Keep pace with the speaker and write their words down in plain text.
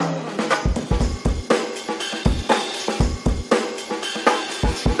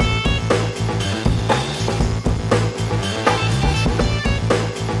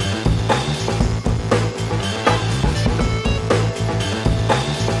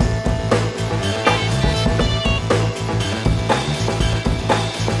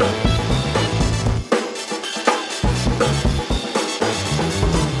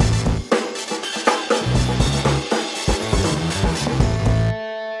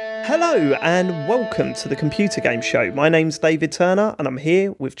Hello and welcome to the Computer Game Show. My name's David Turner and I'm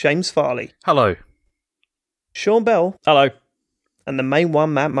here with James Farley. Hello. Sean Bell. Hello. And the main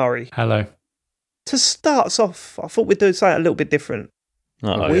one, Matt Murray. Hello. To start us off, I thought we'd do something a little bit different.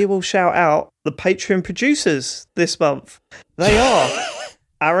 We will shout out the Patreon producers this month. They are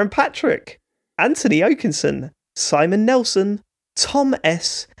Aaron Patrick, Anthony Oakinson, Simon Nelson, Tom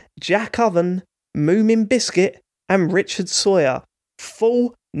S., Jack Oven, Moomin Biscuit, and Richard Sawyer.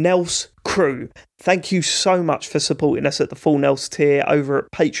 Full Nels crew. Thank you so much for supporting us at the Full Nels tier over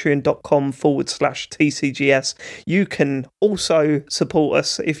at patreon.com/TCGS. You can also support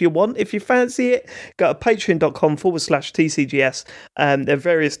us if you want. If you fancy it, go to patreon.com/TCGS. There are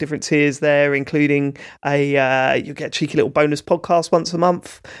various different tiers there, including you'll get a cheeky little bonus podcast once a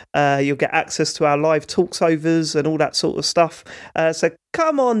month. You'll get access to our live talksovers and all that sort of stuff. So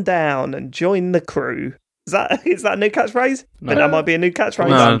come on down and join the crew. Is that a new catchphrase? No. That might be a new catchphrase.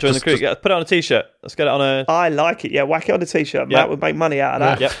 No, join the crew. Yeah, put it on a t-shirt. Let's get it on a... I like it. Yeah, whack it on a t-shirt. Yeah. Matt would make money out of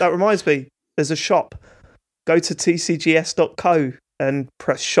that. Yeah. That reminds me, there's a shop. Go to tcgs.co and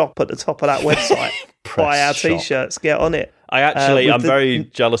press shop at the top of that website. Buy our shop. t-shirts. Get on it. I'm very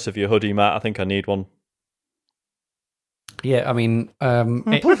jealous of your hoodie, Matt. I think I need one. Yeah, I mean...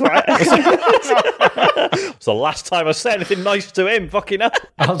 It's the last time I said anything nice to him. Fucking hell.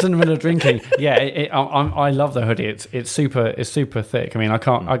 I was in the middle of drinking. Yeah, I love the hoodie. It's super thick. I mean, I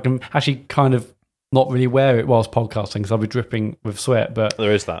can actually kind of not really wear it whilst podcasting because I'll be dripping with sweat. But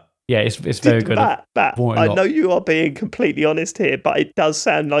there is that. Yeah, it's very good. Matt, I know you are being completely honest here, but it does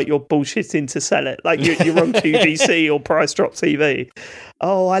sound like you're bullshitting to sell it. Like you're on QVC or Price Drop TV.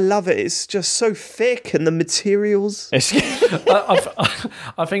 Oh, I love it. It's just so thick and the materials. I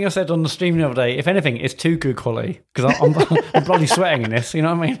think I said on the stream the other day, if anything, it's too good quality because I'm bloody sweating in this. You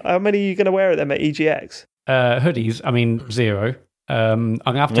know what I mean? How many are you going to wear at them at EGX? Hoodies, I mean 0. I'm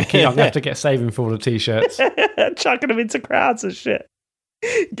gonna have to get saving for all the t-shirts. Chucking them into crowds and shit.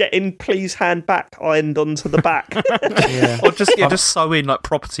 Getting please hand back ironed onto the back. Yeah. Or just sew in like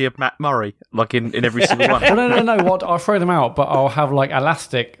property of Matt Murray, like in every single one. Well, no. What I'll throw them out, but I'll have like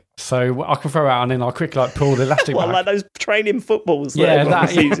elastic, so I can throw out and then I'll quickly like pull the elastic back. Like those training footballs. Yeah,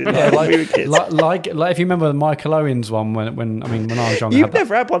 like we were kids. Like if you remember the Michael Owens one when I was young. You've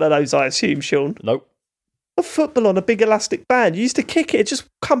never had one of those, I assume, Sean. Nope. A football on a big elastic band. You used to kick it, it just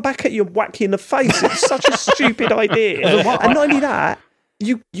come back at you and whack you in the face. It's such a stupid idea. And not only that.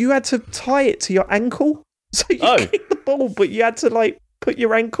 You had to tie it to your ankle, so you kicked the ball, but you had to like put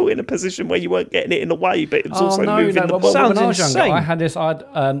your ankle in a position where you weren't getting it in the way, but it was also moving the ball. When I was younger, I had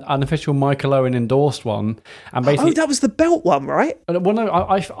an official Michael Owen endorsed one, and basically that was the belt one, right? Well, no,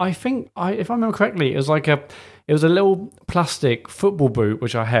 I think if I remember correctly, it was a little plastic football boot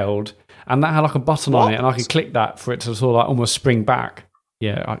which I held, and that had like a button on it, and I could click that for it to sort of like almost spring back.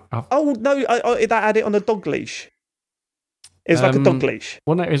 Yeah. That had it on a dog leash. It was like a dog leash.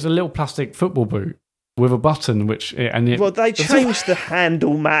 Well, no, it was a little plastic football boot with a button, they changed the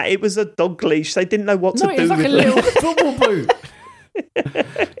handle, Matt. It was a dog leash. They didn't know what to do with it. No, it's like a little football boot.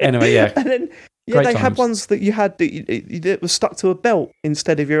 Anyway, yeah. And then they had ones that you had that was stuck to a belt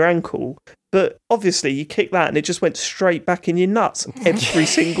instead of your ankle. But obviously, you kick that and it just went straight back in your nuts every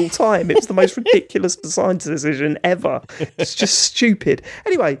single time. It was the most ridiculous design decision ever. It's just stupid.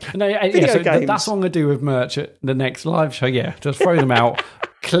 Anyway, video games. That's what I'm going to do with merch at the next live show. Yeah, just throw them out,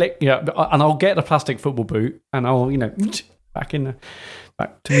 click, and I'll get the plastic football boot and I'll, back to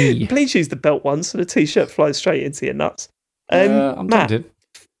me. Please use the belt one so the t-shirt flies straight into your nuts. I'm tempted.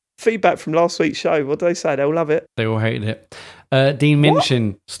 Feedback from last week's show. What did they say? They'll love it. They all hated it. Dean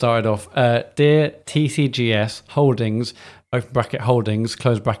Minchin started off, Dear TCGS Holdings, open bracket Holdings,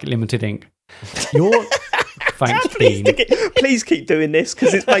 close bracket Limited Inc. Thanks, Dean. Please keep doing this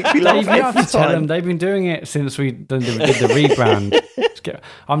because it makes me laugh every time. They've been doing it since we did the rebrand.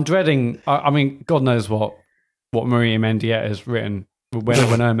 I'm dreading, I mean, God knows what Maria Mendieta has written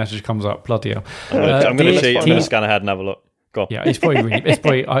when her message comes up. Bloody hell. I'm going to cheat. I'm going to scan ahead and have a look. Yeah, it's probably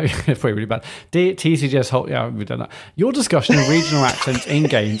really bad. Dear TCGS, we've done that. Your discussion of regional accents in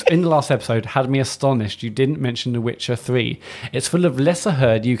games in the last episode had me astonished. You didn't mention The Witcher 3. It's full of lesser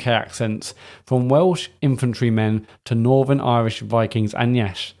heard UK accents, from Welsh infantrymen to Northern Irish Vikings, and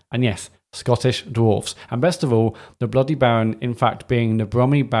yes, Scottish dwarfs. And best of all, the Bloody Baron, in fact, being the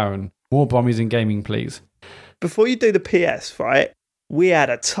Brummy Baron. More Brummies in gaming, please. Before you do the PS, right? We had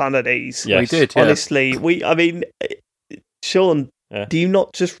a ton of these. Yes. We did. Yeah. Honestly, Sean, do you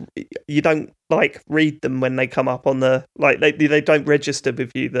not you don't like read them when they come up on the, like they don't register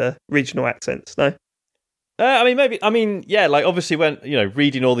with you, the regional accents, no? Yeah, like obviously when,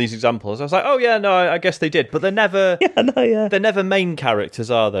 reading all these examples, I was like, oh yeah, no, I guess they did. But they're never they're never main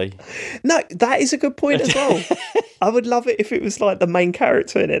characters, are they? No, that is a good point as well. I would love it if it was like the main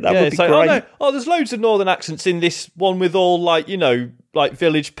character in it. That would be like, great. there's loads of northern accents in this one with all like, like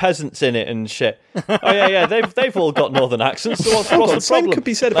village peasants in it and shit. Oh yeah, they've all got northern accents. So what's the problem? Same could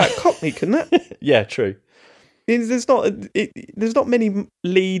be said about Cockney, couldn't it? Yeah, true. There's not many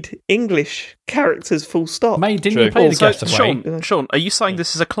lead English characters. Full stop. Mate, didn't you play the guest away? Sean, are you saying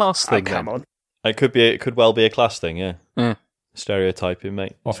this is a class thing? Come on. It could well be a class thing. Yeah. Stereotyping,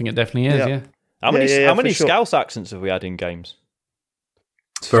 mate. I think it definitely is. Yeah. How many Scouse accents have we had in games?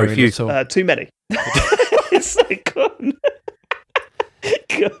 Very few. Too many. It's like, go on,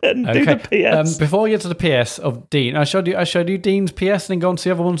 do the PS. Before we get to the PS of Dean, I showed you Dean's PS, and then go on to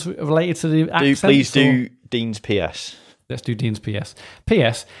the other ones related to the accents. Please do Dean's PS. Let's do Dean's PS.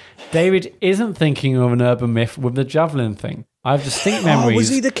 PS. David isn't thinking of an urban myth with the javelin thing. I have distinct memories. Was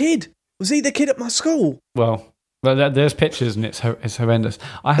he the kid? Was he the kid at my school? Well, there's pictures and it's horrendous.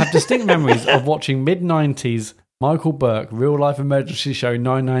 I have distinct memories of watching mid-90s Michael Burke real-life emergency show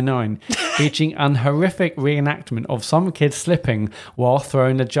 999, featuring an horrific reenactment of some kid slipping while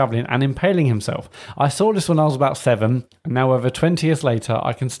throwing a javelin and impaling himself. I saw this when I was about 7, and now over 20 years later,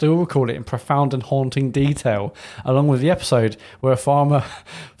 I can still recall it in profound and haunting detail, along with the episode where a farmer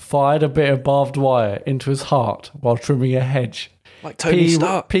fired a bit of barbed wire into his heart while trimming a hedge. Like Tony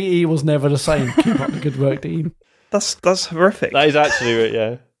Stark. PE was never the same. Keep up the good work, Dean. That's horrific. That is actually,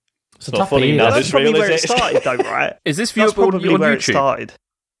 yeah. It's not funny now. That's probably where it started, though, right? Is this viewable on where YouTube? It started.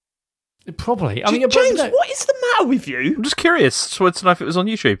 Probably. James, what is the matter with you? I'm just curious. Just wanted to know if it was on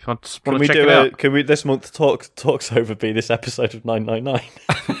YouTube. I just want to check it out. Can we this month talks over be this episode of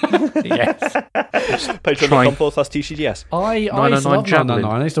 999? Yes. Patreon.com/TCGS. I used to love 999.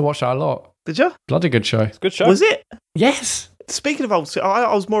 I used to watch that a lot. Did you? Bloody good show. It's a good show. Was it? Yes. Speaking of old,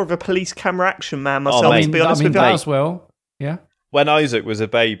 I was more of a police camera action man myself. To be honest with you, as well. Yeah. When Isaac was a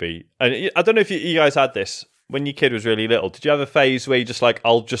baby, and I don't know if you guys had this when your kid was really little. Did you have a phase where you just like,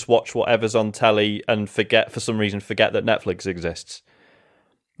 I'll just watch whatever's on telly and forget that Netflix exists?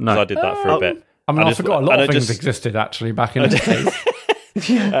 No, I did that for a bit. I forgot a lot of things existed actually back in the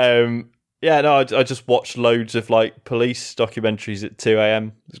days. I just watched loads of like police documentaries at 2 a.m.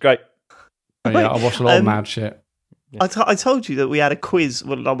 It was great. I watched a lot of mad shit. Yeah. I told you that we had a quiz,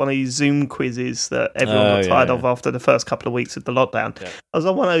 like one of these Zoom quizzes that everyone got tired of after the first couple of weeks of the lockdown. Yeah. I was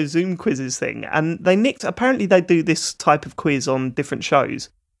on one of those Zoom quizzes thing, and apparently they do this type of quiz on different shows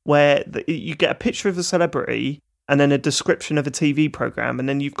where you get a picture of a celebrity and then a description of a TV program, and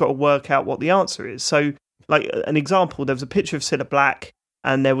then you've got to work out what the answer is. So, like an example, there was a picture of Cilla Black,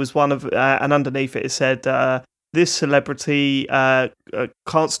 and there was one of, and underneath it said, this celebrity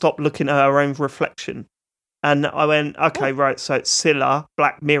can't stop looking at her own reflection. And I went, okay, right, so it's Cilla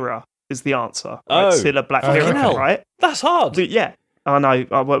Black Mirror is the answer. Right? Cilla Black Mirror, right? That's hard. But yeah, I know,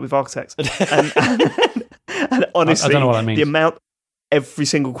 I work with architects. and honestly, I don't know what that means. The amount, every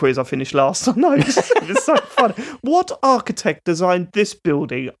single quiz I finished last on those, it was so fun. What architect designed this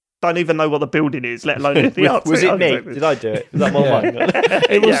building? Don't even know what the building is, let alone the answer. Was it me? Did I do it? Was that my line?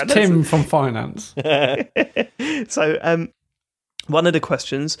 It was Tim from finance. So, one of the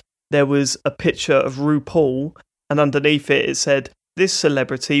questions, there was a picture of RuPaul, and underneath it said, this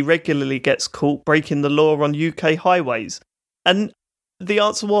celebrity regularly gets caught breaking the law on UK highways. And the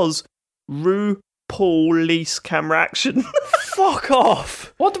answer was RuPaul Lease Camera Action. Fuck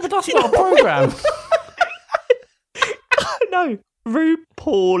off. What? But that's not a programme. No,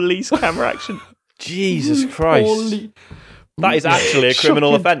 RuPaul Lease Camera Action. Jesus Christ. That is actually a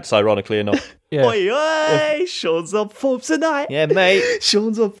criminal offence, ironically enough. Yeah. Oi, Sean's on form tonight. Yeah, mate.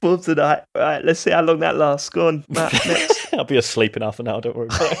 Sean's on form tonight. Right, let's see how long that lasts. Go on, Matt, next. I'll be asleep in half an hour, don't worry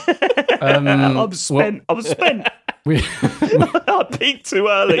about it. I'm spent. I peaked too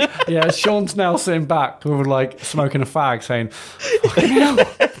early. Yeah, Sean's now sitting back with like smoking a fag saying, fucking hell,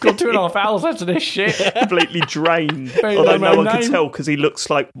 I've got 2.5 hours left of this shit. Completely drained. Although no one can tell because he looks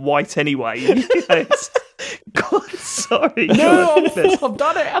like white anyway. God, sorry. No, I've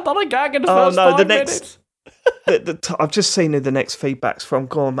done it. I've done a gag in the first 5 minutes. I've just seen who the next feedback's from.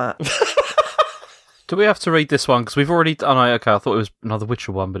 Go on, Matt. Do we have to read this one? Because we've already... Oh, no, okay, I thought it was another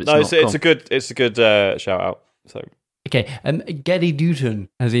Witcher one, but it's not. It's a good shout-out. So. Okay, Geddy Dutton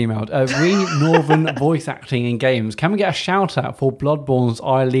has emailed, re-Northern voice acting in games. Can we get a shout-out for Bloodborne's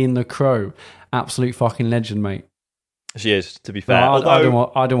Eileen the Crow? Absolute fucking legend, mate. She is, to be fair.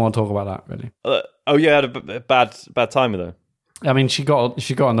 No, I don't want to talk about that, really. I had a bad time with her. I mean, she got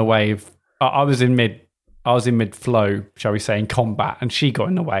on the wave. I was in mid I was in mid-flow, shall we say, in combat, and she got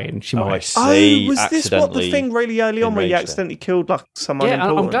in the way, and she might... I see. Was this what the thing really early on where you accidentally killed like someone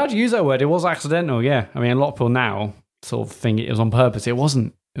important? I'm glad you used that word. It was accidental, yeah. I mean, a lot of people now sort of think it was on purpose. It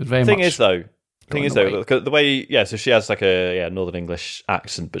wasn't. It was very much... The way, so she has like a Northern English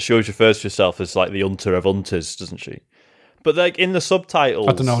accent, but she always refers to herself as like the unter of unters, doesn't she? But like in the subtitles,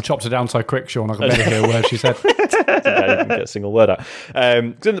 I don't know. I chopped it down so quick, Sean. I can barely hear a word she said. I didn't even get a single word out.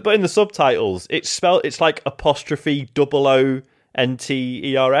 But in the subtitles, it's like apostrophe OONTERS,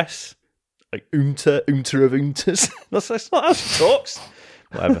 like unter of unters. That's not how she talks.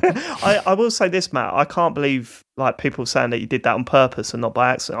 Whatever. I will say this, Matt. I can't believe like people saying that you did that on purpose and not by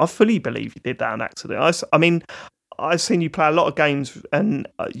accident. I fully believe you did that on accident. I mean, I've seen you play a lot of games and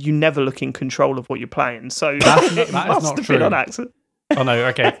you never look in control of what you're playing. So that is not true. Been on accident. Oh, no,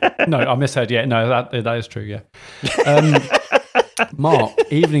 okay. No, I misheard. Yeah, no, that is true, yeah. Mark,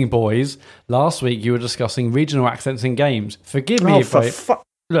 evening boys. Last week you were discussing regional accents in games. Forgive me if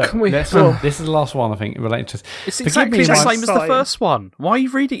Look, this is the last one, I think, related to this. It's exactly the same as the first one. Why are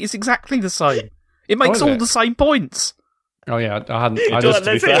you reading? It's exactly the same. It makes all the same points. Oh, yeah, I hadn't... I just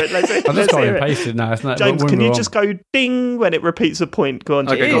got it pasted now. James, can you just go ding when it repeats a point? Go on,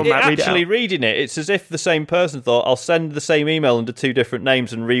 Matt, read it out. Reading it, it's as if the same person thought, I'll send the same email under two different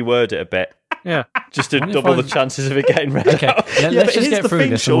names and reword it a bit. Yeah. Just to double the chances of it getting read out. Let's just get through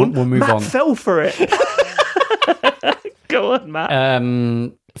this and we'll move on. Matt fell for it. Go on,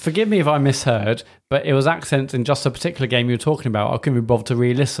 Matt. Forgive me if I misheard, but it was accents in just a particular game you were talking about. I couldn't be bothered to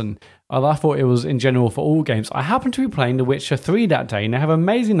re-listen. I thought it was in general for all games. I happened to be playing The Witcher 3 that day, and they have an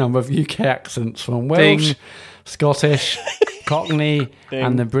amazing number of UK accents from Welsh, Scottish, Cockney,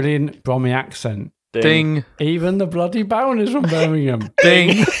 and the brilliant Brummy accent. Ding. Even the bloody Baron is from Birmingham.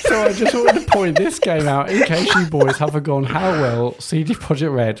 Ding. So I just wanted to point this game out in case you boys have forgotten how well CD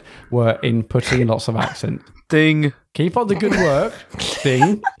Projekt Red were in putting in lots of accent. Ding. Keep up the good work.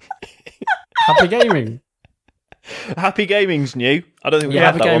 Ding. Happy gaming. Happy gaming's new. I don't think we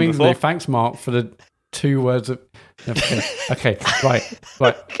had that one before. New. Thanks, Mark, for the 2 words of... Okay, right.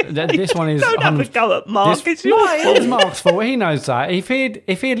 This one is... Don't have a go at Mark. It is Mark's fault. He knows that. If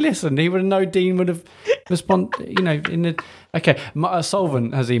he had listened, he would have known Dean would have responded, in the... Okay,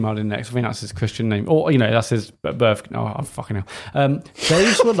 Solvent has emailed in next. I think that's his Christian name. Or, that's his birth... Oh, I'm fucking hell.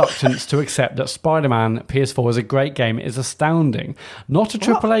 Dave's reluctance to accept that Spider-Man PS4 is a great game is astounding. Not a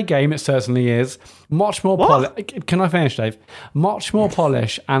AAA game, it certainly is. Much more polish... Can I finish, Dave? Much more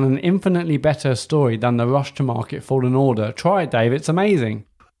polish and an infinitely better story than the rush to market Fallen Order. Try it, Dave. It's amazing.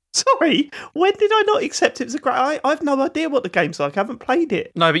 Sorry, when did I not accept it was a great... I have no idea what the game's like. I haven't played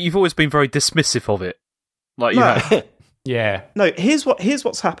it. No, but you've always been very dismissive of it. Like you have. Yeah. No, here's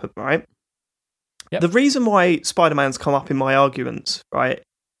what's happened, right? Yep. The reason why Spider-Man's come up in my arguments, right,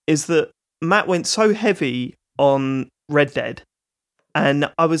 is that Matt went so heavy on Red Dead,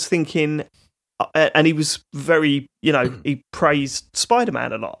 and I was thinking, and he was very, he praised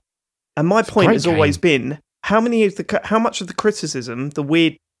Spider-Man a lot. And my point has always been, how much of the criticism, the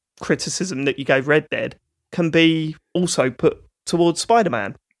weird criticism that you gave Red Dead, can be also put towards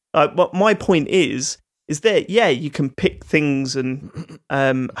Spider-Man? What my point is that, yeah, you can pick things and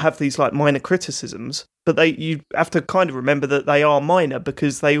have these like minor criticisms, but you have to kind of remember that they are minor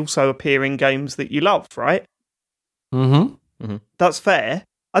because they also appear in games that you love, right? Mm-hmm. That's fair.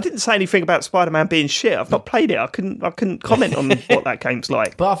 I didn't say anything about Spider-Man being shit. I've not played it. I couldn't comment on what that game's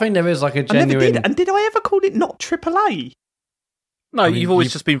like. But I think there is like a genuine... I never did. And did I ever call it not AAA? No, you've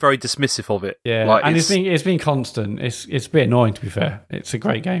always just been very dismissive of it. Yeah, and it's been constant. It's a bit annoying, to be fair. It's a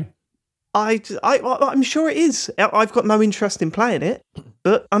great game. I'm sure it is. I've got no interest in playing it,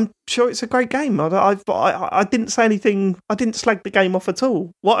 but I'm sure it's a great game. I didn't say anything. I didn't slag the game off at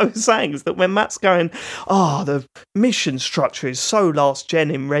all. What I was saying is that when Matt's going, the mission structure is so last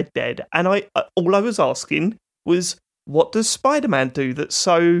gen in Red Dead, and all I was asking was, what does Spider-Man do that's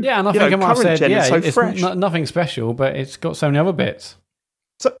so and I think I might have said, so it's fresh? Nothing special, but it's got so many other bits.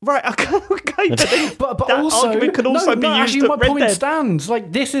 So, right, okay, but that also, argument could also be used actually, my at Red point Dead. stands.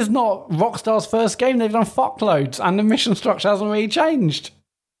 Like, this is not Rockstar's first game. They've done fuckloads, and the mission structure hasn't really changed.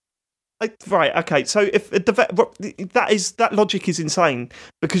 Right, okay, so if that logic is insane,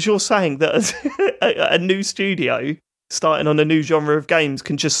 because you're saying that a new studio starting on a new genre of games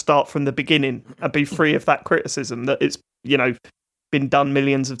can just start from the beginning and be free of that criticism that it's been done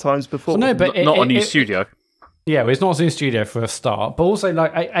millions of times before. Well, no, but not a new studio. Yeah, well, it's not a new studio for a start, but also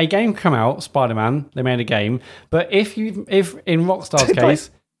like a game come out, Spider-Man, they made a game, but if in Rockstar's case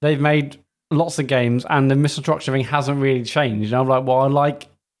they've made lots of games and the mission structure thing hasn't really changed, and I'm like, well, I like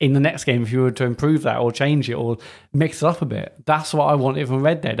in the next game if you were to improve that or change it or mix it up a bit. That's what I wanted from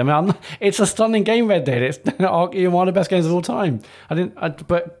Red Dead. I mean, it's a stunning game, Red Dead. It's one of the best games of all time. I would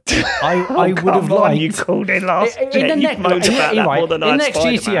have liked... You called it last in the next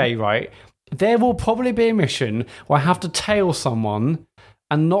GTA, right, there will probably be a mission where I have to tail someone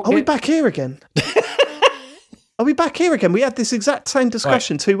and not Are we back here again? Are we back here again? We had this exact same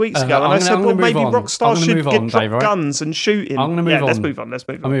discussion 2 weeks ago, and I said, well, maybe Rockstar should drop guns and shoot him. I'm going to move on. Let's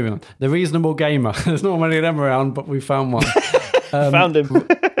move on. I'm moving on. The Reasonable Gamer. There's not many of them around, but we found one. Found him.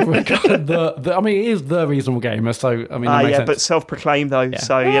 It is the Reasonable Gamer, so, I mean, that makes sense. But self-proclaimed, though,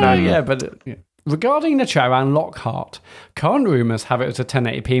 so, Yeah, but... Regarding the chat around Lockhart, current rumours have it as a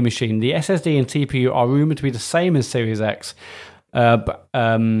 1080p machine. The SSD and CPU are rumoured to be the same as Series X, but...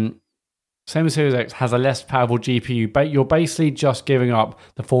 Same as Series X has a less powerful GPU, but you're basically just giving up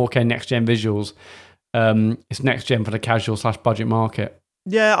the 4K next-gen visuals. It's next-gen for the casual/budget market.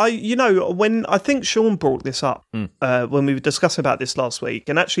 Yeah, when I think Sean brought this up when we were discussing about this last week,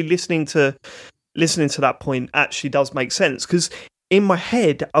 and actually listening to that point actually does make sense, because in my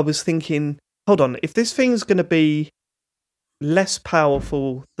head I was thinking, hold on, if this thing's going to be less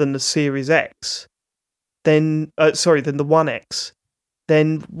powerful than the Series X, than the One X,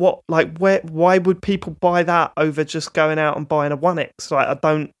 then what? Like, why would people buy that over just going out and buying a One X? Like, I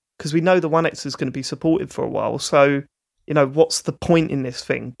don't, because we know the One X is going to be supported for a while. So, what's the point in this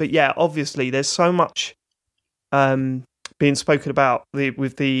thing? But yeah, obviously, there's so much being spoken about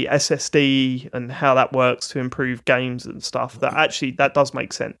with the SSD and how that works to improve games and stuff. That does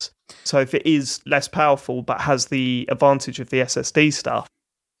make sense. So if it is less powerful but has the advantage of the SSD stuff,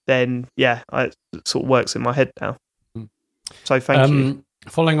 then yeah, it sort of works in my head now. So thank you.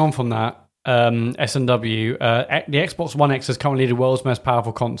 Following on from that, S&W, the Xbox One X is currently the world's most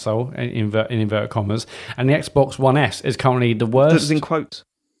powerful console, in inverted commas, and the Xbox One S is currently the worst. That was in quotes.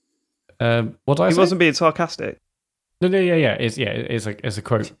 What did I say? He wasn't being sarcastic. No, it's a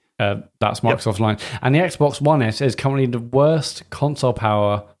quote. That's Microsoft's line. And the Xbox One S is currently the worst console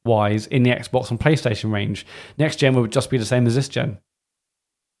power-wise in the Xbox and PlayStation range. Next gen would just be the same as this gen,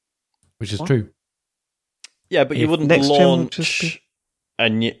 which is true. Yeah, but you wouldn't launch I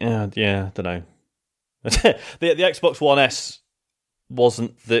don't know. the Xbox One S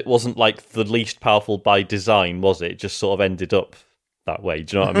wasn't like the least powerful by design, was it? It just sort of ended up that way.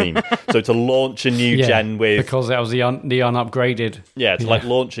 Do you know what I mean? So to launch a new gen with, because that was the unupgraded. Yeah, like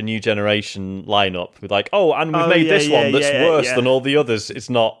launch a new generation lineup with like, and we've made this one that's worse than all the others. It's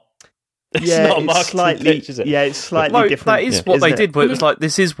not. It's not a marketing pitch, is it? Yeah, it's slightly different. That is what they did, but it was like,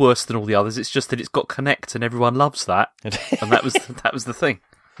 this is worse than all the others. It's just that it's got Connect and everyone loves that. And that was the thing.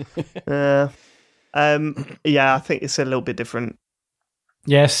 I think it's a little bit different.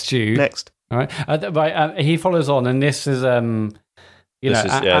 Yes, Stu. Next. All right. He follows on, and this is...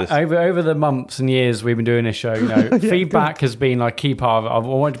 over the months and years we've been doing this show, feedback has been like key part of it. I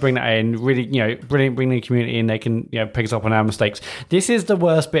wanted to bring that in, really, bring the community in. They can, pick us up on our mistakes. This is the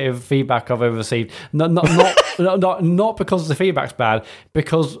worst bit of feedback I've ever received. Not because the feedback's bad,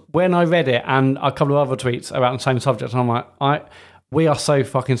 because when I read it and a couple of other tweets about the same subject, I'm like, we are so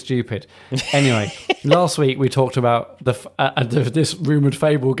fucking stupid. Anyway, last week we talked about this rumoured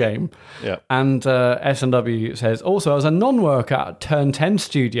Fable game. Yeah. And S&W says, also, as a non-worker at Turn 10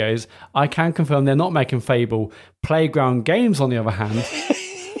 Studios, I can confirm they're not making Fable. Playground Games, on the other hand.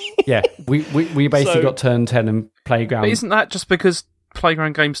 Yeah, we basically got Turn 10 and Playground. But isn't that just because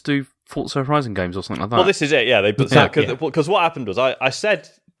Playground Games do Forza Horizon games or something like that? Well, this is it, yeah. Because what happened was I said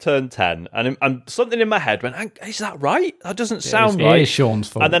Turn 10, and something in my head went, is that right? That doesn't sound right. It is Sean's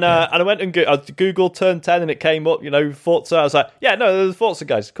fault. And then and I went and Googled Turn 10, and it came up, Forza. I was like, yeah, no, they're the Forza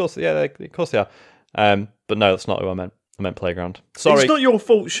guys. Of course they are. But no, that's not who I meant. I meant Playground. Sorry. It's not your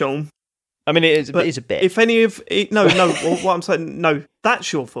fault, Sean. I mean, it is a bit. If any of... No, what I'm saying, no,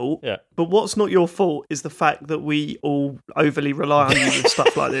 that's your fault. Yeah. But what's not your fault is the fact that we all overly rely on you with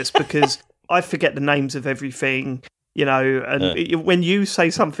stuff like this, because I forget the names of everything... when you say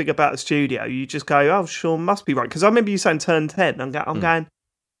something about a studio, you just go, oh, Sean must be right. Because I remember you saying Turn 10. I'm going,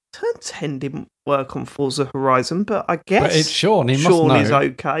 Turn 10 didn't work on Forza Horizon, but I guess but it's Sean. He must know. Is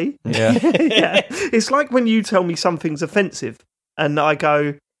okay. Yeah. Yeah. It's like when you tell me something's offensive, and I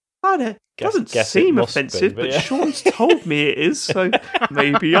go, it doesn't seem offensive, but Sean's told me it is, so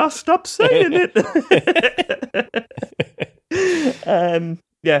maybe I'll stop saying it.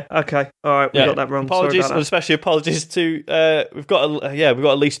 Yeah. Okay. All right. We got that wrong. Apologies, and especially apologies to we've got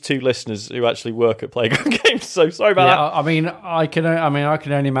at least 2 listeners who actually work at Playground Games. So sorry about that. I mean, I can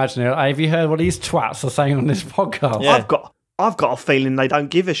only imagine it. Have you heard what these twats are saying on this podcast? Yeah. I've got a feeling they don't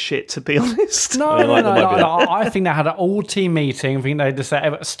give a shit, to be honest. No. I think they had an all-team meeting. I think they just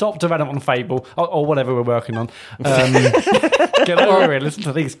said, stop development on Fable, or whatever we're working on. Get over it, listen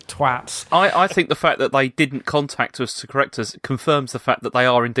to these twats. I think the fact that they didn't contact us to correct us confirms the fact that they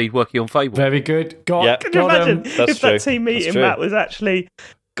are indeed working on Fable. Very good. Can you imagine if that team meeting, Matt, was actually,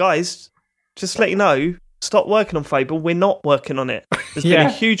 guys, just let you know, stop working on Fable. We're not working on it. There's been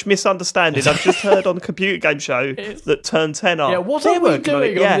a huge misunderstanding. I've just heard on a computer game show that Turn 10 are. Yeah, what are we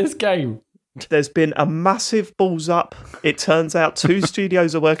doing on this game? There's been a massive balls up. It turns out 2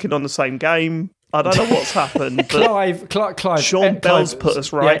 studios are working on the same game. I don't know what's happened. But Clive. Sean Bell's put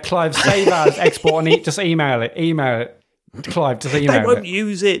us right. Yeah, Clive, save as, export, and just email it. Clive, just email it. They won't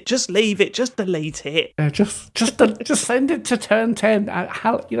use it. Just leave it. Just delete it. Just send it to Turn 10.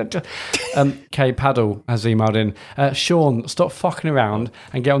 Kay Paddle has emailed in. Sean, stop fucking around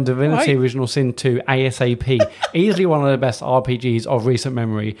and get on Divinity Original Sin 2 ASAP. Easily one of the best RPGs of recent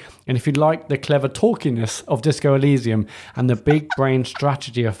memory. And if you'd like the clever talkiness of Disco Elysium and the big brain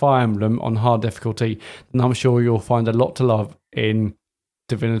strategy of Fire Emblem on hard difficulty, then I'm sure you'll find a lot to love in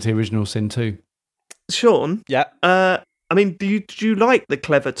Divinity Original Sin 2. Sean? Yeah. I mean, do you like the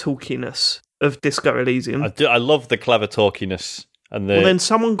clever talkiness of Disco Elysium? I do. I love the clever talkiness. Well, then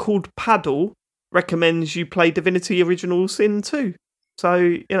someone called Paddle recommends you play Divinity Original Sin 2. So,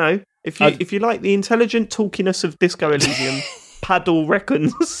 you know, if you like the intelligent talkiness of Disco Elysium, Paddle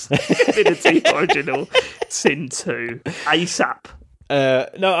reckons Divinity Original Sin 2 ASAP.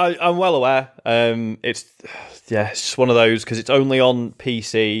 No, I'm well aware. It's just one of those because it's only on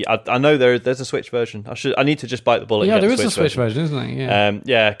PC. I know there's a Switch version. I need to just bite the bullet. Yeah, and get there is a Switch version, isn't there?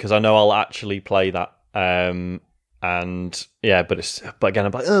 Yeah. Because I know I'll actually play that. But again,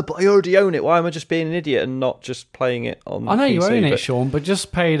 I'm like, but I already own it. Why am I just being an idiot and not just playing it on? I know PC, you own it, Sean, but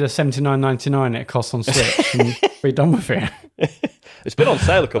just pay the $79.99 it costs on Switch and be done with it. It's been on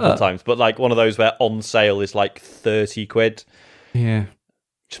sale a couple of times, but like one of those where on sale is like 30 quid. Yeah.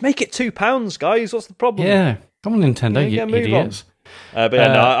 Just make it £2, guys. What's the problem? Yeah. Come on, Nintendo, you idiots.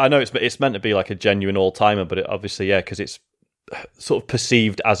 I know it's meant to be like a genuine all-timer, but it obviously, because it's sort of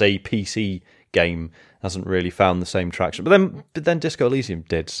perceived as a PC game, hasn't really found the same traction. But then Disco Elysium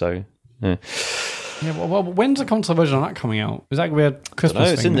did, so... Yeah, well, when's the console version of that coming out? Is that going to be a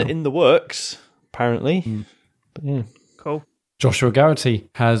Christmas thing? It's in the works, apparently. But yeah. Cool. Joshua Garrity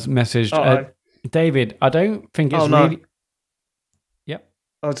has messaged... David, I don't think it's really...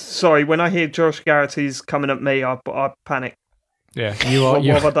 Oh, sorry, when I hear Josh Garrity's coming at me, I panic. Yeah, you are. What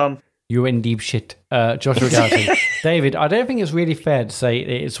have I done? You're in deep shit. Joshua Garrity. David, I don't think it's really fair to say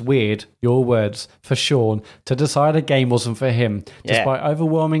it's weird, your words, for Sean to decide a game wasn't for him, despite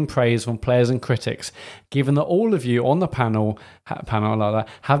overwhelming praise from players and critics, given that all of you on the panel like that,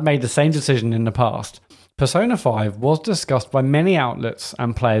 have made the same decision in the past. Persona 5 was discussed by many outlets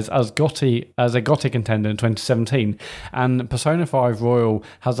and players as a GOTY contender in 2017, and Persona 5 Royal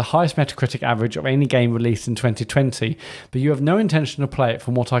has the highest Metacritic average of any game released in 2020, but you have no intention to play it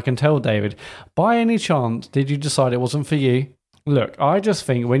from what I can tell, David. By any chance, did you decide it wasn't for you? Look, I just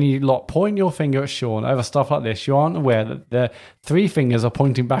think when you point your finger at Sean over stuff like this, you aren't aware that the 3 fingers are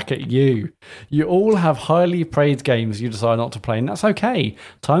pointing back at you. You all have highly praised games you decide not to play, and that's okay.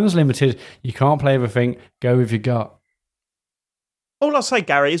 Time is limited. You can't play everything. Go with your gut. All I'll say,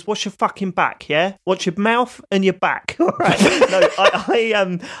 Gary, is watch your fucking back, yeah? Watch your mouth and your back, all right? No,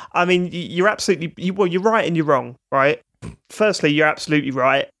 I mean, you're absolutely... you're right and you're wrong, right? Firstly, you're absolutely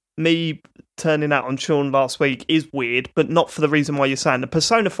right. Me turning out on Sean last week is weird, but not for the reason why you're saying. The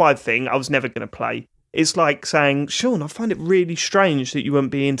Persona 5 thing, I was never going to play. It's like saying, Sean, I find it really strange that you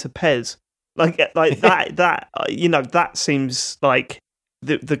wouldn't be into Pez. Like that seems like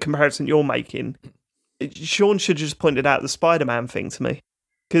the comparison you're making. Sean should have just pointed out the Spider-Man thing to me.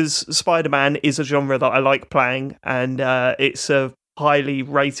 Because Spider-Man is a genre that I like playing, and it's a highly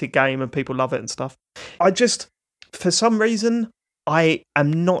rated game and people love it and stuff. For some reason... I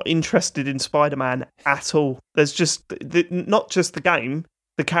am not interested in Spider-Man at all. There's just not just the game,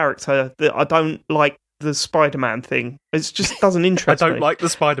 the character. I don't like the Spider-Man thing. It just doesn't interest me. I don't like the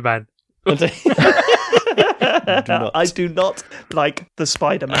Spider-Man. I do not like the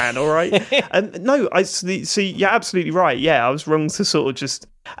Spider-Man. All right, and no, I see. You're absolutely right. Yeah, I was wrong to sort of just.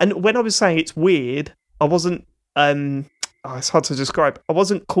 And when I was saying it's weird, I wasn't. It's hard to describe. I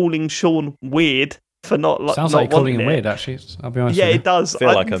wasn't calling Sean weird. For not sounds like calling him weird. Actually, I'll be honest. Yeah, it does.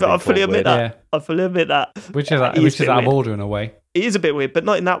 I fully admit that. Yeah. I fully admit that. Which is out of order in a way. It is a bit weird, but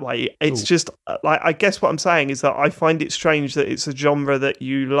not in that way. It's just like, I guess what I'm saying is that I find it strange that it's a genre that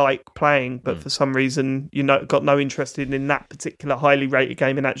you like playing, but for some reason got no interest in that particular highly rated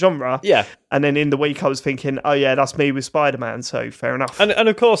game in that genre. Yeah. And then in the week I was thinking, oh yeah, that's me with Spider-Man, so fair enough. And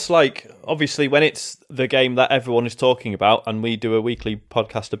of course, like, obviously when it's the game that everyone is talking about and we do a weekly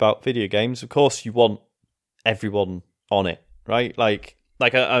podcast about video games, of course you want everyone on it, right? Like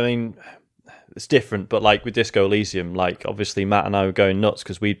I mean, it's different, but like with Disco Elysium, like obviously Matt and I were going nuts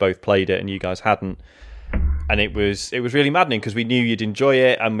because we'd both played it and you guys hadn't, and it was really maddening because we knew you'd enjoy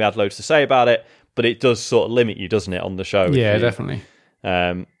it and we had loads to say about it, but it does sort of limit you, doesn't it, on the show? Yeah, definitely.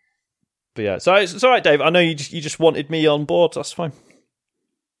 But yeah, so it's all right, Dave. I know you just wanted me on board. That's fine.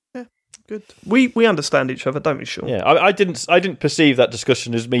 Yeah, good. We understand each other, don't we, Sean? Yeah, I didn't perceive that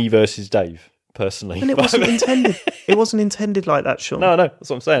discussion as me versus Dave. Personally, and it wasn't intended. It wasn't intended like that, Sean. No, that's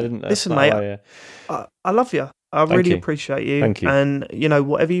what I'm saying. I didn't. Listen, mate, I love you. I really appreciate you. Thank you. And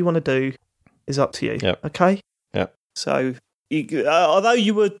whatever you want to do is up to you. Yep. Okay. Yeah. So, although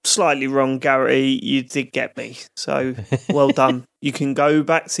you were slightly wrong, Gary, you did get me. So, well done. You can go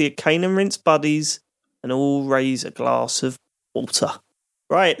back to your cane and rinse buddies, and all raise a glass of water.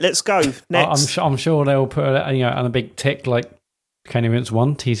 Right, let's go next. I'm sure they'll put on a big tick like. Cane and Rinse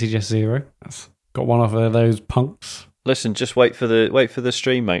 1, TCGS 0. That's got one of those punks. Listen, just wait for the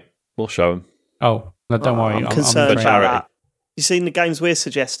stream, mate. We'll show them. Oh, no, don't worry. I'm concerned about that. You've seen the games we're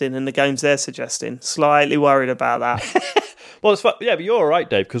suggesting and the games they're suggesting. Slightly worried about that. Well, it's yeah, but you're all right,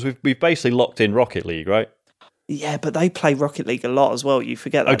 Dave, because we've basically locked in Rocket League, right? Yeah, but they play Rocket League a lot as well. You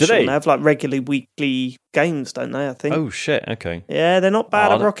forget that. Oh, do they? They have like regularly weekly games, don't they? I think. Oh shit! Okay. Yeah, they're not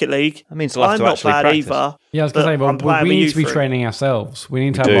bad at Rocket League. That means they'll have to actually not bad practice. either. Yeah, I was going to say, well, we need to be training ourselves. We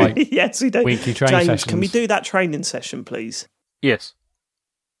need to have like yes, we do. Weekly training James, sessions. Can we do that training session, please? Yes.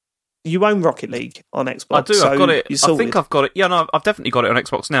 You own Rocket League on Xbox. I do. So I've got it. I think I've got it. Yeah, no, I've definitely got it on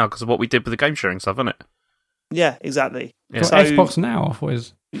Xbox now because of what we did with the game sharing stuff, isn't it? Yeah, exactly. Yeah. So, Xbox now. I thought it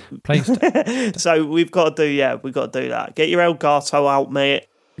was PlayStation. So we've got to do that. Get your Elgato out, mate.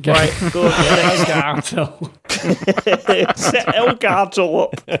 Right, go on. Elgato. Set Elgato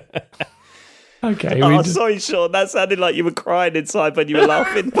up. Okay. Sorry, Sean. That sounded like you were crying inside when you were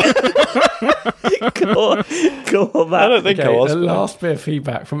laughing. Go on, Matt. I don't think I was. The last bit of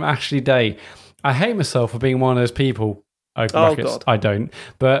feedback from Ashley Day. I hate myself for being one of those people. God. I don't.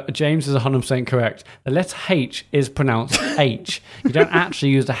 But James is 100% correct. The letter H is pronounced H. You don't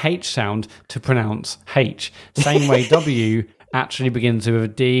actually use the H sound to pronounce H. Same way W actually begins with a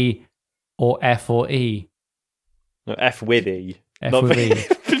D or F or E. No, F with E. F with E.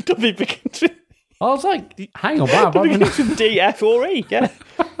 W begins with... I was like, hang on, wow. W begins with D, F or E, yeah.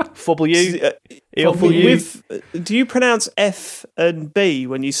 W. Do you pronounce F and B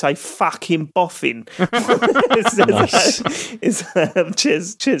when you say fucking boffin?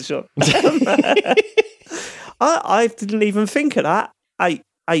 Cheers, Sean. I didn't even think of that.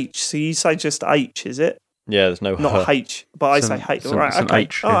 H. So you say just H, is it? Yeah, there's no not H, but I say H. All right, okay.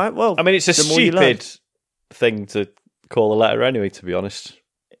 H, yeah. All right. Well, I mean, it's a stupid thing to call a letter anyway. To be honest,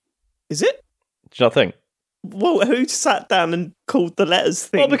 is it? Do you not think? Well, who sat down and called the letters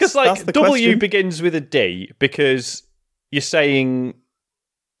things? Well, because like W question. begins with a D because you're saying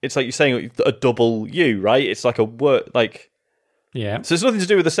it's like you're saying a double U, right? It's like a word, like yeah. So it's nothing to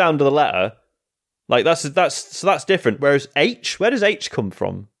do with the sound of the letter. Like that's different. Whereas H, where does H come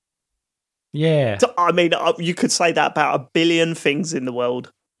from? Yeah. I mean, you could say that about a billion things in the world.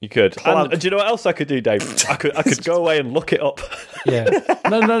 You could. And do you know what else I could do, Dave? I could go away and look it up. Yeah.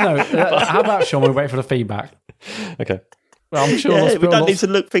 No. How about, Sean, we wait for the feedback? Okay. Well, I'm sure we don't need to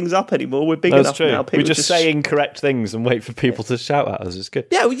look things up anymore. We're big enough now. We just say incorrect things and wait for people to shout at us. It's good.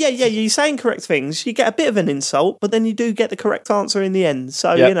 Yeah. You say incorrect things. You get a bit of an insult, but then you do get the correct answer in the end.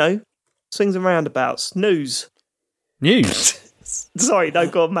 So, swings and roundabouts. News. Sorry, no,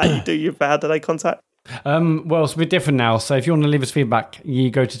 go on, Matt. You do your how do they contact? Well, it's a bit different now. So if you want to leave us feedback,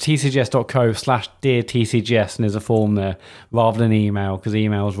 you go to tcgs.co/deartcgs and there's a form there rather than email because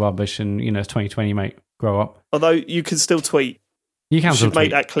email's rubbish and, it's 2020, mate. Grow up. Although you can still tweet. You can still tweet.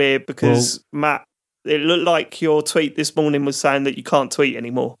 Make that clear because, Matt, it looked like your tweet this morning was saying that you can't tweet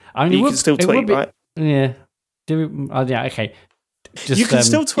anymore. You can still tweet, right? Yeah. Yeah, okay. You can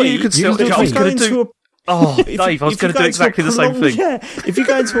still tweet. You can still tweet. Dave, I was going to do exactly the same thing. Yeah, if you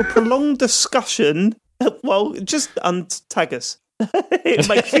go into a prolonged discussion, well, just untag us. It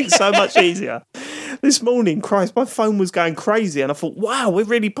makes things so much easier. This morning, Christ, my phone was going crazy, and I thought, "Wow, we're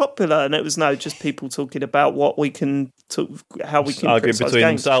really popular." And it was just people talking about what we can, how we can argue between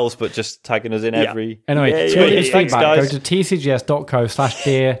themselves, but just tagging us in every. Anyway, feedback. Go to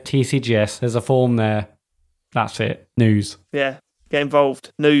tcgs.co/deartcgs. There's a form there. That's it. News. Yeah, get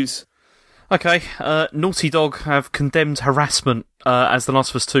involved. News. Okay, Naughty Dog have condemned harassment as The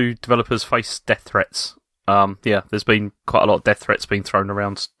Last of Us 2 developers face death threats. There's been quite a lot of death threats being thrown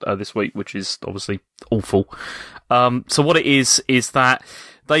around this week, which is obviously awful. So what it is that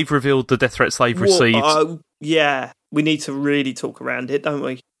they've revealed the death threats they've received. Yeah, we need to really talk around it, don't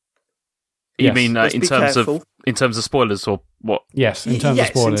we? You mean in terms of spoilers or what? Yes, in terms of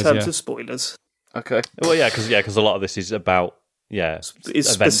spoilers. In terms of spoilers. Okay. Well, because a lot of this is about it's events in the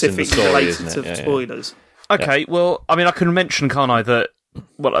specific story, related isn't it? to spoilers. Okay, well, I mean, I can mention, can't I, that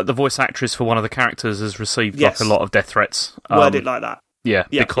the voice actress for one of the characters has received a lot of death threats. Word it like that.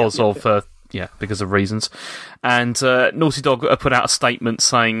 Because of reasons. And Naughty Dog put out a statement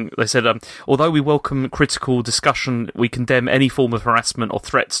saying, they said, although we welcome critical discussion, we condemn any form of harassment or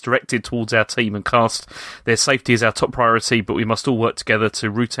threats directed towards our team and cast. Their safety is our top priority, but we must all work together to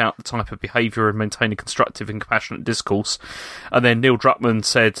root out the type of behaviour and maintain a constructive and compassionate discourse. And then Neil Druckmann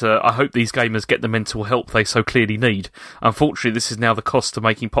said, I hope these gamers get the mental help they so clearly need. Unfortunately, this is now the cost of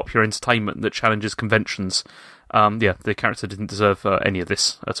making popular entertainment that challenges conventions. The character didn't deserve any of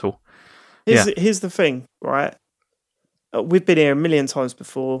this at all. Here's the thing, right? We've been here a million times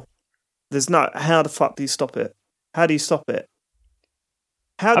before. How the fuck do you stop it? How do you stop it?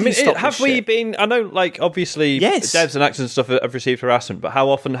 Have we been? I know, like, obviously, devs and actors and stuff have received harassment, but how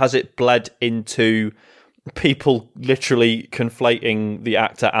often has it bled into people literally conflating the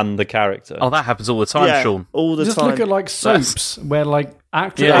actor and the character? Oh, that happens all the time, Sean. All the time. Just look at like soaps where like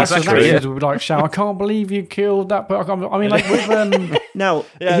actors would be like, "Shout! I can't believe you killed that." I mean, like with Now,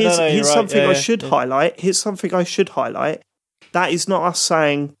 here's something I should highlight. Here's something I should highlight. That is not us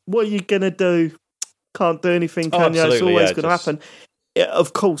saying, "What are you gonna do? Can't do anything, can you? It's always going to happen."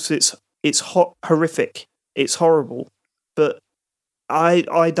 Of course, it's horrific. It's horrible, but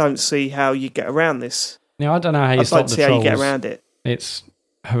I don't see how you get around this. Yeah, I don't know how you stop the trolls. How you get around it. It's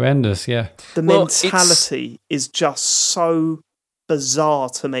horrendous. Yeah, the mentality is just so bizarre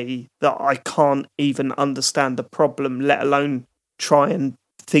to me that I can't even understand the problem, let alone try and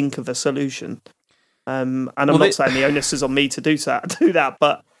think of a solution. And I'm not saying the onus is on me to do that,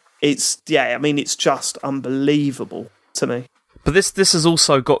 but it's just unbelievable to me. But this has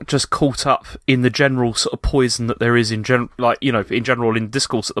also got just caught up in the general sort of poison that there is in general in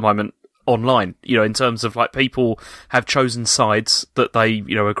discourse at the moment online. In terms of like people have chosen sides that they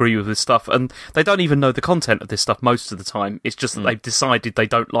agree with this stuff, and they don't even know the content of this stuff most of the time. It's just that they've decided they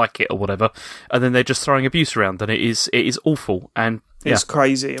don't like it or whatever, and then they're just throwing abuse around, and it is awful and. It's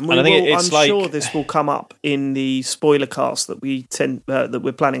crazy, and I'm sure this will come up in the spoiler cast that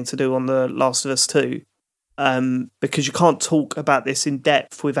we're planning to do on The Last of Us 2, because you can't talk about this in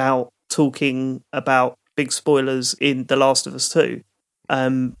depth without talking about big spoilers in The Last of Us 2.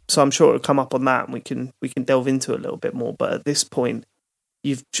 So I'm sure it'll come up on that, and we can delve into it a little bit more. But at this point,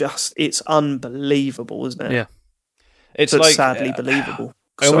 it's unbelievable, isn't it? Yeah, it's sadly believable.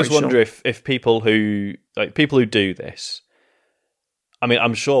 I always wonder if people who do this. I mean,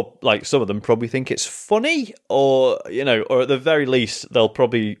 I'm sure, like, some of them probably think it's funny, or at the very least, they'll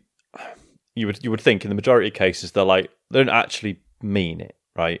probably, you would think in the majority of cases, they don't actually mean it,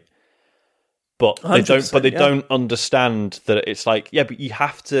 right? But they don't. But they don't understand that it's like, but you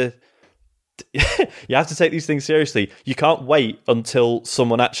have to take these things seriously. You can't wait until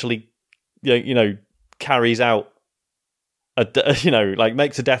someone actually, carries out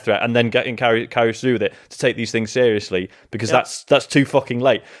makes a death threat and then carries through with it to take these things seriously, because that's too fucking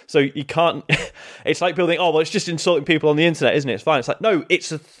late. So you can't. It's like people think, oh well, it's just insulting people on the internet, isn't it? It's fine. It's like, no,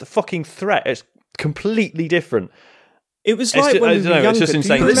 it's a fucking threat. It's completely different. It was like when we were younger. It's just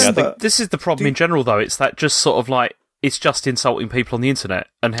insane. This is the problem in general, though. It's that just sort of like it's just insulting people on the internet,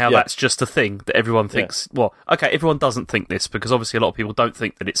 and how that's just a thing that everyone thinks. Yeah. Well, okay, everyone doesn't think this, because obviously a lot of people don't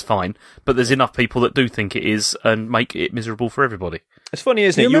think that it's fine, but there's enough people that do think it is and make it miserable for everybody. It's funny,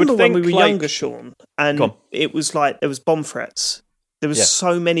 isn't it? You remember when we were younger, Sean, and it was like there was bomb threats. There was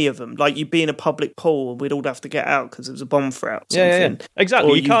so many of them. Like, you'd be in a public pool and we'd all have to get out because there was a bomb threat. Yeah.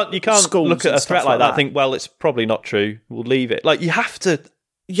 Exactly. You can't look at a threat like that and think, well, it's probably not true. We'll leave it. Like, you have to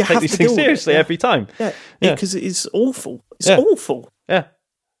take these things seriously every time. Yeah, because it's awful. It's awful. Yeah.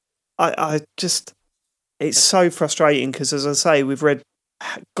 I just... It's so frustrating because, as I say, we've read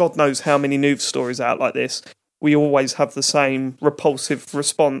God knows how many news stories out like this. We always have the same repulsive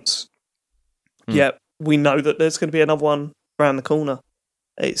response. Yet we know that there's going to be another one around the corner.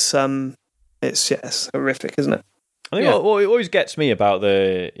 It's horrific, isn't it? I think what always gets me about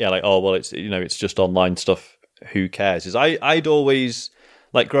it's just online stuff. Who cares? Is I'd always,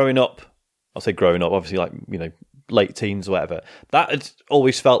 like, growing up. I'll say growing up. Obviously, like, late teens or whatever, that had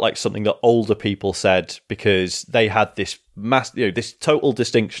always felt like something that older people said because they had this this total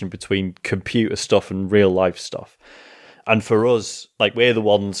distinction between computer stuff and real life stuff. And for us, like, we're the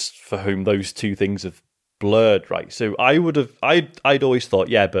ones for whom those two things have blurred, right? So I'd always thought,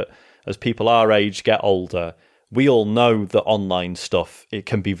 yeah, but as people our age get older, we all know that online stuff, it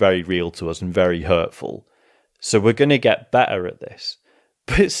can be very real to us and very hurtful. So we're going to get better at this.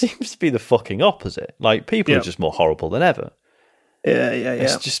 But it seems to be the fucking opposite. Like, people are just more horrible than ever. Yeah.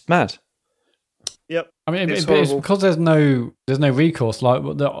 It's just mad. Yep. I mean, it's because there's no recourse. Like,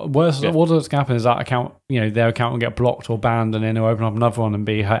 the worst, what that's going to happen is that account, their account will get blocked or banned, and then they'll open up another one and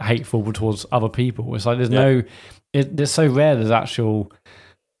be hateful towards other people. It's like it's so rare there's actual,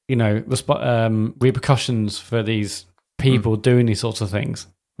 repercussions for these people doing these sorts of things.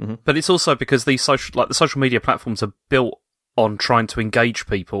 Mm-hmm. But it's also because the social media platforms are built on trying to engage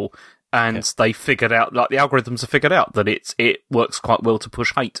people, and they figured out, like, the algorithms have figured out that it works quite well to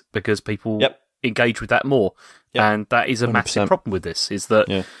push hate because people engage with that more. And that is a 100%. Massive problem with this, is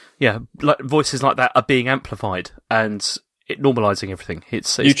that like, voices like that are being amplified and normalizing everything.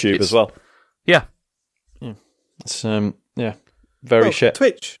 It's YouTube as well. Yeah. It's very shit.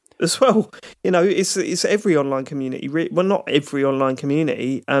 Twitch as well. It's every online community. Well, not every online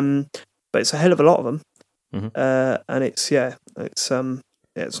community, but it's a hell of a lot of them. Mm-hmm. And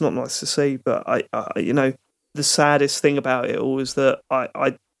it's not nice to see. But I the saddest thing about it all is that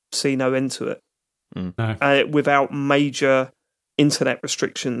I see no end to it. No. Without major internet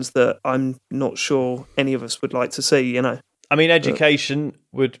restrictions that I'm not sure any of us would like to see. I mean, education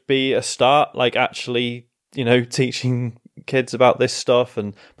would be a start. Like, actually, teaching kids about this stuff,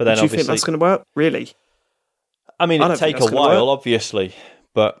 but then do you think that's going to work? Really? I mean, it'd take a while, obviously,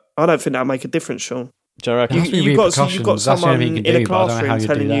 but I don't think that'll make a difference, Sean. Do you reckon? You've got someone in a classroom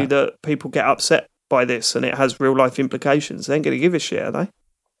telling you that people get upset by this and it has real life implications. They ain't going to give a shit, are they?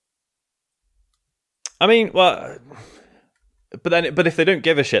 I mean, well, but if they don't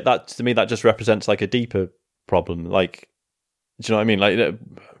give a shit, that, to me, that just represents like a deeper problem. Like, do you know what I mean? Like,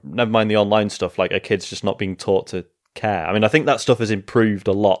 never mind the online stuff. Like, a kid's just not being taught to care. I mean, I think that stuff has improved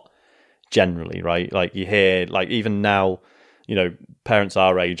a lot generally, right? Like, you hear, like, even now, parents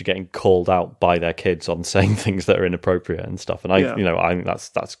our age are getting called out by their kids on saying things that are inappropriate and stuff. And I think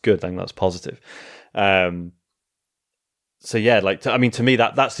that's good. I think that's positive. So yeah, like, to me,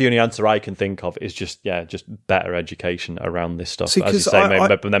 that's the only answer I can think of is just better education around this stuff. As you say,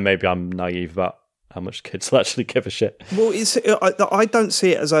 then maybe I'm naive about how much kids will actually give a shit. Well, I don't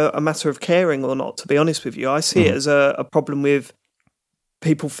see it as a matter of caring or not, to be honest with you. I see it as a problem with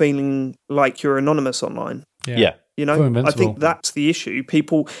people feeling like you're anonymous online. Yeah. I think that's the issue.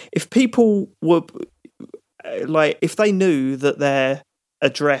 If people were, like, if they knew that their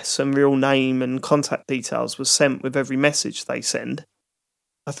address and real name and contact details was sent with every message they send,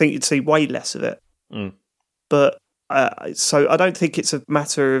 I think you'd see way less of it. But so I don't think it's a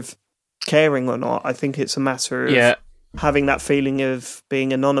matter of caring or not. I think it's a matter of having that feeling of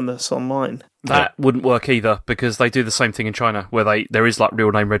being anonymous online. That wouldn't work either, because they do the same thing in China, where there is like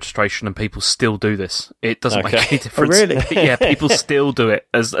real name registration and people still do this. It doesn't make any difference. Oh, really? Yeah, people still do it.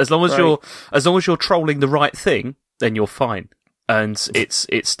 As long as you're trolling the right thing, then you're fine. And it's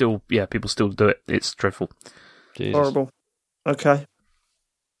still, people still do it. It's dreadful. Jesus. Horrible. Okay.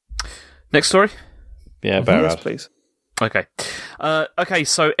 Next story? Yeah, better. Yes, please. Okay.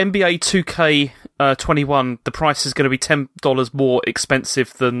 So NBA 2K21, the price is going to be $10 more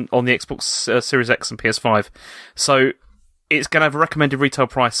expensive than on the Xbox Series X and PS5. So it's going to have a recommended retail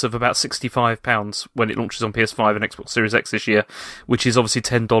price of about £65 when it launches on PS5 and Xbox Series X this year, which is obviously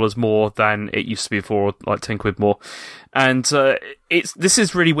 $10 more than it used to be before, like 10 quid more. And this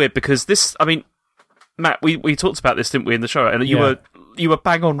is really weird because this, I mean, Matt, we talked about this, didn't we, in the show? And you were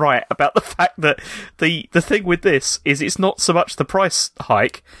bang on right about the fact that the thing with this is it's not so much the price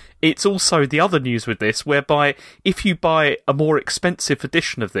hike, it's also the other news with this, whereby if you buy a more expensive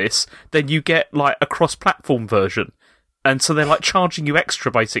edition of this, then you get like a cross-platform version. And so they're like charging you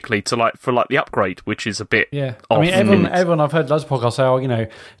extra basically for the upgrade, which is a bit off. I mean, everyone I've heard loads of podcasts say,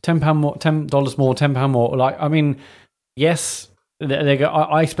 £10 more, $10 more, £10 more. Like, I mean, yes,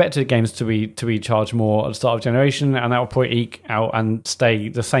 I expected games to be charged more at the start of generation, and that will probably eke out and stay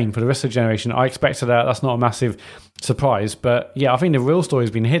the same for the rest of the generation. I expected that. That's not a massive surprise, but yeah, I think the real story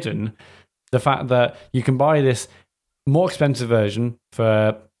has been hidden. The fact that you can buy this more expensive version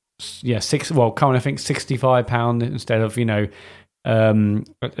for currently I think £65 instead of a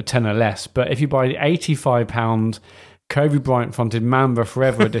tenner less. But if you buy the £85 Kobe Bryant fronted Mamba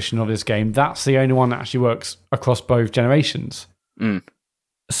Forever edition of this game, that's the only one that actually works across both generations. Mm.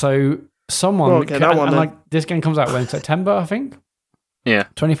 So this game comes out when September, I think. Yeah,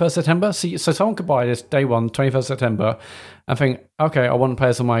 21st September. So someone could buy this day one, 21st September, and think, okay, I want to play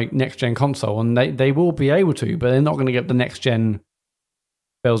this on my next gen console, and they will be able to, but they're not going to get the next gen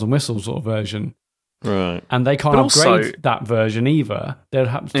bells and whistles sort of version, right? And they can't upgrade that version either. They'd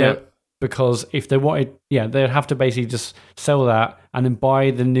have to because if they wanted, they'd have to basically just sell that and then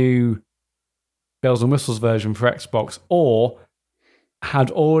buy the new bells and whistles version for Xbox, or had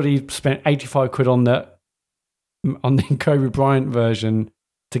already spent £85 on the Kobe Bryant version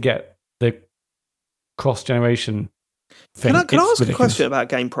to get the cross-generation thing. Can I ask a question about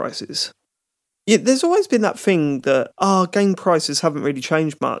game prices? Yeah, there's always been that thing that game prices haven't really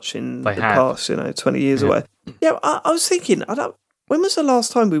changed much in the past, 20 years away. Yeah, I was thinking, when was the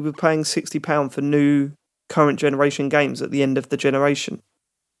last time we were paying £60 for new current generation games at the end of the generation?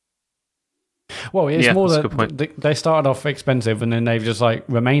 Well, it's more that they started off expensive and then they've just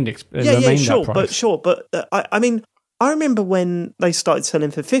remained that price. But I mean, I remember when they started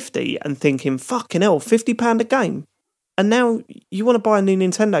selling for 50 and thinking, fucking hell, £50 a game. And now you want to buy a new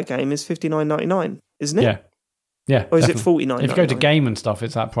Nintendo game, it's $59.99, isn't it? Yeah. Or is it $49.99? If you go to Game and stuff,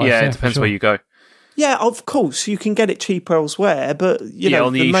 it's that price. Yeah, it depends where you go. Yeah, of course, you can get it cheaper elsewhere, but on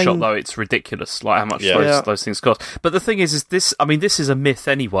the eShop though, it's ridiculous, how much those things cost. But the thing is this. I mean, this is a myth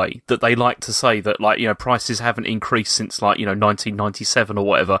anyway that they like to say that prices haven't increased since 1997 or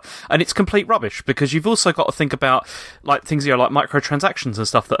whatever, and it's complete rubbish because you've also got to think about things like microtransactions and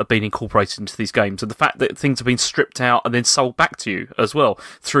stuff that have been incorporated into these games, and the fact that things have been stripped out and then sold back to you as well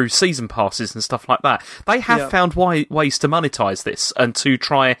through season passes and stuff like that. They have found ways to monetize this and to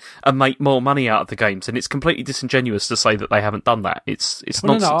try and make more money out of the games, and it's completely disingenuous to say that they haven't done that. It's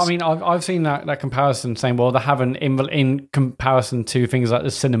nonsense. No, I mean, I've seen that comparison saying, well, they haven't in comparison to things like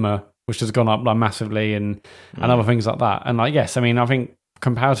the cinema, which has gone up massively, and other things like that. And yes, I mean, I think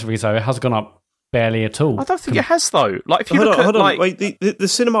comparatively, so it has gone up barely at all. I don't think it has though. If you hold on, wait, the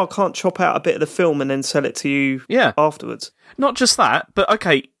cinema can't chop out a bit of the film and then sell it to you afterwards. Not just that, but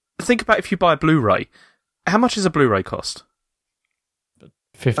okay, think about if you buy a Blu-ray. How much does a Blu-ray cost?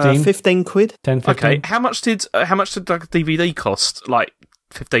 15 quid. 10, 15. Okay, how much did DVD cost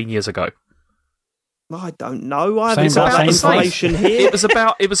 15 years ago? I don't know. I haven't got information here. It was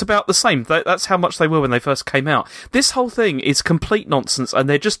about the same. That's how much they were when they first came out. This whole thing is complete nonsense, and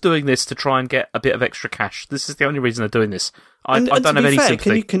they're just doing this to try and get a bit of extra cash. This is the only reason they're doing this. I don't have any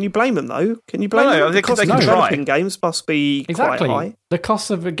sympathy. Can you blame them though? Can you blame them? The cost of developing games must be quite high. The cost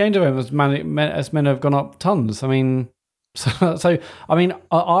of a game development as men have gone up tons. I mean. So I mean,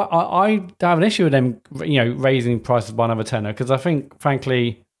 I have an issue with them, raising prices by another tenner, because I think,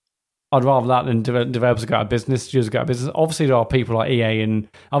 frankly, I'd rather that than developers go out of business, studios go out of business. Obviously, there are people like EA and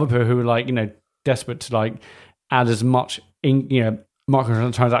other people who are desperate to add as much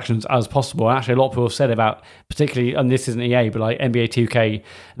microtransactions as possible. And actually, a lot of people have said about, particularly, and this isn't EA, but NBA 2K,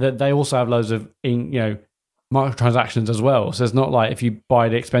 that they also have loads of microtransactions as well. So it's not like if you buy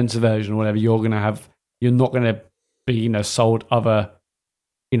the expensive version or whatever, you're not going to be sold other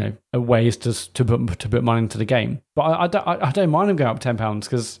ways to put money into the game. But I don't mind them going up £10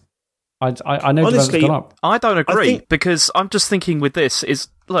 because I know honestly, gone up. I don't agree because I'm just thinking with this is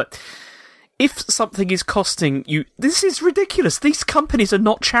look, if something is costing you, this is ridiculous. These companies are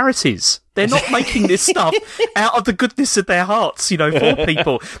not charities. They're not making this stuff out of the goodness of their hearts, for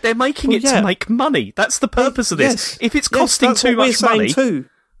people. They're making it to make money. That's the purpose of this. Yes. If it's costing too much money,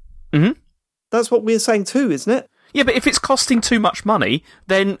 that's what we're saying too, isn't it? Yeah, but if it's costing too much money,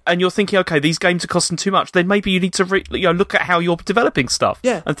 then and you're thinking, okay, these games are costing too much, then maybe you need to look at how you're developing stuff,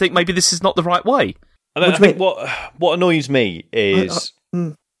 and think maybe this is not the right way. I think what annoys me is,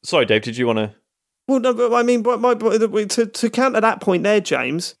 sorry, Dave, did you want to? Well, no, but I mean, to counter that point there,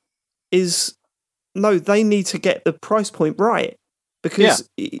 James, is no, they need to get the price point right because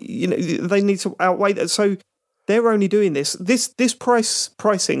they need to outweigh that. So. They're only doing this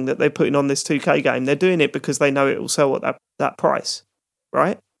pricing that they're putting on this 2K game. They're doing it because they know it will sell at that price,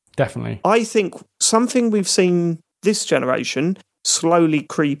 right? Definitely. I think something we've seen this generation slowly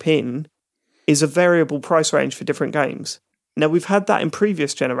creep in is a variable price range for different games. Now we've had that in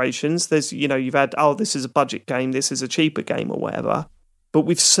previous generations. There's you've had this is a budget game, this is a cheaper game or whatever. But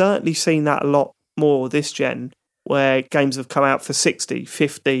we've certainly seen that a lot more this gen, where games have come out for 60,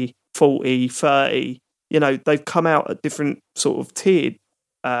 50, 40, 30. They've come out at different sort of tiered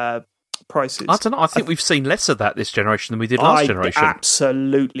prices. I don't know. I think we've seen less of that this generation than we did last generation.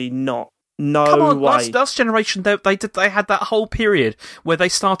 Absolutely not. No Come on, way. Last generation, they had that whole period where they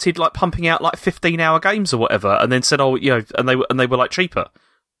started pumping out 15-hour games or whatever, and then said, and they were cheaper.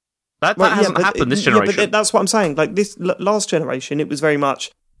 That hasn't happened this generation. Yeah, but that's what I'm saying. This last generation, it was very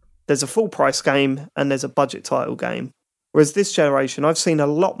much there's a full price game and there's a budget title game. Whereas this generation, I've seen a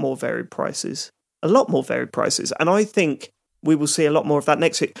lot more varied prices. And I think we will see a lot more of that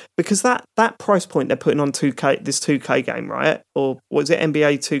next year, because that price point they're putting on 2K, this 2K game, right? Or what is it,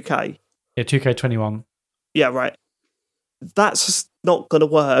 NBA 2K? Yeah, 2K21. Yeah, right. That's just not going to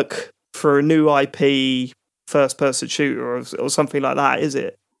work for a new IP first-person shooter or something like that, is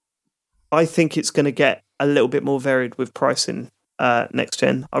it? I think it's going to get a little bit more varied with pricing next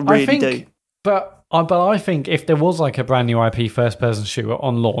gen. I really do. But I think if there was like a brand new IP first-person shooter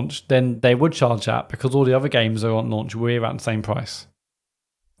on launch, then they would charge that, because all the other games that are on launch will be around the same price.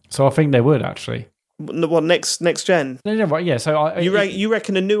 So I think they would actually. What, next gen? No, right, yeah. So you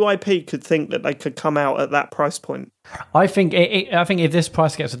reckon a new IP could think that they could come out at that price point? I think if this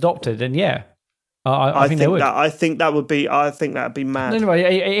price gets adopted, then yeah. I think they would. I think that would be mad. No,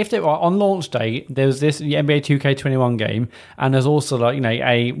 if they on launch day, there's this NBA 2K21 game, and there's also like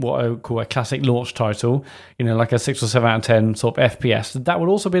what I would call a classic launch title, like a 6 or 7 out of 10 sort of FPS. That would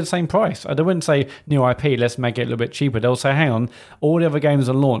also be the same price. They wouldn't say new IP, let's make it a little bit cheaper. They'll say, hang on, all the other games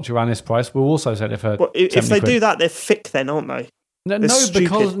on launch around this price, we'll also sell it for. Well, if they do that, they're thick, then, aren't they? Because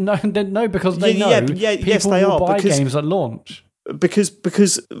they know people will buy games at launch. Because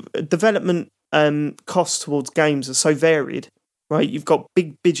development costs towards games are so varied, right? You've got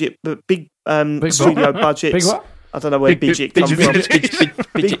big studio budgets. Big what? I don't know where budget comes from.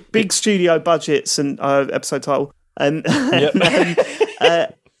 Big studio budgets and episode title. Like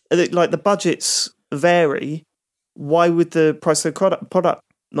the budgets vary. Why would the price of the product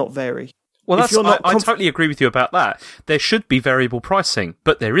not vary? Well, I totally agree with you about that. There should be variable pricing,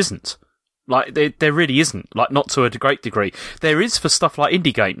 but there isn't. Like, there really isn't. Like, not to a great degree. There is for stuff like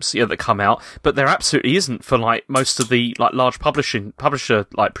indie games, that come out, but there absolutely isn't for, like, most of the, like, large publisher,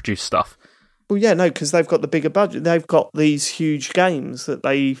 like, produced stuff. Well, yeah, no, because they've got the bigger budget. They've got these huge games that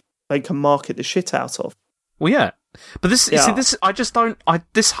they can market the shit out of. Well, yeah. But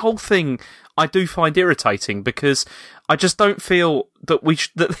this whole thing I do find irritating, because I just don't feel that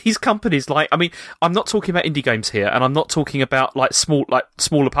that these companies, like, I mean, I'm not talking about indie games here, and I'm not talking about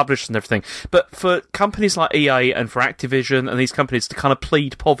smaller publishers and everything, but for companies like EA and for Activision and these companies to kind of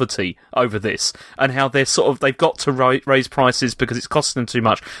plead poverty over this, and how they've got to raise prices because it's costing them too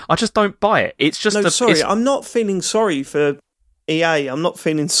much, I just don't buy it. It's just I'm not feeling sorry for EA. I'm not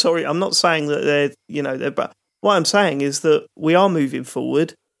feeling sorry. I'm not saying that they're but what I'm saying is that we are moving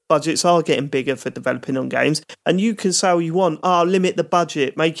forward. Budgets are getting bigger for developing on games, and you can say all you want. Limit the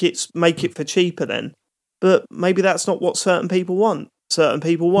budget, make it for cheaper then. But maybe that's not what certain people want. Certain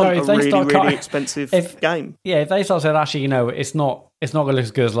people want a really expensive game. Yeah, if they start saying, actually, it's not going to look as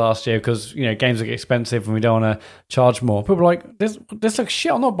good as last year because games look expensive and we don't want to charge more. People are like, this looks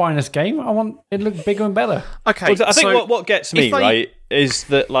shit. I'm not buying this game. I want it to look bigger and better. Okay, well, I think what gets me right is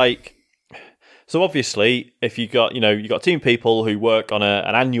that, like. So obviously, if you got a team of people who work on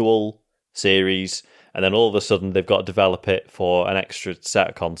an annual series, and then all of a sudden they've got to develop it for an extra set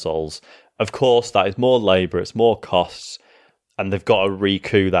of consoles, of course that is more labour, it's more costs, and they've got to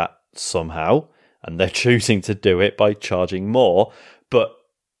recoup that somehow, and they're choosing to do it by charging more. But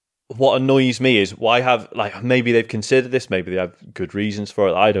what annoys me is maybe they've considered this, maybe they have good reasons for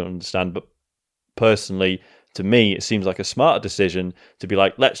it, I don't understand, but personally, to me, it seems like a smarter decision to be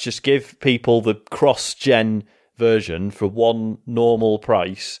like, let's just give people the cross-gen version for one normal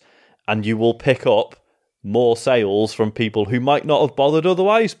price, and you will pick up more sales from people who might not have bothered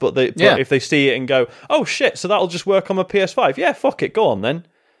otherwise, but if they see it and go, oh shit, so that'll just work on my PS5. Yeah, fuck it, go on then.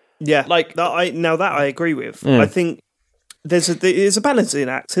 Yeah, like that I agree with. I think there's a balancing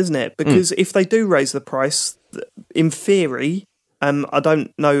act, isn't it? Because if they do raise the price, in theory, I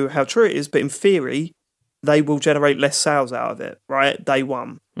don't know how true it is, but in theory, they will generate less sales out of it, right? Day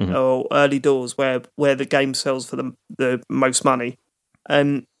one or early doors, where the game sells for the most money,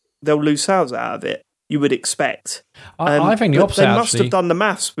 and they'll lose sales out of it. You would expect. I think the opposite. They must have done the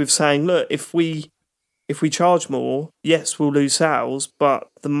maths with saying, look, if we charge more, yes, we'll lose sales, but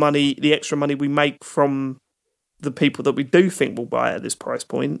the extra money we make from the people that we do think will buy at this price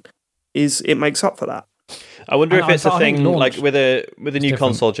point it makes up for that. I wonder if it's a thing like with a new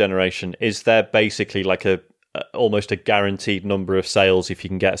console generation. Is there basically like almost a guaranteed number of sales if you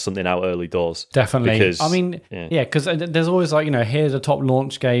can get something out early doors? Definitely. Because, I mean, because there's always like here's the top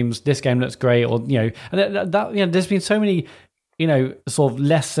launch games. This game looks great, or and that there's been so many sort of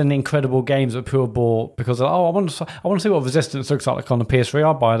less than incredible games that people bought because I want to see what Resistance looks like on the PS3.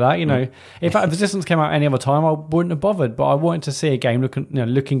 I'll buy that. If Resistance came out any other time, I wouldn't have bothered. But I wanted to see a game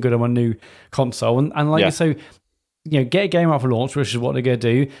looking good on my new console, and so get a game out for launch, which is what they're going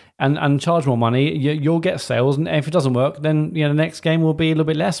to do, and charge more money. You'll get sales, and if it doesn't work, then the next game will be a little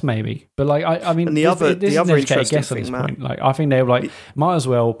bit less, maybe. But like, I mean, and the other interesting guess at this point. Like, I think they were like, might as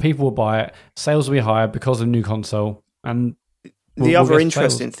well. People will buy it. Sales will be higher because of the new console. And the other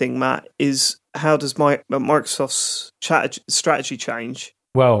interesting thing, Matt, is how does Microsoft's strategy change?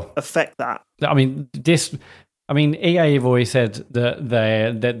 Affect that? I mean, EA have always said that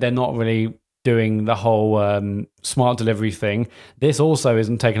they're not really doing the whole smart delivery thing. This also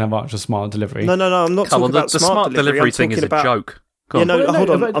isn't taking advantage of smart delivery. No, I'm not talking about the smart delivery thing is a joke. Hold on.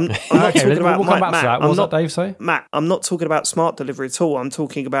 I'm not talking about we'll come back to that. What was that, Dave say? Matt, I'm not talking about smart delivery at all. I'm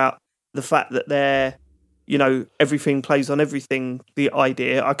talking about the fact that they're, everything plays on everything, the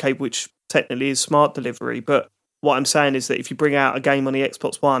idea, okay, which technically is smart delivery. But what I'm saying is that if you bring out a game on the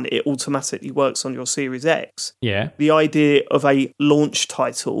Xbox One, it automatically works on your Series X. Yeah. The idea of a launch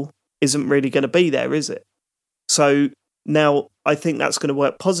title isn't really going to be there, is it? So now I think that's going to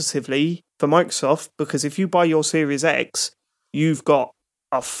work positively for Microsoft, because if you buy your Series X, you've got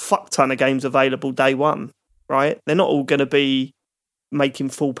a fuck ton of games available day one, right? They're not all going to be making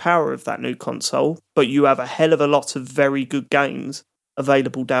full power of that new console, but you have a hell of a lot of very good games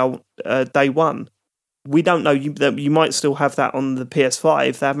available day one. We don't know, you might still have that on the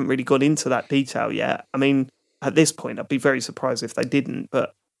PS5. They haven't really gone into that detail yet. I mean, at this point, I'd be very surprised if they didn't,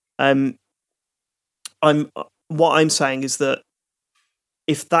 but what I'm saying is that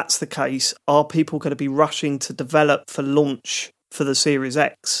if that's the case, are people going to be rushing to develop for launch for the Series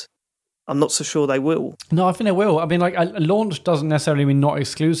X? I'm not so sure they will. No, I think they will. I mean, like, a launch doesn't necessarily mean not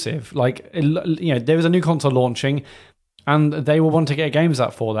exclusive. Like, there is a new console launching, and they will want to get games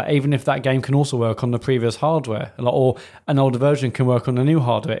out for that, even if that game can also work on the previous hardware, or an older version can work on the new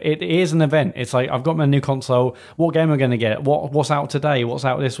hardware. It is an event. It's like, I've got my new console. What game am I going to get? What's out today? What's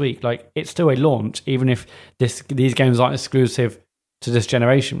out this week? Like, it's still a launch, even if these games aren't exclusive to this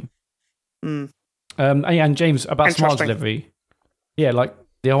generation. And James, about smart delivery. Yeah, like,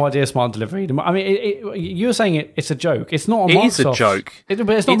 the whole idea of smart delivery. I mean, you were saying it's a joke. It's not on Microsoft. It is a joke. But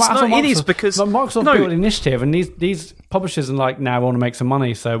it's not Microsoft. It is because Microsoft built an initiative, and these publishers are like, now we want to make some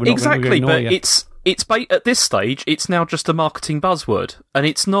money, so we're not going to ignore you. It's at this stage, it's now just a marketing buzzword, and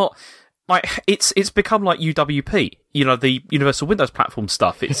it's not like it's become like UWP, the Universal Windows Platform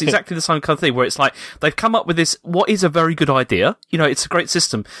stuff. It's exactly the same kind of thing where it's like they've come up with this, what is a very good idea. It's a great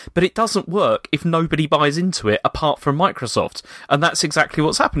system, but it doesn't work if nobody buys into it apart from Microsoft, and that's exactly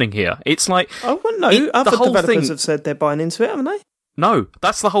what's happening here. It's like, other developers have said they're buying into it, haven't they? No,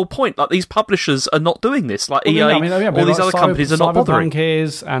 that's the whole point. Like, these publishers are not doing this. Like EA, all these other companies are not bothering. Cyberpunk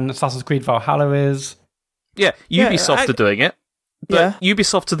is, and Assassin's Creed Valhalla is. Yeah, Ubisoft are doing it. But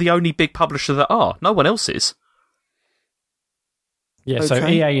Ubisoft are the only big publisher that are. No one else is. Yeah, okay. So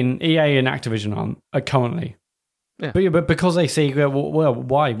EA and Activision are currently. Yeah. But because they see, well,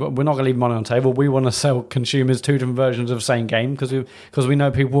 why? We're not going to leave money on the table. We want to sell consumers two different versions of the same game because we know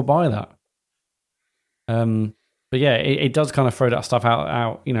people will buy that. But yeah, it does kind of throw that stuff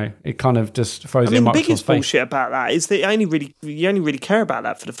out. It kind of just throws it in Microsoft's face. The biggest bullshit about that is that you only really care about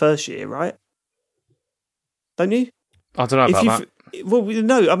that for the first year, right? Don't you? I don't know about that. Well,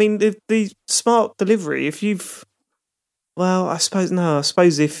 no, I mean, the smart delivery, I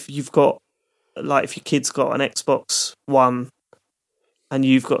suppose if you've got, like, if your kid's got an Xbox One and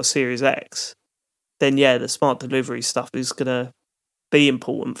you've got a Series X, then yeah, the smart delivery stuff is going to be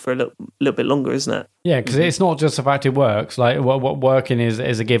important for a little bit longer, isn't it? Yeah, because it's not just the fact it works. Like, what working is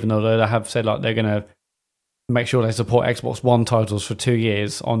a given, although they have said, like, they're going to make sure they support Xbox One titles for 2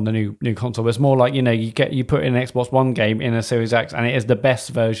 years on the new console. But it's more like, you put in an Xbox One game in a Series X and it is the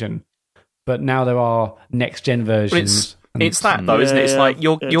best version. But now there are next gen versions. It's that though, isn't it? It's like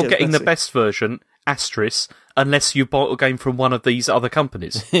you're getting the best version, asterisk, unless you bought a game from one of these other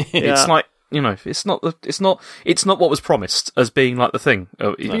companies. It's like, it's not what was promised as being like the thing.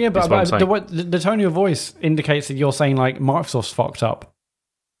 But the tone of your voice indicates that you're saying like Microsoft's fucked up.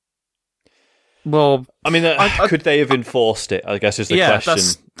 Well, I mean, could they have enforced it? I guess is the question.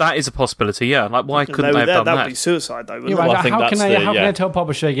 That is a possibility. Yeah, like why couldn't they have done that? That would be suicide, though. How can they tell a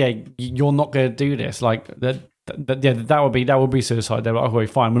publisher, you're not going to do this? Like that would be suicide. They're like, okay,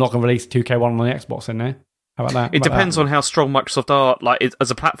 fine, we're not going to release 2K1 on the Xbox in there. How about that? It depends on how strong Microsoft are, like, as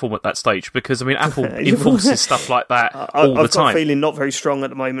a platform at that stage. Because I mean, Apple enforces stuff like that all the time. I've got a feeling not very strong at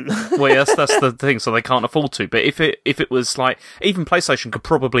the moment. Well, yes, that's the thing. So they can't afford to. But if it was like, even PlayStation could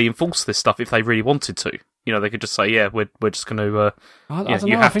probably enforce this stuff if they really wanted to. They could just say, yeah, we're just going to. I don't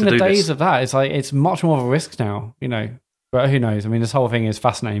know. I think the days of that, it's much more of a risk now. But who knows? I mean, this whole thing is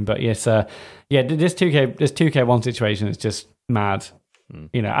fascinating. But yes, this 2K1 situation is just mad.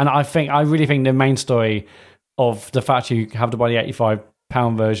 And I really think the main story of the fact you have to buy the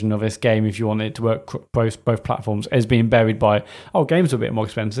 £85 version of this game if you want it to work both platforms is being buried by, games are a bit more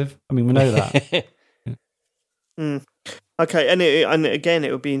expensive. I mean, we know that. Okay, and again,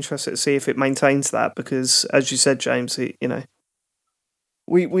 it would be interesting to see if it maintains that, because, as you said, James,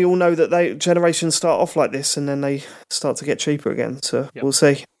 we all know that generations start off like this and then they start to get cheaper again. So We'll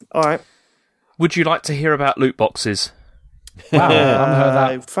see. All right. Would you like to hear about loot boxes? Wow, I haven't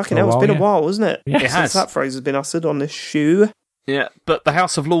heard that. Fucking hell, it's been a while, hasn't it? Yeah, it has. Since that phrase has been uttered on this shoe. Yeah, but the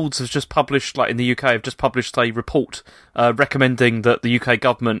House of Lords has just published, in the UK, have just published a report recommending that the UK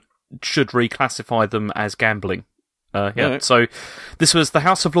government should reclassify them as gambling. Right. So this was the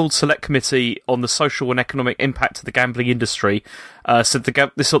House of Lords Select Committee on the Social and Economic Impact of the Gambling Industry. Said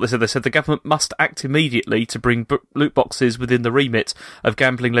this is what they said. They said the government must act immediately to bring loot boxes within the remit of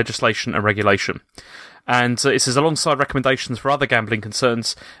gambling legislation and regulation. And it says, alongside recommendations for other gambling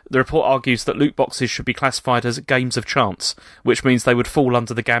concerns, the report argues that loot boxes should be classified as games of chance, which means they would fall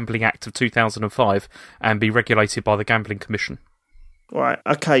under the Gambling Act of 2005 and be regulated by the Gambling Commission. Right,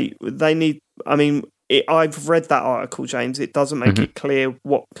 okay. I've read that article, James. It doesn't make it clear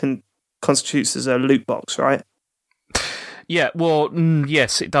what constitutes as a loot box, right? Yeah, well,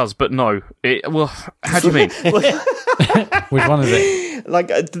 yes, it does, but no. How do you mean? Which one is it?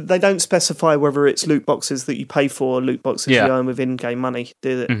 They don't specify whether it's loot boxes that you pay for or loot boxes you earn with in-game money,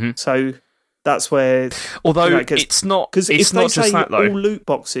 do they? Mm-hmm. So that's where... Although it's not just that, though. All loot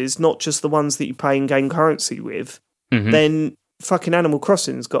boxes, not just the ones that you pay in-game currency with, then fucking Animal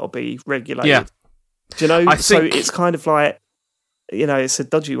Crossing's got to be regulated. Yeah. Do you know? So it's kind of like, it's a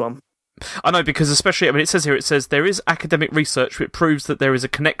dodgy one. I know, because especially, it says there is academic research which proves that there is a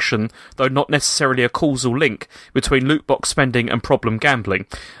connection, though not necessarily a causal link, between loot box spending and problem gambling.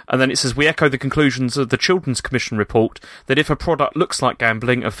 And then it says, we echo the conclusions of the Children's Commission report that if a product looks like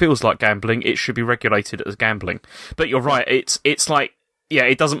gambling and feels like gambling, it should be regulated as gambling. But you're right, it's like,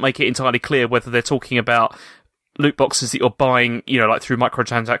 it doesn't make it entirely clear whether they're talking about loot boxes that you're buying, through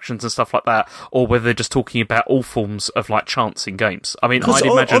microtransactions and stuff like that, or whether they're just talking about all forms of chance in games. I mean, I'd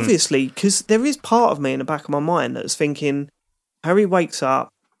imagine, obviously, because there is part of me in the back of my mind that's thinking, Harry wakes up,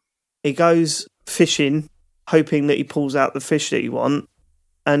 he goes fishing, hoping that he pulls out the fish that he wants,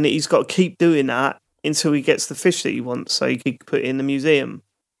 and he's got to keep doing that until he gets the fish that he wants, so he can put it in the museum,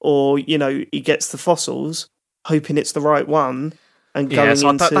 or he gets the fossils, hoping it's the right one, and going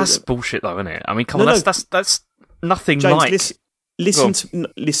into that's bullshit, though, isn't it? I mean, come on, that's nothing. James, listen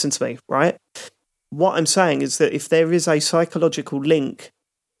to me, right? What I'm saying is that if there is a psychological link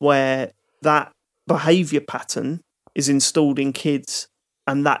where that behaviour pattern is installed in kids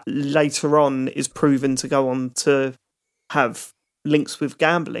and that later on is proven to go on to have links with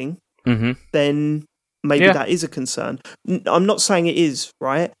gambling, then maybe that is a concern. I'm not saying it is,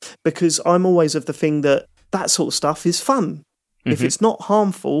 right? Because I'm always of the thing that sort of stuff is fun. If it's not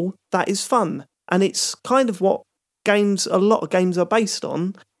harmful, that is fun. And it's kind of what a lot of games are based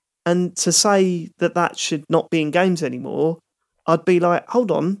on. And to say that should not be in games anymore, I'd be like, hold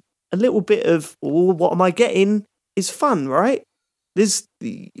on, a little bit of, what am I getting is fun, right? It's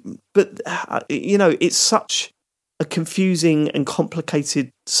such a confusing and complicated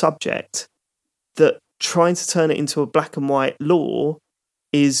subject that trying to turn it into a black and white law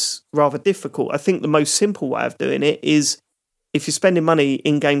is rather difficult. I think the most simple way of doing it is, if you're spending money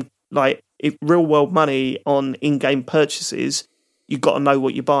in-game, real-world money on in-game purchases, you've got to know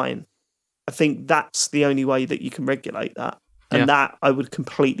what you're buying. I think that's the only way that you can regulate that. And that I would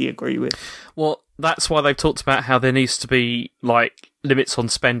completely agree with. Well, that's why they've talked about how there needs to be, limits on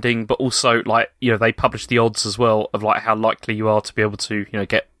spending, but also, they publish the odds as well of, how likely you are to be able to,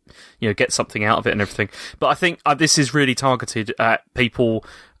 get something out of it and everything. But I think this is really targeted at people,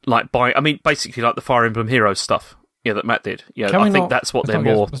 basically like the Fire Emblem Heroes stuff. Yeah, that Matt did. Yeah, I think that's what they're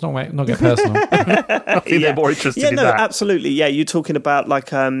more... Let's not get personal. I think they're more interested in that. Yeah, no, absolutely. Yeah, you're talking about,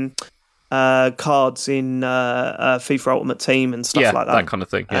 cards in FIFA Ultimate Team and stuff like that. That kind of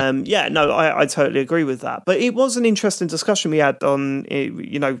thing. Yeah, I totally agree with that. But it was an interesting discussion we had on,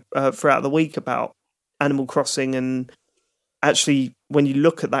 throughout the week about Animal Crossing, and actually, when you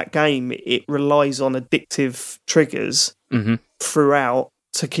look at that game, it relies on addictive triggers throughout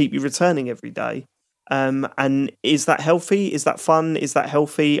to keep you returning every day. And is that healthy? Is that fun? Is that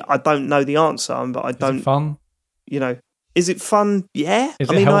healthy? I don't know the answer, but I don't... Is it fun? Is it fun? Yeah.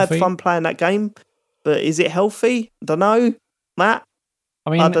 I had fun playing that game, but is it healthy? I don't know. Matt?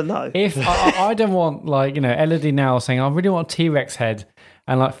 I don't know. If I don't want, Elodie now saying, I really want a T-Rex head,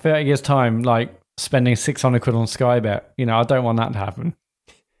 and 30 years' time, spending 600 quid on Skybet. I don't want that to happen.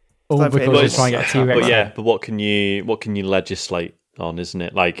 All because you're trying to get a T-Rex head. But what can you legislate on, isn't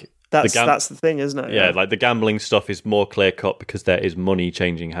it? That's the thing, isn't it? Yeah, like the gambling stuff is more clear cut because there is money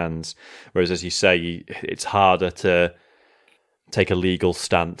changing hands. Whereas, as you say, it's harder to take a legal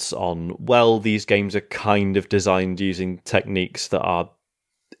stance on, well, these games are kind of designed using techniques that are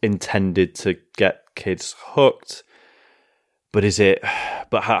intended to get kids hooked. But is it?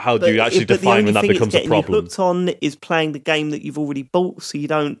 But how do you actually define when that becomes a problem? You hooked on is playing the game that you've already bought, so you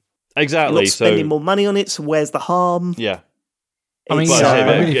don't exactly you're not spending more money on it. So where's the harm? Yeah, I mean,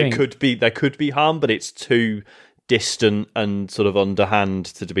 it could be there could be harm, but it's too distant and sort of underhand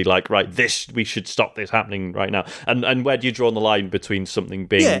to be like, right, we should stop this happening right now. And where do you draw the line between something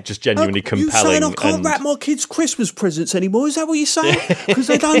being just genuinely compelling? You saying I can't wrap my kids' Christmas presents anymore? Is that what you're saying? Because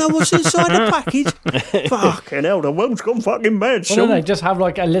they don't know what's inside the package. Fucking hell, the world's gone fucking mad. Well, no, just have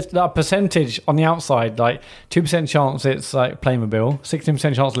like a percentage on the outside, like 2% chance it's like Playmobil,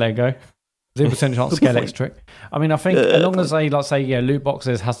 16% chance Lego, 0% chance Scale Electric. I mean, I think as long as they loot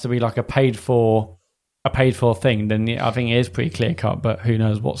boxes has to be like a paid for thing, then I think it is pretty clear cut, but who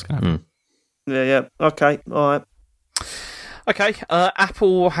knows what's going to happen. Yeah. Okay, all right. Okay,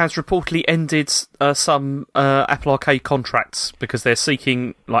 Apple has reportedly ended some Apple Arcade contracts because they're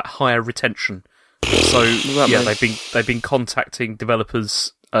seeking like higher retention. So they've been contacting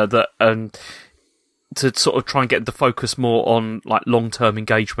developers that to sort of try and get the focus more on like long-term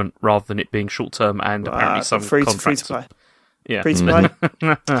engagement rather than it being short-term, and apparently some contracts. Free to play. Yeah. Free to play.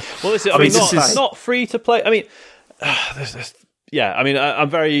 Well, it's not free to play. I mean, I'm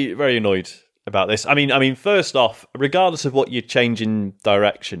very, very annoyed about this. I mean, first off, regardless of what your change in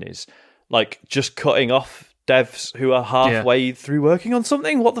direction is, like just cutting off devs who are halfway through working on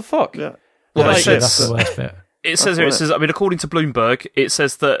something, what the fuck? Yeah. Well, that's the worst bit. It says here, according to Bloomberg, it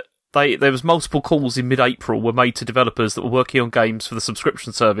says that there was multiple calls in mid-April were made to developers that were working on games for the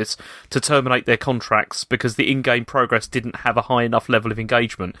subscription service to terminate their contracts because the in-game progress didn't have a high enough level of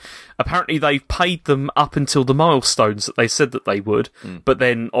engagement. Apparently, they've paid them up until the milestones that they said that they would, but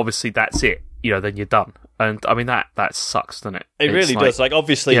then obviously that's it. Then you're done. And I mean that sucks, doesn't it? It really does. Like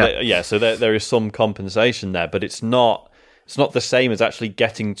obviously, so there is some compensation there, but it's not the same as actually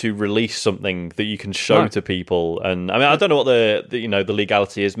getting to release something that you can show to people. And I mean, I don't know what the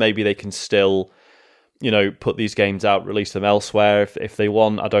legality is. Maybe they can still, put these games out, release them elsewhere if they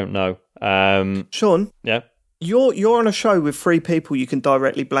want. I don't know. Sean, yeah, you're on a show with 3 people you can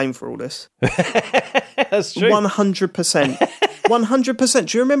directly blame for all this. That's true. 100%. 100%.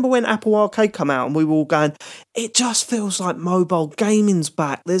 Do you remember when Apple Arcade come out and we were all going, it just feels like mobile gaming's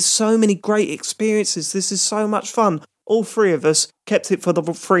back. There's so many great experiences. This is so much fun. All 3 of us kept it for the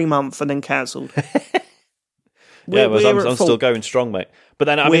 3 month and then cancelled. I'm still going strong, mate. But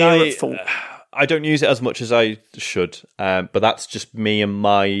then, I don't use it as much as I should. But that's just me and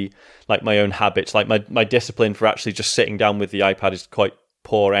my own habits. Like my discipline for actually just sitting down with the iPad is quite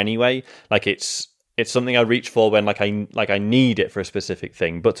poor anyway. Like it's something I reach for when I need it for a specific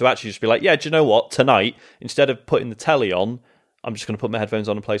thing. But to actually just be like, yeah, do you know what? Tonight, instead of putting the telly on, I'm just going to put my headphones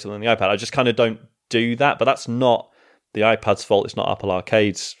on and play something on the iPad. I just kind of don't do that. But that's not the iPad's fault. It's not Apple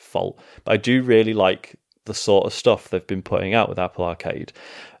Arcade's fault. But I do really like the sort of stuff they've been putting out with Apple Arcade.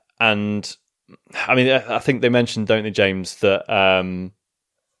 And I mean, I think they mentioned, don't they, James, that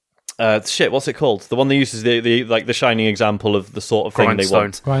what's it called? The one that uses the shining example of the sort of thing they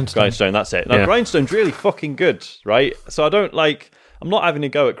want. Grindstone, that's it. Now, Grindstone's really fucking good, right? So I'm not having a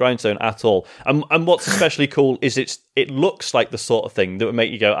go at Grindstone at all. And what's especially cool is it looks like the sort of thing that would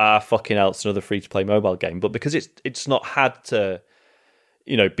make you go, fucking hell, it's another free-to-play mobile game. But because it's not had to,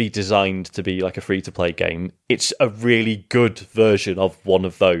 be designed to be like a free-to-play game, it's a really good version of one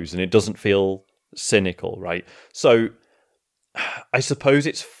of those, and it doesn't feel cynical, right? So I suppose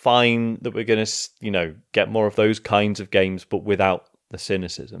it's fine that we're going to, get more of those kinds of games, but without the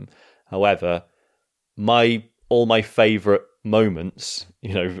cynicism. However, all my favourite moments,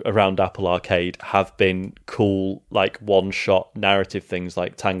 around Apple Arcade have been cool, like one-shot narrative things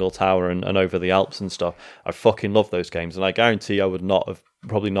like Tangle Tower and Over the Alps and stuff. I fucking love those games, and I guarantee I would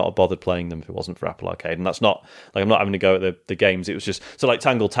probably not have bothered playing them if it wasn't for Apple Arcade. And that's not like I'm not having to go at the games. It was just so like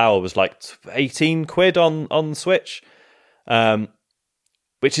Tangle Tower was like 18 quid on Switch,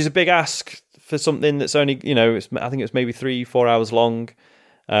 which is a big ask for something that's only I think it's maybe 3-4 hours long.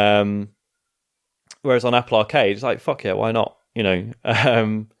 Whereas on Apple Arcade, it's like, fuck yeah, why not?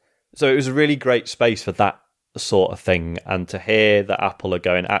 So it was a really great space for that sort of thing. And to hear that Apple are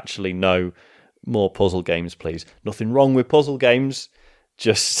going, actually, no, more puzzle games, please. Nothing wrong with puzzle games.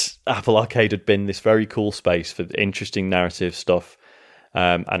 Just Apple Arcade had been this very cool space for interesting narrative stuff.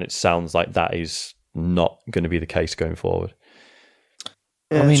 And it sounds like that is not going to be the case going forward.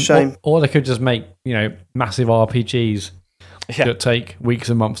 Yeah, shame. Or they could just make, massive RPGs It'll take weeks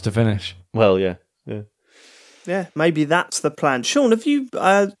and months to finish. Well, yeah. Yeah, maybe that's the plan. Sean, have you,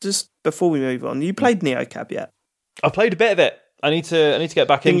 just before we move on, you played Neocab yet? I played a bit of it. I need to get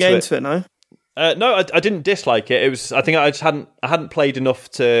back into it. Didn't get into it, no? No, I didn't dislike it. It was. I think I just hadn't played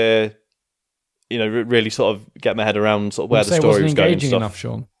enough to, really sort of get my head around sort of where the story was going and stuff. Enough,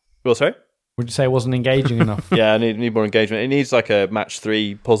 Sean? Well, sorry? Would you say it wasn't engaging enough? Yeah, I need more engagement. It needs like a match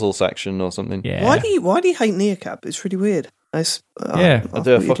 3 puzzle section or something. Yeah. Why do you hate Neocab? It's really weird. I do. I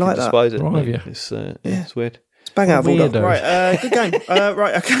fucking despise it. Wrong with you? It's weird. It's bang out of order. Right, good game.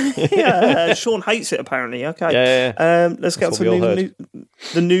 Right, okay. Sean hates it apparently. Okay. Yeah. Let's get to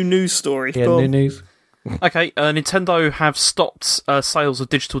the new news story. Yeah, new news. Okay, Nintendo have stopped sales of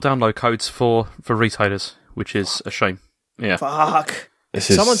digital download codes for retailers, which is a shame. Yeah. Fuck.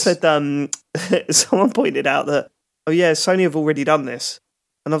 Someone said, someone pointed out that, Sony have already done this.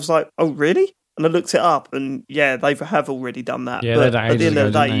 And I was like, oh, really? And I looked it up, and they have already done that. Yeah, but at the end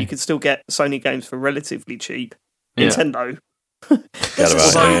of the day, you can still get Sony games for relatively cheap. Yeah. Nintendo. There's a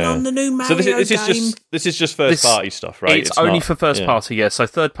sign on the new Mario game. This is just first party stuff, right? It's only for first party, yeah. So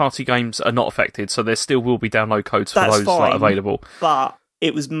third party games are not affected. So there still will be download codes for those available. But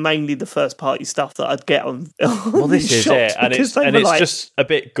it was mainly the first party stuff that I'd get on. Well, this is it, and it's just a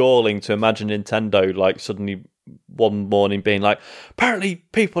bit galling to imagine Nintendo like suddenly one morning being like, apparently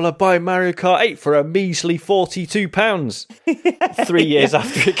people are buying Mario Kart 8 for a measly £42 3 years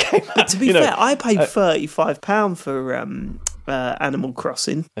after it came out. But to be fair, I paid £35 for Animal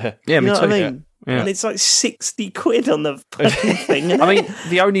Crossing. Yeah, me too. What I mean? Yeah. And it's like 60 quid on the fucking thing. I mean,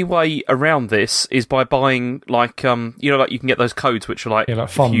 the only way around this is by buying like you can get those codes which are like,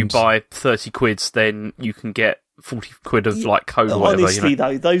 if you buy 30 quids, then you can get 40 quid of like code or whatever. Honestly,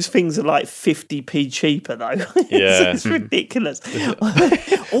 though, those things are like 50p cheaper, though. Yeah. It's ridiculous.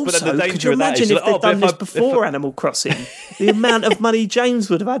 Also, could you imagine if they'd done this before Animal Crossing? The amount of money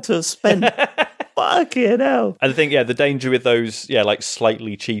James would have had to have spent. Fucking hell. And I think, the danger with those, like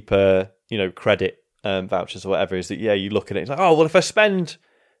slightly cheaper, credit vouchers or whatever is that, you look at it, it's like, oh, well, if I spend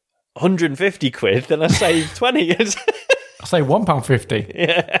 150 quid, then I save 20. I say £1.50.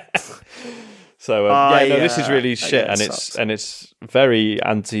 Yeah. So this is really shit, and it's very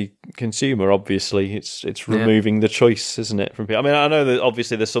anti-consumer. Obviously, it's removing the choice, isn't it, from people? I mean, I know that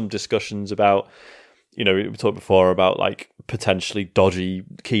obviously there's some discussions about, we talked before about like potentially dodgy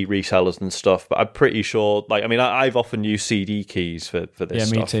key resellers and stuff, but I'm pretty sure, I've often used CD keys for this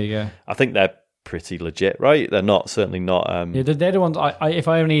stuff. Yeah, me too. Yeah, I think they're pretty legit, right? They're certainly not. They're the ones. If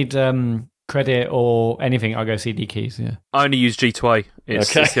I need credit or anything, I go CD keys. Yeah, I only use G2A.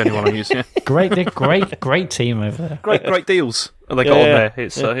 It's the only one I use. Yeah, great team over there. Great deals they got on there.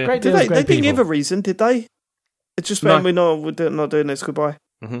 It's great deals. They didn't give a reason, did they? It's just when we're not doing this. Goodbye.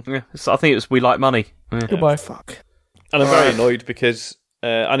 Mm-hmm. Yeah, so I think it was we like money. Yeah. Goodbye. Fuck. And I'm very annoyed because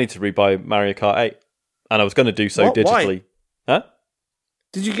I need to rebuy Mario Kart 8, and I was going to do so digitally. Why? Huh?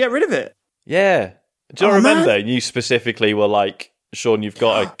 Did you get rid of it? Yeah. Do you remember? Man? You specifically were like, Sean, you've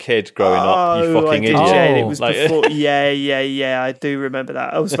got a kid growing up, you fucking idiot. Yeah, it was before. Yeah, I do remember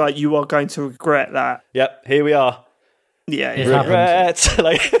that. I was like, you are going to regret that. Yep, here we are. Yeah, regret.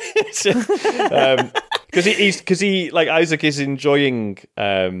 Because he like Isaac is enjoying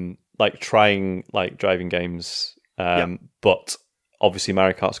like trying like driving games, but obviously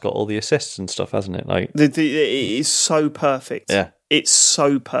Mario Kart's got all the assists and stuff, hasn't it? Like it is so perfect. Yeah, it's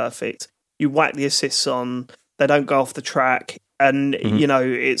so perfect. You whack the assists on, they don't go off the track, and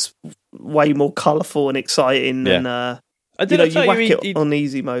it's way more colourful and exciting. Yeah. And you whack it on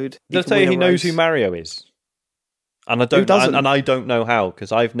easy mode. Did I tell you he knows who Mario is? And I don't know how,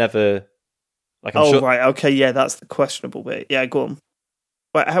 because I've never. Like, right, okay, yeah, that's the questionable bit. Yeah, go on.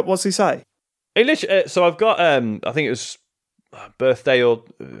 Wait, what's he say? So I've got, I think it was birthday or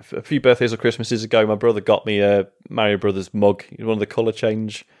a few birthdays or Christmases ago. My brother got me a Mario Brothers mug, one of the colour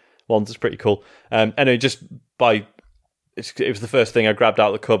change ones. It's pretty cool. Anyway, just it was the first thing I grabbed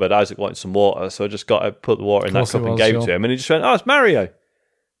out of the cupboard. Isaac wanted some water, so I just put the water in that cup and gave it to him, and he just went, "Oh, it's Mario." I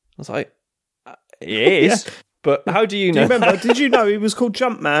was like, "It is." Yeah. But how do you know? Do you remember? Did you know he was called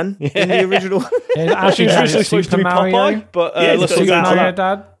Jumpman in the original? Yeah, actually, he was supposed to be Popeye, but let's Super Mario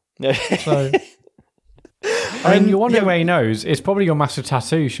Dad. Yeah. So, I mean, you're wondering where he knows. It's probably your massive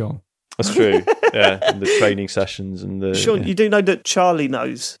tattoo, Sean. That's true. Yeah, and the training sessions and the. Sean, you do know that Charlie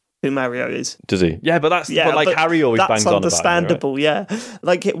knows who Mario is. Does he? Yeah, but Harry always bangs on about it. That's understandable. Right? Yeah,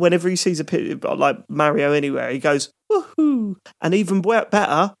 like whenever he sees a picture like Mario anywhere, he goes woohoo, and even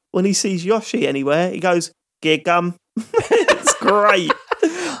better when he sees Yoshi anywhere, he goes. Gear gum. It's great.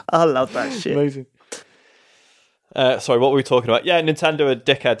 I love that shit. Amazing. Sorry, what were we talking about? Yeah, Nintendo are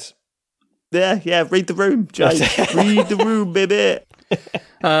dickheads. Yeah. Read the room, James. Read the room, baby.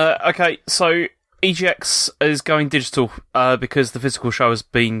 Okay, so EGX is going digital because the physical show has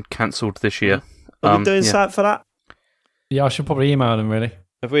been cancelled this year. Are we doing something for that? Yeah, I should probably email them, really.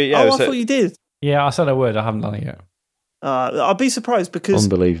 Have we? Yeah, I thought you did. Yeah, I said I would. I haven't done it yet. I'll be surprised because,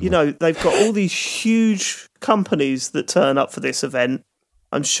 unbelievable. They've got all these huge companies that turn up for this event.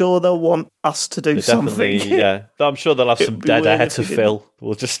 I'm sure they'll want us to do something. Yeah, I'm sure they'll have some dead air to fill.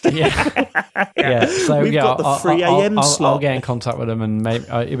 We'll just So we've got the 3 a.m. slot. I'll get in contact with them, and maybe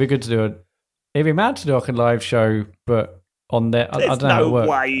it'd be good to do it'd be mad to do like a live show, but on there, I don't know how it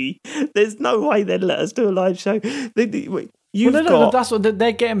works. There's no way they'd let us do a live show. That's what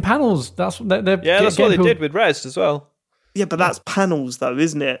they're getting panels. That's what they're that's what they did with Rez as well. Yeah, but that's panels, though,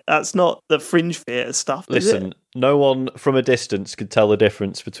 isn't it? That's not the fringe theatre stuff. Listen, no one from a distance could tell the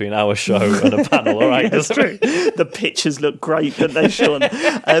difference between our show and a panel. All right, that's true. The pictures look great, don't they, Sean?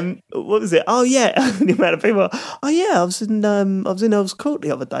 What was it? Oh yeah, the amount of people. Oh yeah, I was in Earls Court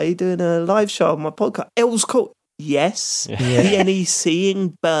the other day doing a live show on my podcast. Earls Court. Yes, the NEC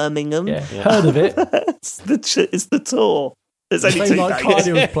in Birmingham. Yeah. Heard of it? It's the tour. There's only same 2 like days.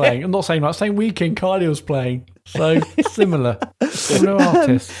 Cardio's playing. I'm not saying like same weekend Cardio's playing. So similar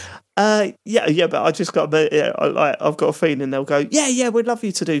artists. But I just got I've got a feeling they'll go, yeah, we'd love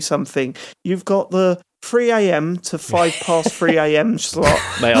you to do something. You've got the 3 a.m. to 5 past 3 a.m. slot.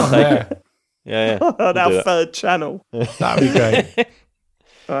 Mate, I'll take it. Yeah. On our third channel. That'd be great.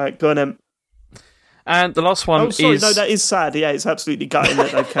 All right, go on then. And the last one is... No, that is sad. Yeah, it's absolutely gutting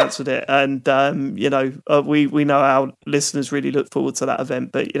that they've cancelled it. And, we know our listeners really look forward to that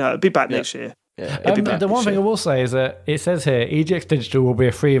event, but, it'll be back next year. Yeah, the one thing I will say is that it says here, EGX Digital will be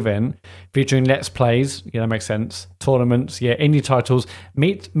a free event featuring Let's Plays, that makes sense, tournaments, indie titles,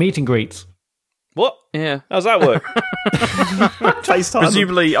 meet and greets. What? Yeah. How's that work? FaceTime.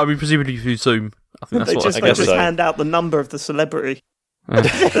 Presumably through Zoom. I think that's they just hand out the number of the celebrity. Meet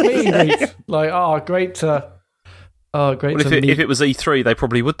and greets. Great to meet. If it was E3, they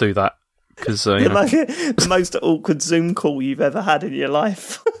probably would do that. Because the most awkward Zoom call you've ever had in your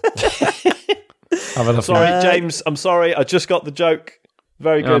life. Sorry, James. I'm sorry. I just got the joke.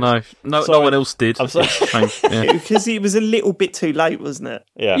 Very good. Oh, no one else did. I'm sorry. Because it was a little bit too late, wasn't it?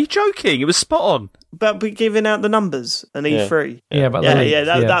 Yeah. Are you joking? It was spot on. But giving out the numbers and E3.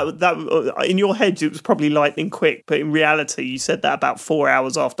 That in your head it was probably lightning quick, but in reality you said that about 4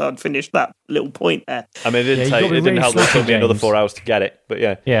 hours after I'd finished that little point there. I mean, it didn't help that it took me another 4 hours to get it, but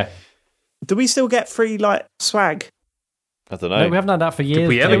yeah. Yeah. Do we still get free swag? I don't know. No, we haven't had that for years. Did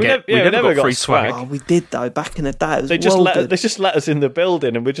we ever get? We never got free swag. Oh, we did though back in the day. It was they just let us in the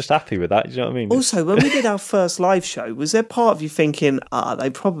building, and we're just happy with that. Do you know what I mean? Also, when we did our first live show, was there part of you thinking, they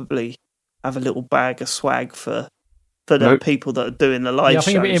probably have a little bag of swag for the people that are doing the live shows?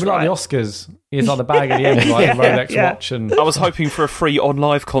 I think it'd be like the Oscars. It's like the bag at the end, like the Rolex watch. And I was hoping for a free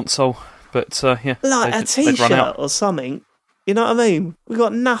on-live console, but like a T-shirt or something. You know what I mean? We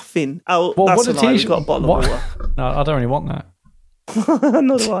got nothing. Oh, that's a lie. We got a bottle of water. No, I don't really want that.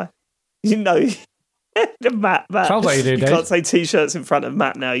 Nor do I. Matt. Sounds like you do, Dave. You can't say T-shirts in front of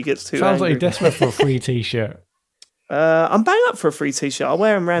Matt now. He gets too angry. Sounds like you're desperate for a free T-shirt. I'm bang up for a free T-shirt. I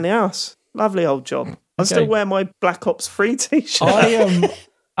wear them around the house. Lovely old job. I still wear my Black Ops 3 T-shirt. I am,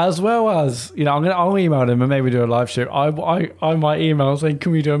 as well as I'll email them and maybe do a live show. I might email saying,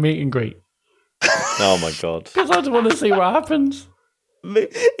 "Can we do a meet and greet?" Oh my god! Because I just want to see what happens.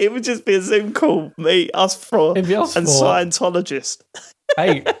 It would just be a Zoom call, us four, and Scientologist.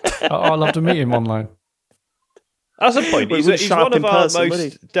 Hey, I'd love to meet him online. That's a point. He's one of our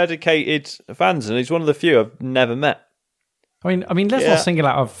most dedicated fans, and he's one of the few I've never met. I mean, let's not single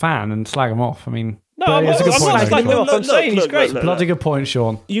out a fan and slag him off. I mean, it's a good point. I'm saying he's great. Bloody good point,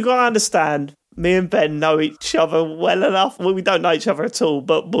 Sean. You got to understand. Me and Ben know each other well enough. Well, we don't know each other at all,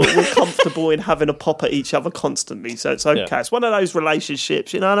 but we're comfortable in having a pop at each other constantly. So it's okay. Yeah. It's one of those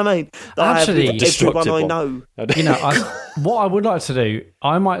relationships, you know what I mean? Actually, I have with everyone I know. What I would like to do,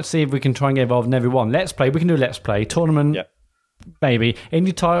 I might see if we can try and get involved in everyone. Let's play. We can do Let's Play tournament, maybe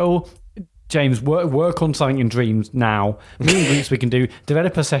indie title. James, work on something in Dreams now. Meet and greets we can do.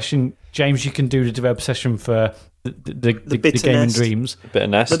 Developer session. James, you can do the developer session for the game in Dreams. Bitter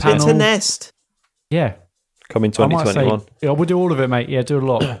Nest. The Bitter Nest. Yeah. Coming 2021. We'll do all of it, mate. Yeah, do a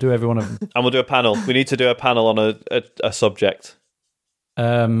lot. Do every one of them. And we'll do a panel. We need to do a panel on a subject.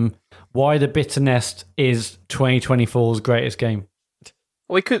 Why the Bitter Nest is 2024's greatest game.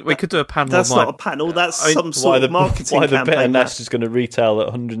 We could do a panel. That's not a panel. That's some sort of marketing campaign. Why the Bitter Nest is going to retail at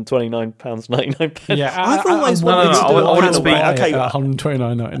 £129.99. Yeah, I've always wanted to do a panel. Okay,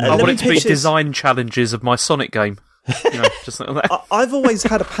 £129.99. I want it to be design challenges of my Sonic game. Just like that. I've always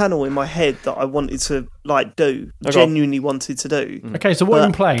had a panel in my head that I wanted to genuinely wanted to do. Okay, so what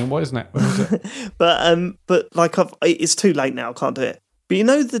am I playing? What is it? But like it's too late now. I can't do it. But you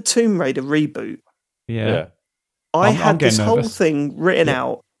know the Tomb Raider reboot? Yeah. I had this whole thing written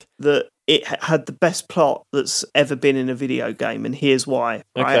out that it had the best plot that's ever been in a video game, and here's why.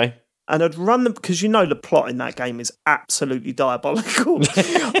 Right? Okay. And I'd run them, because the plot in that game is absolutely diabolical.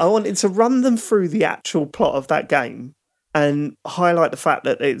 I wanted to run them through the actual plot of that game and highlight the fact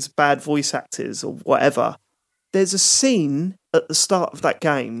that it's bad voice actors or whatever. There's a scene at the start of that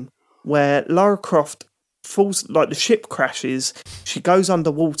game where Lara Croft falls, like the ship crashes, she goes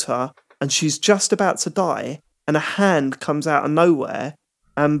underwater and she's just about to die, and a hand comes out of nowhere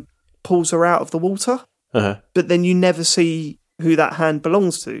and pulls her out of the water. Uh-huh. But then you never see who that hand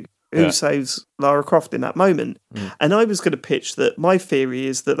belongs to, who saves Lara Croft in that moment. Mm. And I was going to pitch that my theory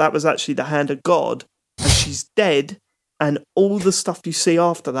is that was actually the hand of God, and she's dead, and all the stuff you see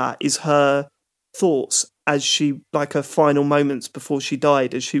after that is her thoughts as she, like her final moments before she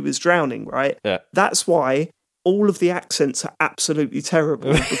died as she was drowning, right? Yeah. That's why all of the accents are absolutely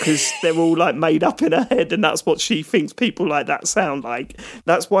terrible, because they're all like made up in her head, and that's what she thinks people like that sound like.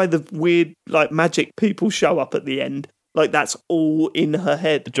 That's why the weird like magic people show up at the end. Like that's all in her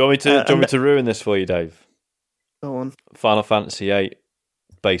head. Do you want me to ruin this for you, Dave? Go on. Final Fantasy VIII,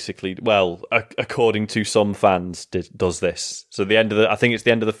 basically, well, according to some fans, does this. So I think it's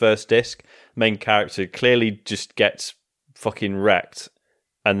the end of the first disc. Main character clearly just gets fucking wrecked.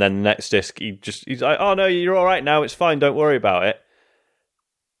 And then the next disc, he's like, "Oh no, you're all right now. It's fine. Don't worry about it."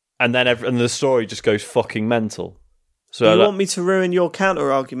 And then and the story just goes fucking mental. So you want me to ruin your counter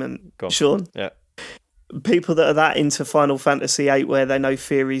argument, Sean? Yeah. People that are that into Final Fantasy VIII, where they know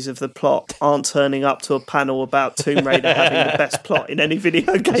theories of the plot, aren't turning up to a panel about Tomb Raider having the best plot in any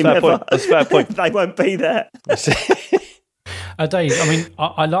video game ever. That's a fair point. They won't be there. Dave, I mean,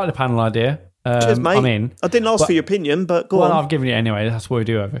 I like the panel idea. Cheers, mate. I'm in. I didn't ask for your opinion, but go on. Well, I've given you anyway. That's what we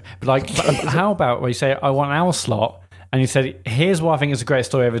do over it. But how about where you say, I want an hour slot, and you said, here's what I think is a great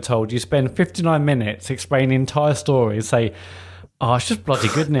story ever told. You spend 59 minutes explaining the entire story and say, oh, it's just bloody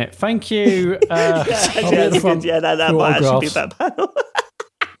good, isn't it? Thank you. That might actually be that panel.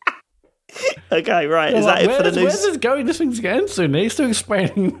 Okay, right. Is that it for the news? Where's this going? This thing's getting soon. He's still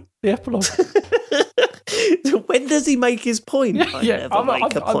explaining the epilogue. When does he make his point? I'm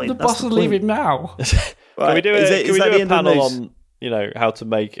the boss is leaving now. Right. Can we do a panel on how to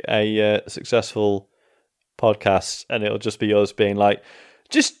make a successful podcast, and it'll just be yours being like,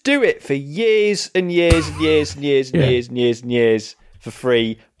 just do it for years and years and years and years and years and years and years for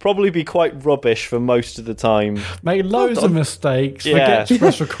free. Probably be quite rubbish for most of the time. Make loads of mistakes. Forget to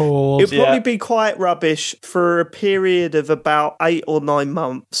press record. It'll probably be quite rubbish for a period of about 8 or 9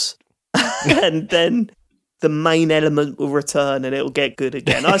 months, and then the main element will return and it'll get good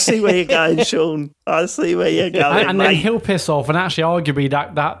again. I see where you're going, Sean. I see where you're going, and then he'll piss off, and actually, arguably,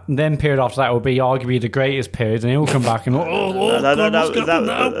 that then period after that will be arguably the greatest period, and he'll come back and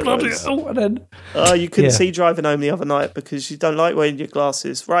you couldn't see driving home the other night because you don't like wearing your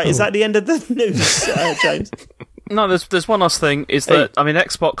glasses. Right, is that the end of the news, James? No, there's one last thing. Is that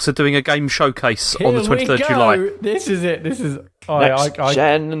Xbox are doing a game showcase on the 23rd of July. This is it. This is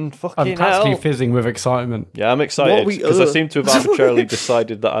gen and fucking I'm practically fizzing with excitement. Yeah, I'm excited because I seem to have arbitrarily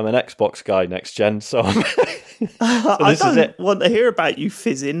decided that I'm an Xbox guy next gen. So, I don't want to hear about you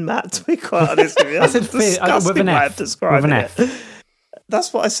fizzing, Matt. To be quite honest with you, I said fizz with an F. With an F.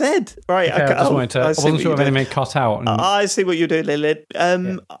 That's what I said. Right. Okay, I wasn't sure if anything cut out. I see what you're doing, Lilith.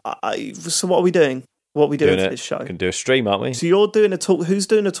 So what are we doing? What are we doing for this show? We can do a stream, aren't we? So you're doing a talk. Who's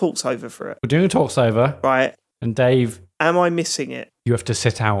doing a talks over for it? We're doing a talks over. Right. And Dave. Am I missing it? You have to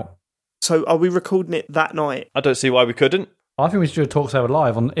sit out. So are we recording it that night? I don't see why we couldn't. I think we should do a talks over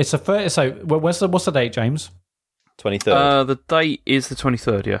live on. It's a 30. So what's the date, James? 23rd. The date is the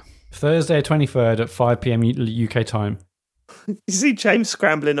 23rd. Yeah. Thursday, 23rd at 5 p.m. UK time. You see James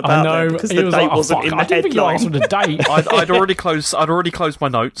scrambling about because the date wasn't in the headline. I didn't think you asked for the date. I'd already closed my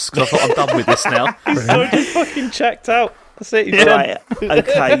notes because I thought I'm done with this now. So just fucking checked out. That's it. Right.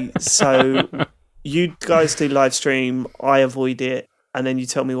 Okay. So you guys do live stream. I avoid it, and then you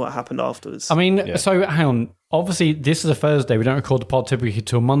tell me what happened afterwards. I mean, so hang on. Obviously, this is a Thursday. We don't record the pod typically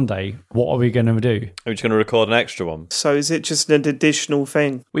till Monday. What are we going to do? Are we just going to record an extra one? So is it just an additional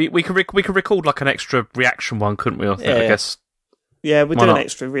thing? We could record like an extra reaction one, couldn't we? I guess. Yeah, we'll do an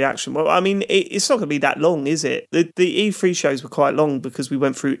extra reaction. Well, I mean, it's not going to be that long, is it? The E3 shows were quite long because we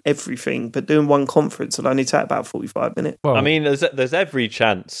went through everything, but doing one conference will only take about 45 minutes. Well, I mean, there's every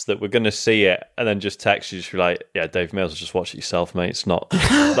chance that we're going to see it and then just text you, just be like, yeah, Dave Mills, just watch it yourself, mate. It's not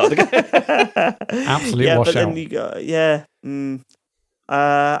the game. Absolute washout. Then you go,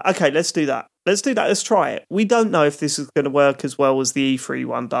 okay, let's do that. Let's try it. We don't know if this is going to work as well as the E3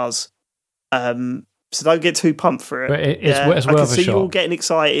 one does. So don't get too pumped for it. But it's worth a shot. I can see you all getting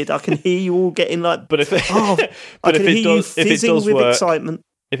excited. I can hear you all getting like. But if it does work, excitement.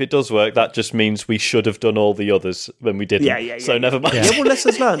 If it does work, that just means we should have done all the others when we didn't. So never mind. Yeah, well,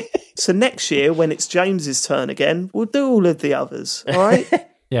 lessons learned. So next year, when it's James's turn again, we'll do all of the others. All right.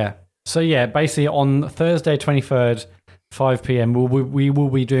 Yeah. So basically on Thursday 23rd, 5 p.m, we will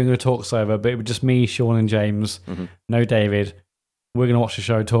be doing a talk server, but it would just me, Sean, and James. Mm-hmm. No David. We're going to watch the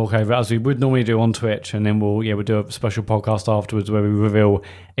show, talk over it, as we would normally do on Twitch, and then we'll do a special podcast afterwards where we reveal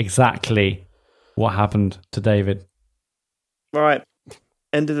exactly what happened to David. Right.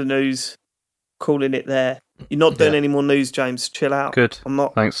 End of the news. Calling it there. You're not doing any more news, James. Chill out. Good. I'm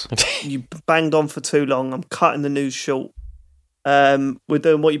not. Thanks. You banged on for too long. I'm cutting the news short. We're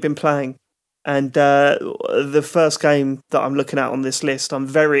doing what you've been playing. And the first game that I'm looking at on this list, I'm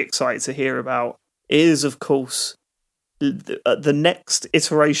very excited to hear about, is, of course, the next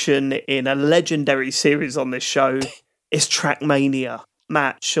iteration in a legendary series on this show is Trackmania.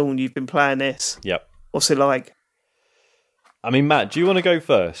 Matt, Sean, you've been playing this. Yep. What's it like? I mean, Matt, do you want to go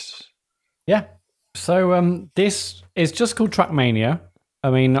first? Yeah. So this is just called Trackmania. I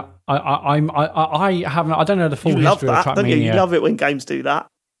mean, I haven't. I don't know the full history of Trackmania. Don't you? You love it when games do that.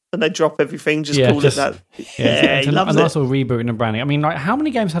 And they drop everything, call it that. It's a nice little reboot and branding. I mean, like, how many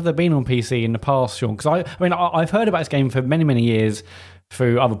games have there been on PC in the past, Sean? Because I've heard about this game for many, many years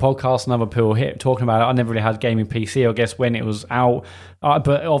through other podcasts and other people talking about it. I never really had gaming PC, I guess, when it was out.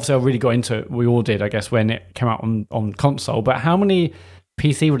 But obviously, I really got into it. We all did, I guess, when it came out on console. But how many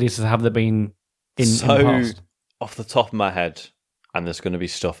PC releases have there been in the past? Off the top of my head, and there's going to be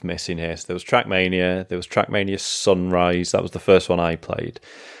stuff missing here. So there was Trackmania. There was Trackmania Sunrise. That was the first one I played.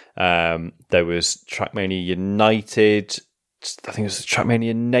 There was Trackmania United. I think it was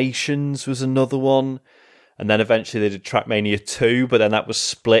Trackmania Nations was another one. And then eventually they did Trackmania 2, but then that was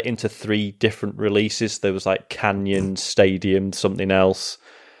split into 3 different releases. There was like Canyon, Stadium, something else.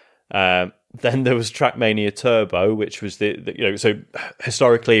 Then there was Trackmania Turbo, which was so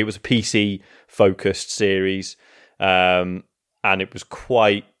historically it was a PC focused series. And it was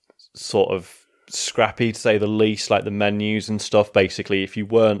quite sort of scrappy, to say the least, like the menus and stuff. Basically, if you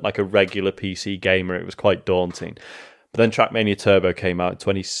weren't like a regular PC gamer, it was quite daunting. But then Trackmania Turbo came out in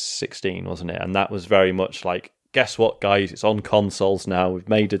 2016, wasn't it? And that was very much like, guess what, guys? It's on consoles now. We've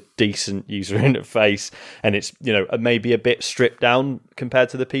made a decent user interface, and it's maybe a bit stripped down compared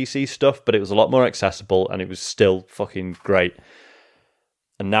to the PC stuff, but it was a lot more accessible, and it was still fucking great.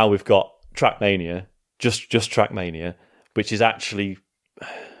 And now we've got Trackmania, just Trackmania, which is actually,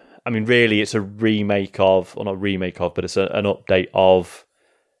 I mean, really, it's a remake of, or not remake of, but it's an update of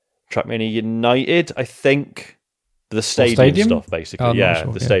Trackmania United, I think. The stadium stuff, basically.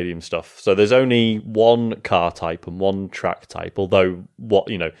 The stadium stuff. So there's only one car type and one track type, although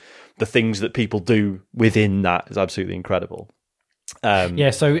the things that people do within that is absolutely incredible.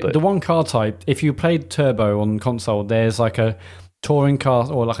 The one car type, if you played Turbo on console, there's like a touring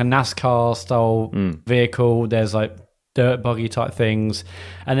car or like a NASCAR style vehicle. There's like dirt buggy type things,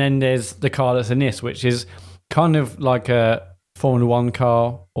 and then there's the car that's in this, which is kind of like a Formula 1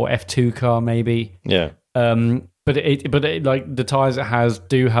 car or F2 car, maybe. Yeah. But it like the tires it has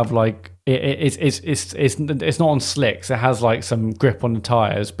do have like it's not on slicks. It has like some grip on the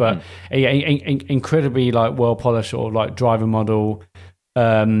tires, but incredibly like well polished or like driver model.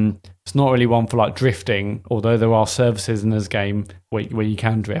 It's not really one for like drifting, although there are services in this game where you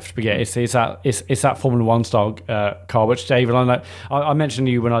can drift. But yeah, it's that Formula 1 style car. Which David, I mentioned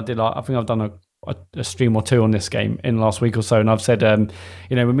to you when I did. I think I've done a stream or 2 on this game in the last week or so, and I've said,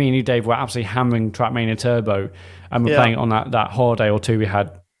 with me and you, Dave, we're absolutely hammering Trackmania Turbo, and we're playing it on that holiday or 2 we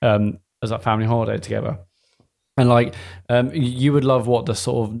had as that family holiday together. And like, you would love the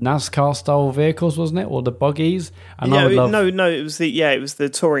sort of NASCAR style vehicles, wasn't it, or the buggies? And I would love it was the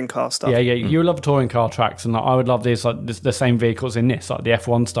touring car stuff. Yeah, you would love touring car tracks, and I would love the same vehicles in this, like the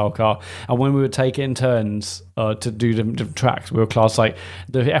F1 style car. And when we would take it in turns to do different tracks, we were classed like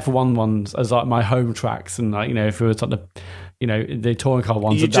the F1 ones as like my home tracks, and like if we were like the touring car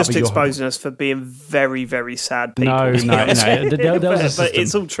ones. You're just exposing us for being very, very sad people. No. But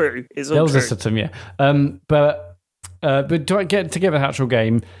it's all true. It's all true. A system, yeah. But to get the actual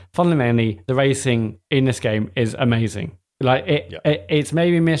game, fundamentally, the racing in this game is amazing. Like it's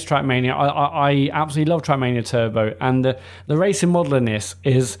maybe missed Trackmania. I absolutely love Trackmania Turbo, and the racing model in this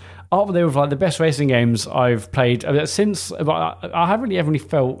is up there with like the best racing games I've played since. I haven't really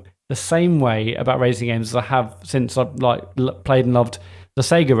felt the same way about racing games as I have since I've played and loved the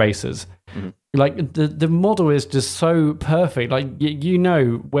Sega racers. Mm-hmm. Like the model is just so perfect. Like you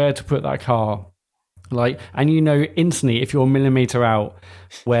know where to put that car. Like, and you know instantly if you're a millimeter out,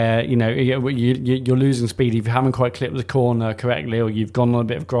 where you're losing speed if you haven't quite clipped the corner correctly, or you've gone on a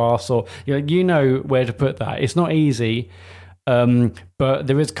bit of grass, or you know where to put that. It's not easy, but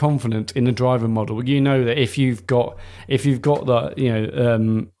there is confidence in the driver model. You know that if you've got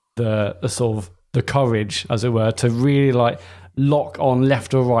the the sort of the courage, as it were, to really like lock on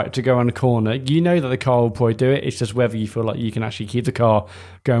left or right to go around the corner, you know that the car will probably do it. It's just whether you feel like you can actually keep the car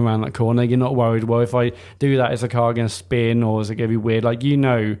going around that corner. You're not worried, well, if I do that, is the car going to spin, or is it going to be weird? Like, you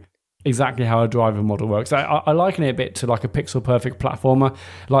know exactly how a driver model works. I liken it a bit to like a pixel perfect platformer,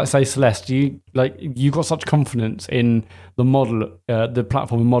 like say Celeste. You got such confidence in the model, the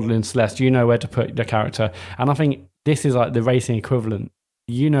platform model in Celeste. You know where to put the character, and I think this is like the racing equivalent.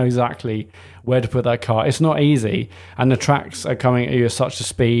 You know exactly where to put that car. It's not easy, and the tracks are coming at such a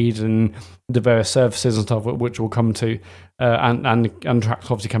speed, and the various surfaces and stuff, which we'll come to, and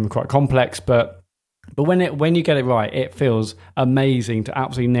tracks obviously can be quite complex, but when you get it right, it feels amazing to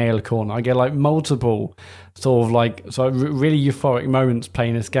absolutely nail a corner. I get like multiple sort of like really euphoric moments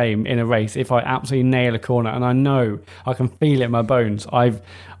playing this game in a race if I absolutely nail a corner, and I know I can feel it in my bones. I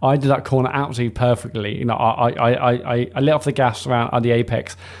did that corner absolutely perfectly. I let off the gas around at the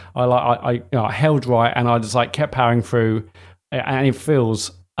apex. I held right, and I just like kept powering through, and it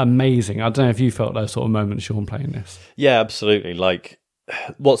feels amazing. I don't know if you felt those sort of moments, Sean, playing this. Yeah, absolutely. Like,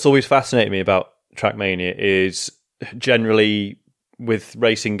 what's always fascinated me about Trackmania is generally with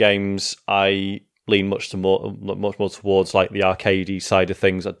racing games, I lean much more towards like the arcadey side of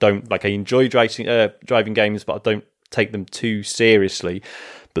things. I enjoy driving games, but I don't take them too seriously.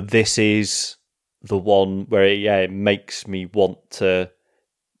 But this is the one where it makes me want to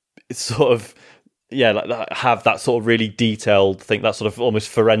sort of have that sort of really detailed thing, that sort of almost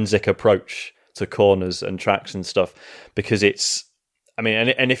forensic approach to corners and tracks and stuff, because it's, I mean,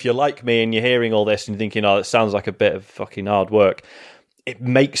 and if you're like me and you're hearing all this and you're thinking, oh, it sounds like a bit of fucking hard work, it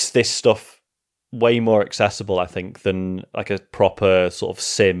makes this stuff way more accessible, I think, than like a proper sort of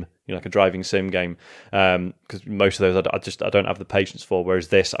sim, like a driving sim game. Because most of those I don't have the patience for. Whereas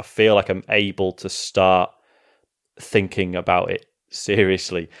this, I feel like I'm able to start thinking about it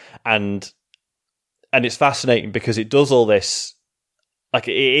seriously, and it's fascinating because it does all this. Like,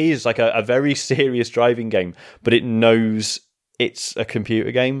 it is like a very serious driving game, but it knows it's a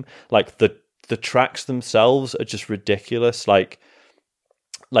computer game. Like the tracks themselves are just ridiculous. Like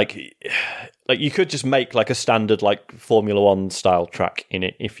you could just make like a standard like Formula One style track in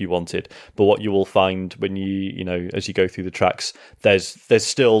it if you wanted. But what you will find when you as you go through the tracks, there's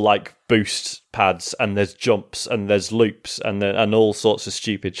still like boost pads, and there's jumps, and there's loops, and all sorts of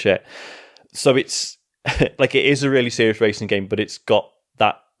stupid shit. So it's like, it is a really serious racing game, but it's got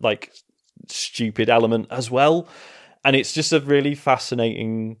that like stupid element as well. And it's just a really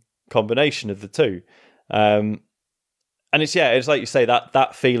fascinating combination of the two. And it's like you say,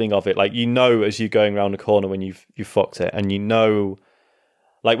 that feeling of it, like, as you're going around a corner when you've fucked it, and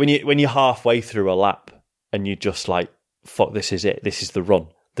like when you're halfway through a lap and you're just like, fuck, this is it, this is the run.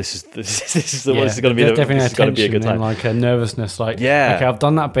 This is the one. This is going to be a good time. Like a nervousness, like, okay, I've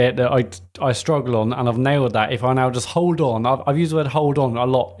done that bit that I struggle on, and I've nailed that. If I now just hold on, I've used the word hold on a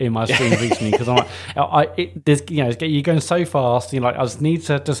lot in my stream recently, because I'm like, you're going so fast. You're like, I just need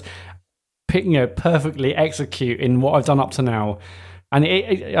to just perfectly execute in what I've done up to now. And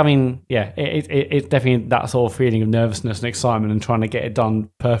it's definitely that sort of feeling of nervousness and excitement and trying to get it done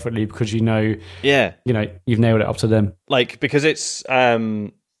perfectly, because you've nailed it up to them. Like, because it's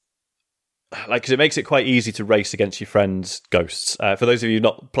because it makes it quite easy to race against your friends' ghosts. For those of you who've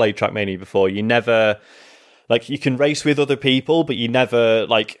not played Trackmania before, you never, like, you can race with other people, but you never,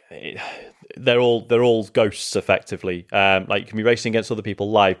 like, they're all ghosts effectively. Like, you can be racing against other people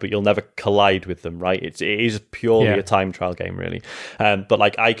live, but you'll never collide with them, right? It is purely a time trial game, really. But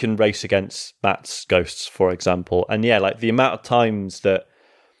like, I can race against Matt's ghosts, for example, and like the amount of times that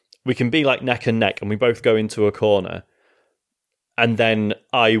we can be like neck and neck, and we both go into a corner, and then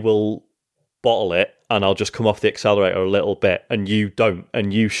I will bottle it, and I'll just come off the accelerator a little bit, and you don't,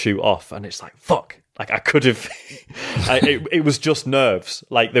 and you shoot off, and it's like, fuck. Like, I could have... it was just nerves.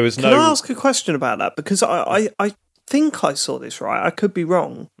 Like, there was no... Can I ask a question about that? Because I think I saw this right. I could be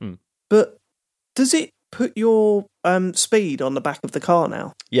wrong. But does it put your speed on the back of the car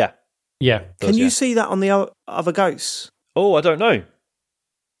now? Yeah. Yeah. Can you see that on the other ghosts? Oh, I don't know.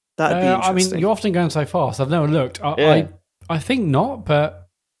 That'd be interesting. I mean, you're often going so fast. I've never looked. I think not, but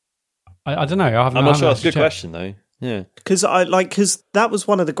I don't know. I'm not sure. That's a good question, though. Yeah, because that was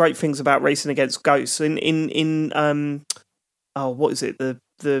one of the great things about racing against ghosts in what is it, the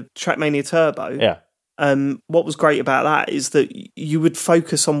Trackmania Turbo? Yeah. What was great about that is that you would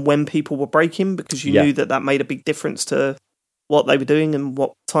focus on when people were braking, because you knew that made a big difference to what they were doing and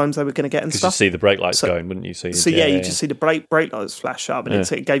what times they were going to get and stuff. Because you see the brake lights going, wouldn't you? You just see the brake lights flash up,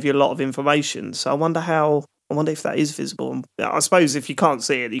 and it gave you a lot of information. So I wonder if that is visible. And I suppose if you can't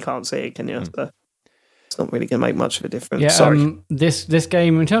see it, you can't see it, can you? So it's not really going to make much of a difference. Yeah, Sorry. This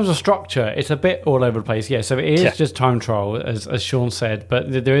game, in terms of structure, it's a bit all over the place. Yeah, so it is just time trial, as Sean said,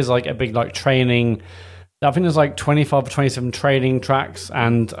 but there is like a big like training. I think there's like 25 or 27 training tracks,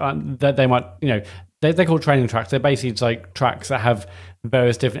 and that they might, they're called training tracks. They're basically like tracks that have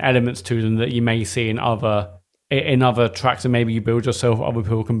various different elements to them that you may see in other tracks, and maybe you build yourself, other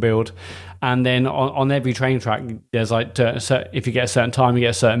people can build. And then on every training track, there's like if you get a certain time, you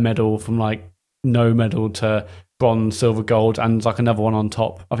get a certain medal, from like no medal to bronze, silver, gold, and there's like another one on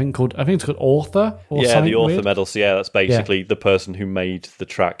top. I think it's called author. Or the author weird. medal. So that's basically the person who made the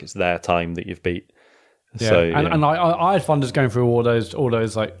track. It's their time that you've beat. Yeah. So, and I had fun just going through all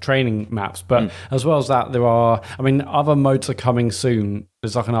those like training maps, but as well as that, there are, other modes are coming soon.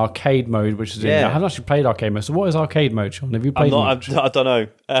 There's like an arcade mode, which is I haven't actually played arcade mode. So what is arcade mode, Sean? Have you played? I don't know.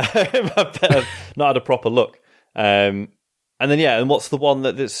 I've not had a proper look. And then and what's the one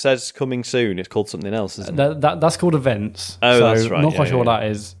that says coming soon? It's called something else, isn't it? That's called events. Oh, so that's right. Not quite sure what that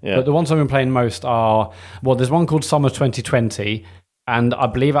is. Yeah. But the ones I've been playing most are, there's one called Summer 2020. And I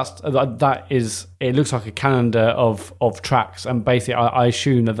believe that is. It looks like a calendar of tracks, and basically, I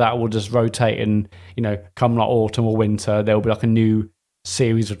assume that will just rotate, and come like autumn or winter, there will be like a new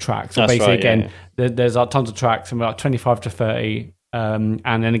series of tracks. So basically, there's tons of tracks, and like 25 to 30. And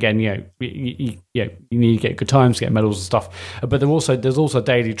then again, you need to get good times to get medals and stuff. But there's also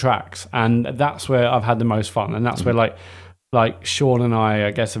daily tracks, and that's where I've had the most fun, and that's where like Sean and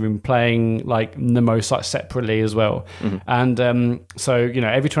I guess, have been playing like the most like separately as well. And so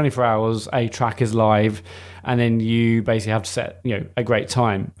every 24 hours a track is live, and then you basically have to set a great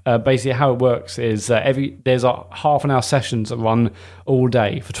time. Basically how it works is there's a half an hour sessions that run all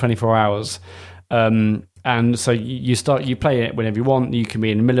day for 24 hours. And so you play it whenever you want. You can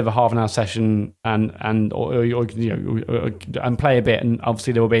be in the middle of a half an hour session and play a bit, and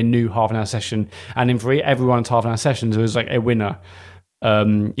obviously there will be a new half an hour session. And then for everyone's half an hour sessions, there was like a winner.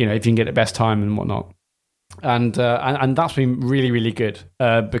 If you can get the best time and whatnot. And that's been really, really good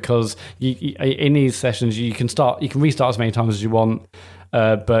because in these sessions you can restart as many times as you want.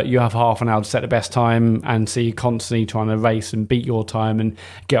 But you have half an hour to set the best time, and so you're constantly trying to race and beat your time and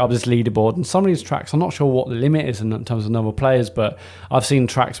get up this leaderboard. And some of these tracks, I'm not sure what the limit is in terms of number of players, but I've seen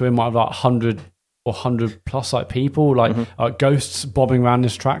tracks where it might have like 100 or 100 plus like people, like ghosts bobbing around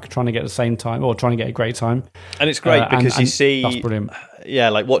this track trying to get the same time or trying to get a great time. And it's great because you see, that's brilliant. Yeah,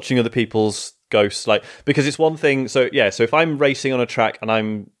 like watching other people's ghosts, like, because it's one thing. So if I'm racing on a track and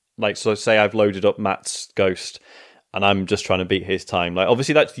I'm like, so say I've loaded up Matt's ghost, and I'm just trying to beat his time. Like,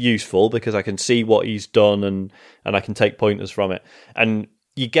 obviously that's useful because I can see what he's done and I can take pointers from it. And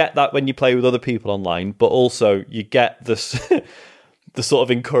you get that when you play with other people online, but also you get this the sort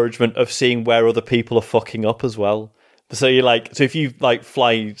of encouragement of seeing where other people are fucking up as well. So if you like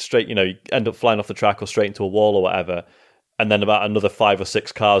fly straight, you end up flying off the track or straight into a wall or whatever, and then about another 5 or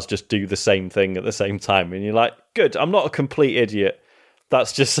 6 cars just do the same thing at the same time, and you're like, good, I'm not a complete idiot.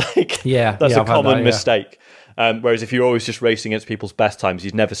 That's just like that's a common mistake. Whereas if you're always just racing against people's best times,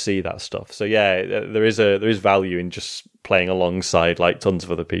 you'd never see that stuff. So there is value in just playing alongside like tons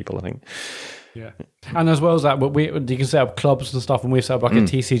of other people, I think. Yeah, and as well as that, you can set up clubs and stuff, and we've set up like a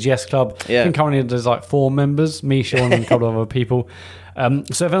TCGS club. Yeah. I think currently there's like 4 members, me, Sean, and a couple of other people.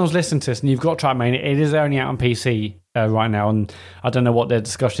 So if anyone's listening to this and you've got Trackmania, it is only out on PC right now, and I don't know what their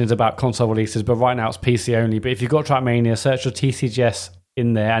discussion is about console releases, but right now it's PC only. But if you've got Trackmania, search for TCGS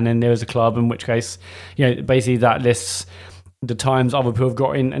in there, and then there is a club, in which case basically that lists the times other people have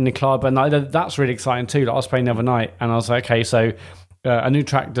got in the club, and that's really exciting too. Like I was playing the other night, and I was like, okay, so a new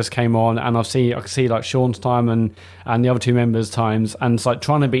track just came on, and I can see like Sean's time and the other 2 members' times, and it's like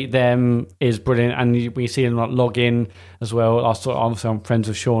trying to beat them is brilliant. And we see them like log in as well. Obviously I'm friends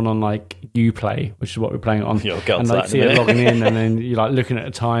with Sean on like Uplay, which is what we're playing on, and like see it logging in, and then you're like looking at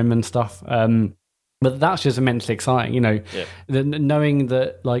the time and stuff. But that's just immensely exciting, knowing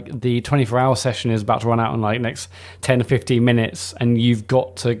that like the 24-hour session is about to run out in like next 10 or 15 minutes, and you've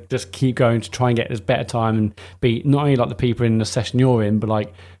got to just keep going to try and get this better time and beat not only like the people in the session you're in, but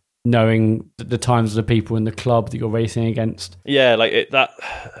like knowing the times of the people in the club that you're racing against. Yeah, like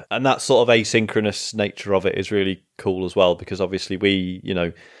that sort of asynchronous nature of it is really cool as well, because obviously we,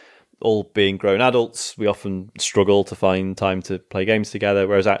 all being grown adults, we often struggle to find time to play games together,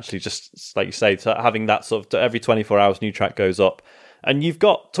 whereas actually just like you say, having that sort of every 24 hours new track goes up and you've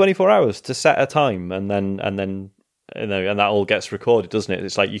got 24 hours to set a time and then and that all gets recorded, doesn't it?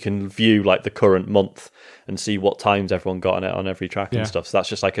 It's like you can view like the current month and see what times everyone got on it on every track and stuff. So that's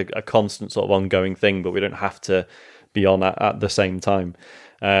just like a constant sort of ongoing thing, but we don't have to be on at the same time.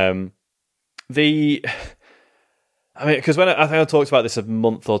 Because I think I talked about this a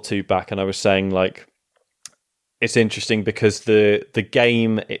month or two back, and I was saying like it's interesting because the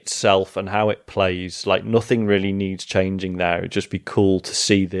game itself and how it plays, like nothing really needs changing there. It'd just be cool to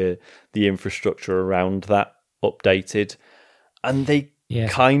see the infrastructure around that updated, and they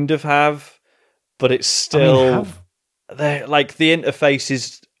kind of have, but it's still like the interface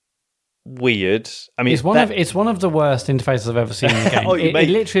is weird. I mean, it's one of the worst interfaces I've ever seen in a game. It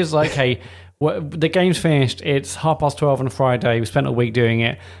literally is like, hey, the game's finished. It's 12:30 on a Friday. We spent a week doing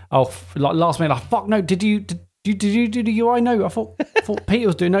it. Oh, last minute, like fuck no. Did you do the UI? No, I thought Peter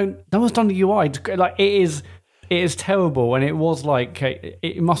was doing. No one's done the UI. Like it is terrible, and it was like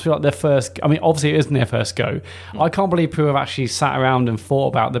it must be like their first. I mean, obviously it isn't their first go. I can't believe people have actually sat around and thought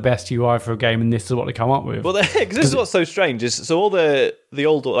about the best UI for a game, and this is what they come up with. Well, because this is what's so strange is all the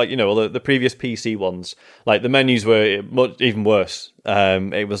old, like all the previous PC ones, like the menus were even worse.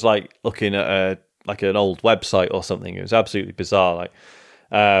 It was like looking at like an old website or something. It was absolutely bizarre. Like,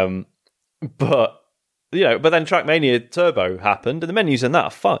 but then Trackmania Turbo happened, and the menus in that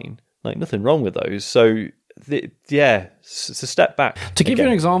are fine. Like nothing wrong with those. So. It's a step back. To give you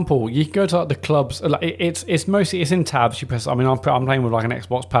an example, you can go to like the clubs. Like it's mostly in tabs. You press. I mean, I'm playing with like an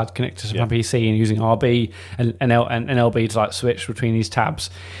Xbox pad connected to my PC and using RB and LB to like switch between these tabs.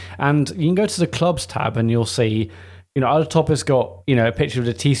 And you can go to the clubs tab and you'll see, at the top it's got a picture of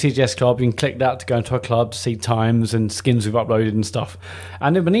the TCGS club. You can click that to go into a club, see times and skins we've uploaded and stuff.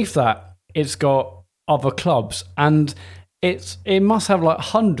 And then beneath that, it's got other clubs, and it must have like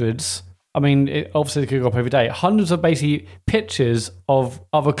hundreds. I mean, obviously, they could go up every day. Hundreds of basically pictures of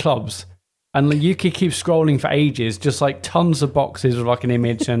other clubs. And you could keep scrolling for ages, just like tons of boxes with like an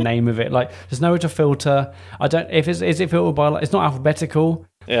image and a name of it. Like, there's nowhere to filter. Is it filtered by, like, it's not alphabetical.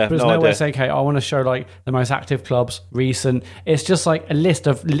 Yeah, but there's no way to say, okay, I want to show like the most active clubs, recent. It's just like a list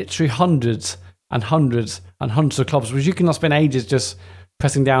of literally hundreds and hundreds and hundreds of clubs, which you cannot spend ages just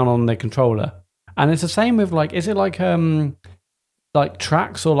pressing down on the controller. And it's the same with like, is it like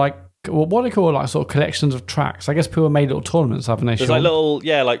tracks or like, what do they call like sort of collections of tracks? I guess people made little tournaments, haven't they? There's like little,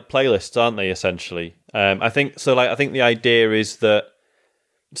 like playlists, aren't they? Essentially, I think so. Like, I think the idea is that,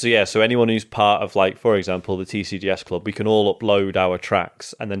 so anyone who's part of, like, for example, the TCGS club, we can all upload our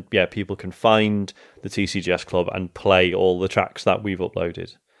tracks, and then people can find the TCGS club and play all the tracks that we've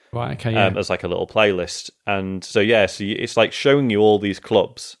uploaded. Right. Okay. Yeah. As like a little playlist, and so it's like showing you all these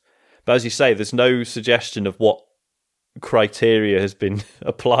clubs, but as you say, there's no suggestion of what criteria has been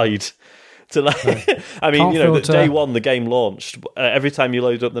applied to like I mean, the day one the game launched, every time you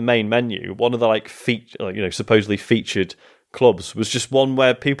load up the main menu, one of the like supposedly featured clubs was just one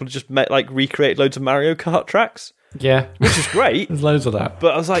where people just recreate loads of Mario Kart tracks, which is great. There's loads of that,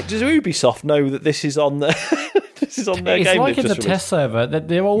 but I was like, does Ubisoft know that this is on their this is on their it's game? It's like in the test server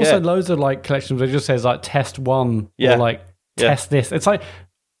there are also loads of like collections where it just says like test 1 or like test this. It's like,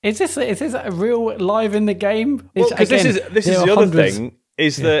 Is this a real live in the game? Well, because this is the other thing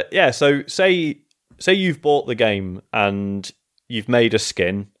is that so say you've bought the game and you've made a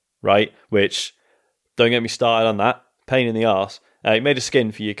skin, right? Which, don't get me started on that, pain in the arse. You made a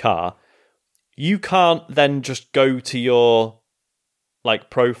skin for your car. You can't then just go to your like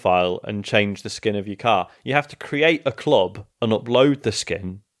profile and change the skin of your car. You have to create a club and upload the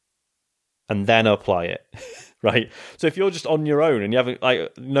skin, and then apply it. Right, so if you're just on your own and you haven't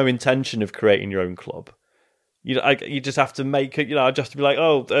like no intention of creating your own club, you just have to make it. I'd just be like,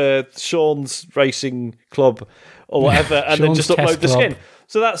 Sean's Racing Club or whatever, and then just upload the skin.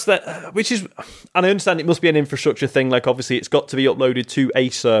 So that's that. Which is, and I understand it must be an infrastructure thing. Like obviously, it's got to be uploaded to a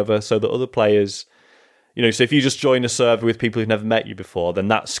server so that other players, So if you just join a server with people who've never met you before, then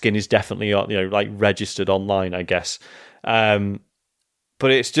that skin is definitely like registered online, I guess. But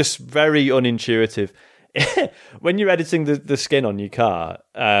it's just very unintuitive. When you're editing the skin on your car,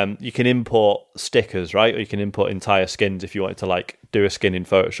 you can import stickers, right? Or you can import entire skins if you wanted to like do a skin in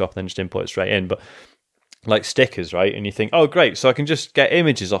Photoshop and then just import it straight in. But like stickers, right? And you think, oh great, so I can just get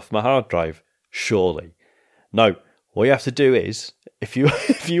images off my hard drive. Surely. No. All you have to do is, if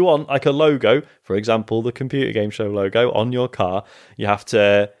you want like a logo, for example, the Computer Game Show logo on your car, you have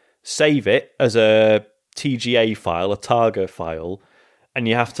to save it as a TGA file, a Targa file, and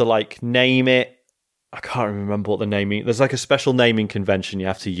you have to like name it. I can't remember what the naming. There's like a special naming convention you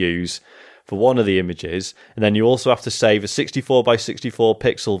have to use for one of the images, and then you also have to save a 64 by 64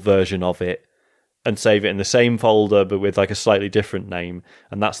 pixel version of it and save it in the same folder but with like a slightly different name,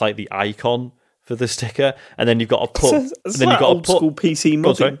 and that's like the icon for the sticker. And then you've got to put. It's then like you've got old school PC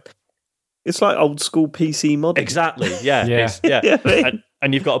modding. It's like old school PC modding. Exactly. Yeah.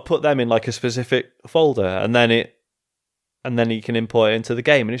 And you've got to put them in like a specific folder, and then you can import it into the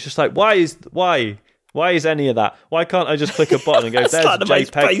game. And it's just like, why is any of that? Why can't I just click a button and go, there's like the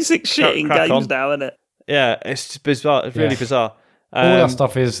most basic shit in games now, isn't it? Yeah, it's just bizarre. It's really bizarre. All that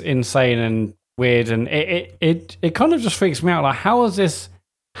stuff is insane and weird, and it kind of just freaks me out. Like, how has this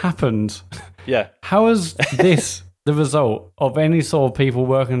happened? Yeah. How is this the result of any sort of people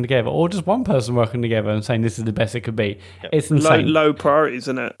working together, or just one person working together and saying this is the best it could be? Yep. It's insane. Low priorities,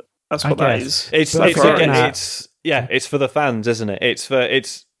 isn't it? That's what that is. It's for the fans, isn't it? It's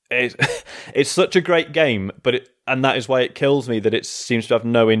such a great game, and that is why it kills me that it seems to have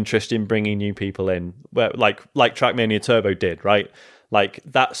no interest in bringing new people in, where like Trackmania Turbo did, right? Like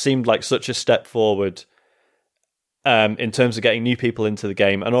that seemed like such a step forward in terms of getting new people into the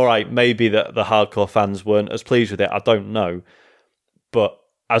game. And all right, maybe the hardcore fans weren't as pleased with it. I don't know, but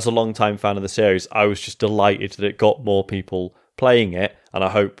as a long-time fan of the series, I was just delighted that it got more people playing it, and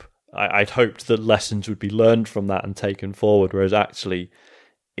I'd hoped that lessons would be learned from that and taken forward. Whereas actually,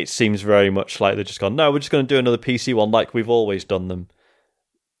 it seems very much like they're just gone, no, we're just going to do another PC one like we've always done them.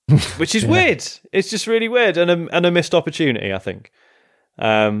 Which is weird. It's just really weird and a missed opportunity, I think.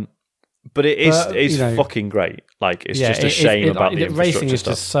 But it's fucking great. Like, it's just a shame about the infrastructure racing is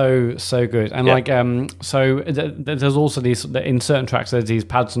stuff. just so good. And there's also these, in certain tracks, there's these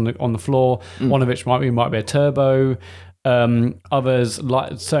pads on the floor, one of which might be a turbo. Others,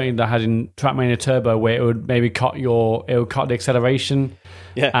 like certainly that had in Trackmania Turbo, where it would maybe cut the acceleration.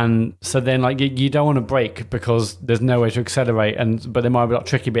 Yeah. And so then like you don't want to brake because there's no way to accelerate, but there might be like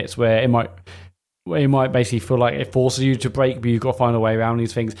tricky bits where it might basically feel like it forces you to brake, but you've got to find a way around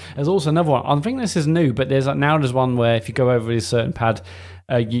these things. There's also another one. I think this is new, but there's one where if you go over a certain pad,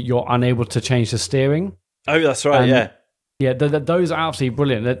 you're unable to change the steering. Oh, that's right. Yeah. Yeah, those are absolutely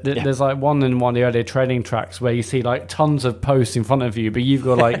brilliant. There's like one of the earlier training tracks where you see like tons of posts in front of you, but you've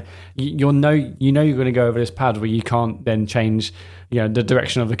got like you're going to go over this pad where you can't then change the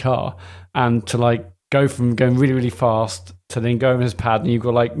direction of the car, and to like go from going really really fast to then go over this pad, and you've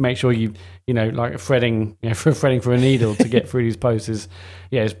got to like make sure like threading for a needle to get through these posts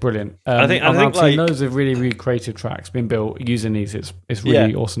it's brilliant. I think I've seen loads of really really creative tracks being built using these. It's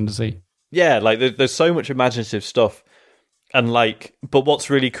really awesome to see. Yeah, like there's so much imaginative stuff. And like, but what's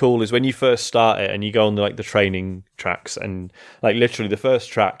really cool is when you first start it and you go on the training tracks, and like literally the first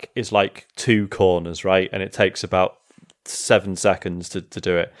track is like 2 corners, right? And it takes about 7 seconds to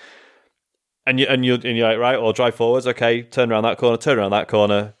do it. And you're like, right, or drive forwards, okay, turn around that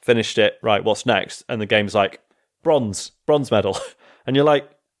corner, finished it, right, what's next? And the game's like, bronze medal. And you're like,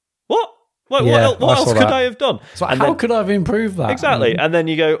 what? What else could I have done? So how could I have improved that? Exactly. And then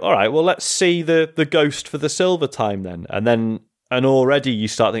you go, all right, well, let's see the ghost for the silver time then. And already you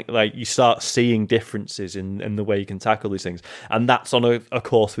start seeing differences in the way you can tackle these things. And that's on a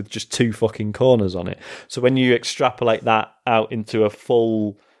course with just 2 fucking corners on it. So when you extrapolate that out into a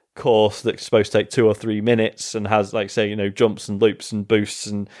full course that's supposed to take 2 or 3 minutes and has like, say, jumps and loops and boosts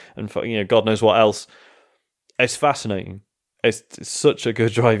and God knows what else, it's fascinating. It's such a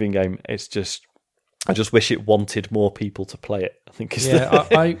good driving game. It's just, I just wish it wanted more people to play it. I think.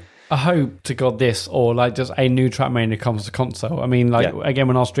 I hope to God this, or like just a new Trackmania comes to console. I mean, like again,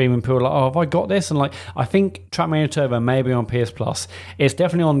 when I was streaming, people were like, "Oh, have I got this?" And like, I think Trackmania Turbo may be on PS Plus. It's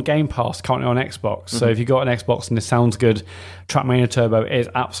definitely on Game Pass, currently on Xbox. So if you've got an Xbox and this sounds good, Trackmania Turbo is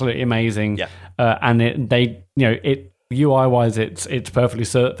absolutely amazing. Yeah, and it UI wise, it's perfectly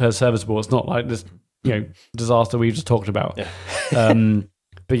serviceable. It's not like this disaster we just talked about.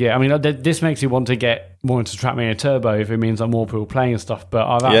 But yeah, I mean, this makes you want to get more into Trackmania Turbo if it means that more people playing and stuff. But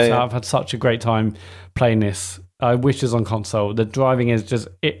I've had such a great time playing this. I wish it was on console. The driving is just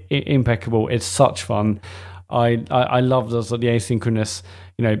impeccable. It's such fun. I love the asynchronous,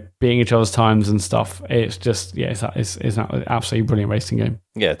 being each other's times and stuff. It's just it's an absolutely brilliant racing game.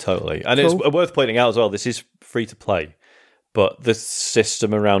 Yeah, totally. And it's worth pointing out as well. This is free to play. But the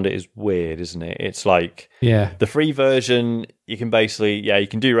system around it is weird, isn't it? It's like the free version, you can basically, you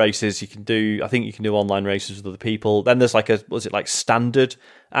can do races, I think you can do online races with other people. Then there's like standard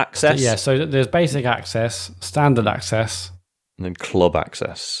access? Yeah, so there's basic access, standard access. And then club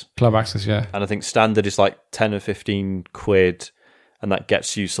access. Club access, yeah. And I think standard is like 10 or 15 quid. and that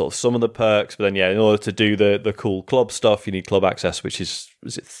gets you sort of some of the perks. But then, in order to do the cool club stuff, you need club access, which is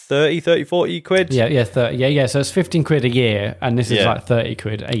it 30, 40 quid? Yeah, 30. Yeah. So it's 15 quid a year, and this is like 30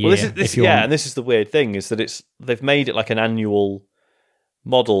 quid a year. Well, and this is the weird thing, is that they've made it like an annual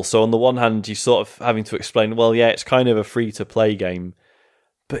model. So on the one hand, you're sort of having to explain, well, it's kind of a free-to-play game.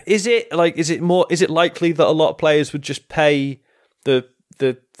 But is it likely that a lot of players would just pay the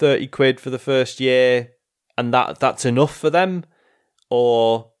 30 quid for the first year and that's enough for them?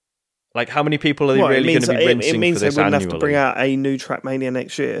 Or like, how many people are they really going to be rinsing for this annually? It means they wouldn't have to bring out a new Trackmania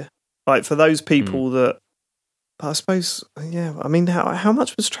next year. Like, for those people that... I suppose, I mean, how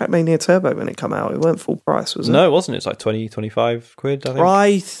much was Trackmania Turbo when it came out? It weren't full price, was it? No, it wasn't. It's like 20, 25 quid, I think.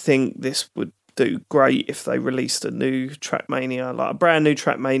 I think this would do great if they released a new Trackmania, like a brand new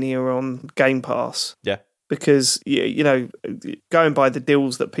Trackmania on Game Pass. Yeah. Because, going by the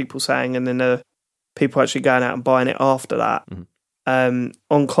deals that people saying, and then people actually going out and buying it after that,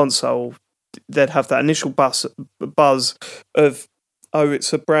 on console, they'd have that initial buzz of,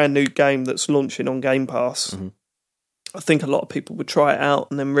 it's a brand new game that's launching on Game Pass. Mm-hmm. I think a lot of people would try it out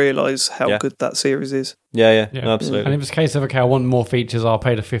and then realise how good that series is. Yeah, absolutely. And if it's a case of, okay, I want more features, I'll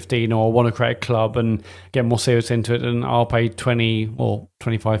pay the 15, or I want to create a club and get more serious into it, and I'll pay 20 or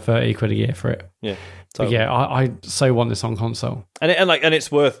 25, 30 quid a year for it. Yeah, totally. But I so want this on console. And it's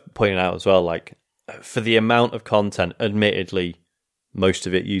worth pointing out as well, like, for the amount of content, admittedly, most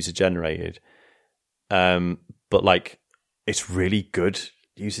of it user-generated, but, like, it's really good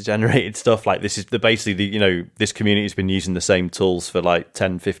user-generated stuff. Like, this is this community's been using the same tools for like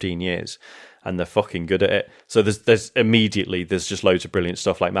 10, 15 years, and they're fucking good at it. So there's just loads of brilliant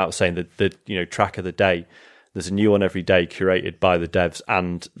stuff. Like Matt was saying, the track of the day. There's a new one every day curated by the devs,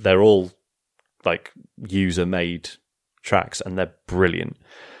 and they're all like user-made tracks, and they're brilliant.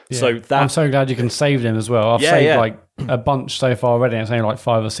 Yeah. So I'm so glad you can save them as well. I've saved like a bunch so far already. It's only like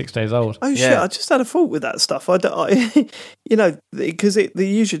 5 or 6 days old. Oh shit! I just had a thought with that stuff. Because the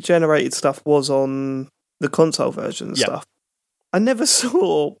user-generated stuff was on the console version and stuff. I never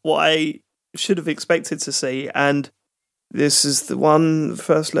saw what I should have expected to see, and this is the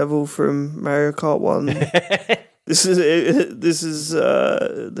first level from Mario Kart 1. This is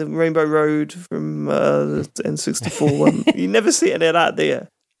the Rainbow Road from the N64 one. You never see any of that, do you?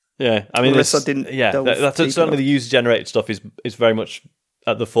 Yeah, I mean, that's certainly the user-generated stuff is very much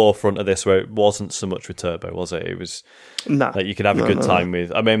at the forefront of this, where it wasn't so much with Turbo, was it? It was that you could have a good time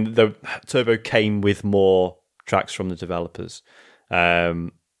with. I mean, the Turbo came with more tracks from the developers.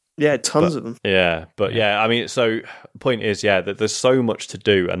 Tons of them. Yeah, but I mean, so point is, that there's so much to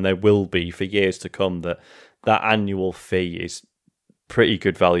do, and there will be for years to come. That annual fee is pretty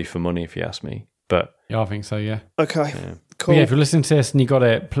good value for money, if you ask me. But I think so. Yeah. Okay. Yeah. Cool. If you're listening to this and you got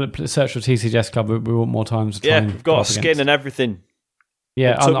it, search for TCGS Club. We want more time to try. Yeah, we've got a skin and everything.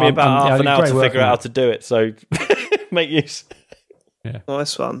 Yeah, it took me about half an hour to figure out how to do it. So make use. Yeah,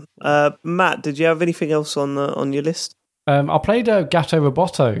 nice one. Matt, did you have anything else on your list? I played Gatto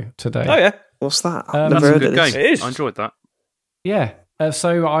Roboto today. Oh yeah, what's that? That's a good game. It is. I enjoyed that. Yeah.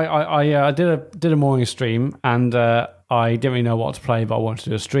 So I did a morning stream, and I didn't really know what to play, but I wanted to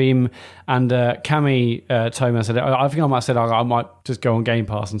do a stream. And Cammy told me, I said, I think I might have said I might just go on Game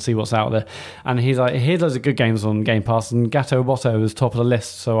Pass and see what's out there. And he's like, here's loads of good games on Game Pass, and Gatto Roboto was top of the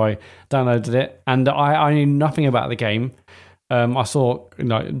list, so I downloaded it. And I knew nothing about the game. I saw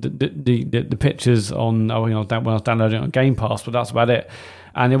the pictures on when I was downloading it on Game Pass, but that's about it.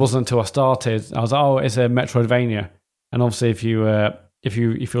 And it wasn't until I started, I was like, it's a Metroidvania. And obviously, if you're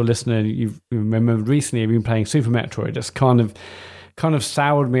listening, you remember recently you've been playing Super Metroid. It's kind of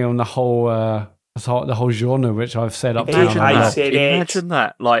soured me on the whole genre, which I've said up to now. Imagine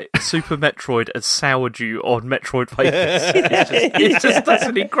that, like Super Metroid has soured you on Metroidvania. It's just that's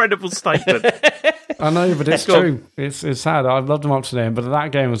an incredible statement. I know, but it's true. It's sad. I loved them up to them, but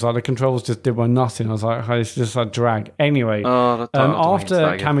that game was like the controls just did my nothing. I was like, it's just a drag. Anyway,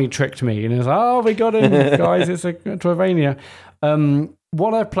 after Cammy tricked me and he was like, we got him, guys. It's a Metroidvania.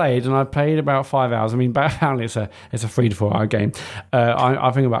 What I played about 5 hours. I mean, apparently it's a 3 to 4 hour game. I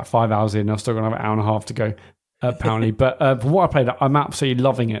think about 5 hours in, I've still got another hour and a half to go, apparently. But for what I played, I'm absolutely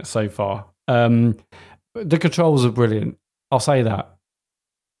loving it so far. The controls are brilliant. I'll say that.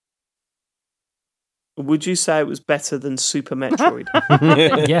 Would you say it was better than Super Metroid?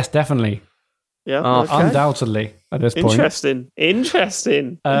 Yes, definitely. Yeah, undoubtedly at this point.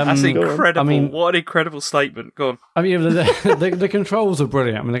 Interesting. That's incredible. I mean, what an incredible statement. Go on. I mean, the controls are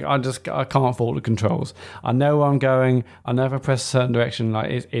brilliant. I mean, I can't fault the controls. I know where I'm going. I know if I press a certain direction,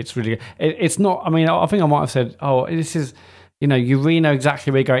 like it's really. It's not. I mean, I think I might have said, this is you really know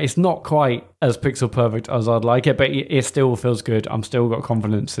exactly where you're going. It's not quite as pixel perfect as I'd like it, but it still feels good. I'm still got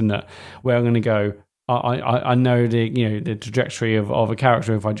confidence in that where I'm going to go. I know the trajectory of a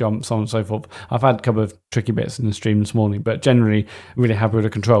character if I jump, so on and so forth. I've had a couple of tricky bits in the stream this morning, but generally really happy with the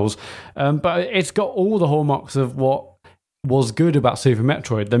controls. But it's got all the hallmarks of what was good about Super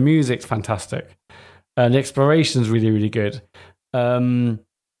Metroid. The music's fantastic. The exploration's really, really good. It's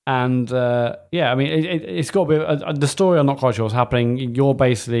got a bit. The story, I'm not quite sure what's happening. You're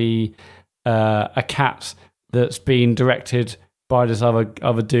basically a cat that's been directed by this other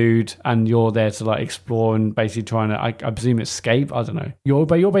dude, and you're there to like explore and basically trying to, I presume, escape. I don't know. You're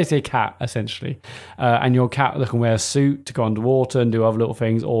basically a cat essentially, and your cat that can wear a suit to go underwater and do other little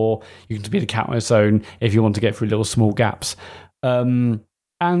things, or you can be the cat on its own if you want to get through little small gaps.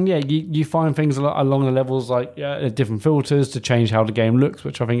 And yeah, you find things along the levels like different filters to change how the game looks,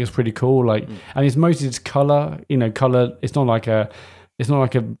 which I think is pretty cool. Like, and it's mostly just color. Color. It's not like a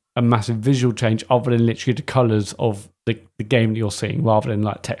massive visual change other than literally the colors of the game that you're seeing, rather than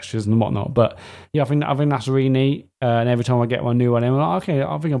like textures and whatnot. But yeah, I think that's really neat. And every time I get one new one, I'm like, okay,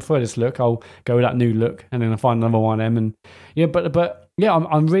 I think I prefer this look. I'll go with that new look, and then I find another one of them. And yeah, but yeah,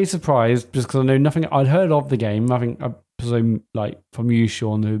 I'm really surprised just because I know nothing. I'd heard of the game. I think I presume like from you,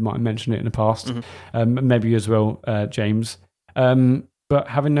 Sean, who might have mentioned it in the past, maybe you as well, James. But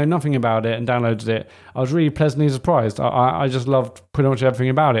having known nothing about it and downloaded it, I was really pleasantly surprised. I just loved pretty much everything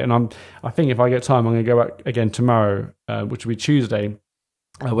about it. And I think if I get time, I'm going to go back again tomorrow, which will be Tuesday,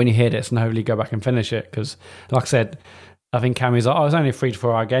 when you hear this, and hopefully go back and finish it. Because, like I said, I think Cammy's like, it's only a 3 to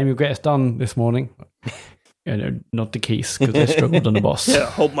 4 hour game. You'll get us done this morning. Not the keys, because they struggled on the boss. Yeah,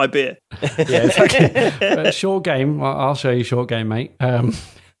 hold my beer. Yeah, exactly. Short game. I'll show you short game, mate.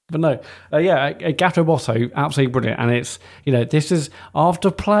 But no, Gato Bosso, absolutely brilliant. And it's, this is, after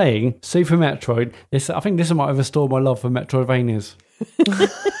playing Super Metroid, I think this might have restored my love for Metroidvanias.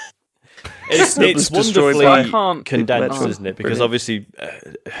 It's wonderfully condensed, isn't it? Because obviously,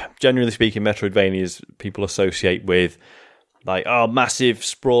 generally speaking, Metroidvanias people associate with like, massive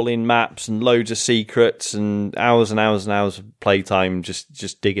sprawling maps and loads of secrets and hours of playtime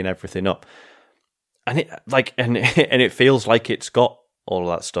just digging everything up. And it feels like it's got all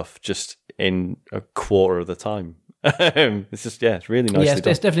of that stuff just in a quarter of the time. It's just, it's really nice. Yeah,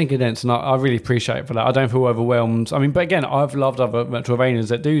 it's definitely condensed, and I really appreciate it for that. I don't feel overwhelmed. I mean, but again, I've loved other Metroidvanias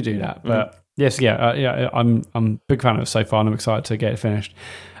that do that. But I'm a big fan of it so far, and I'm excited to get it finished.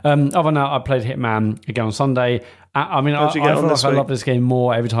 Other than that, I played Hitman again on Sunday. I mean, I feel like I love this game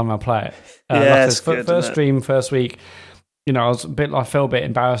more every time I play it. It's good, first stream, first week. I felt a bit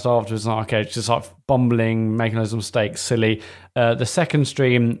embarrassed afterwards. Like, okay, just like bumbling, making those mistakes, silly. The second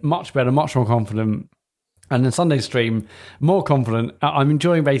stream, much better, much more confident. And then Sunday stream, more confident. I'm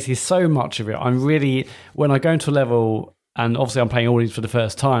enjoying basically so much of it. I'm really, when I go into a level, and obviously I'm playing all these for the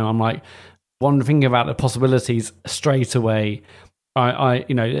first time, I'm like, thinking about the possibilities straight away. I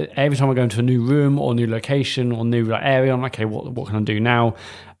every time I go into a new room or new location or new area, I'm like, okay, what can I do now?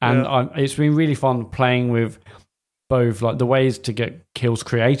 And it's been really fun playing with both like the ways to get kills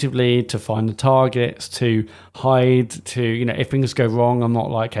creatively, to find the targets, to hide, to if things go wrong, I'm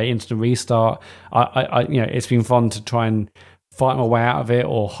not like, hey, instant restart. I it's been fun to try and fight my way out of it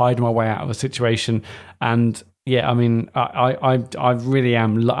or hide my way out of a situation. And yeah, I mean, I really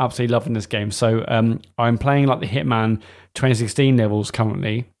am absolutely loving this game. So I'm playing like the Hitman 2016 levels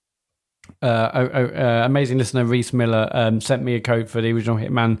currently. Amazing listener Reese Miller sent me a code for the original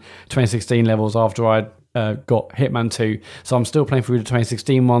Hitman 2016 levels after I'd got Hitman 2, so I'm still playing through the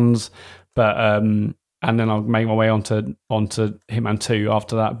 2016 ones, but and then I'll make my way onto Hitman 2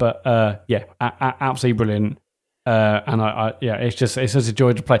 after that. But absolutely brilliant. And it's just a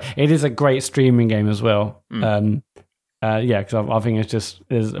joy to play. It is a great streaming game as well. Because I think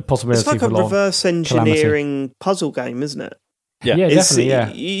there's a possibility. It's like for a reverse engineering puzzle game, isn't it? Yeah,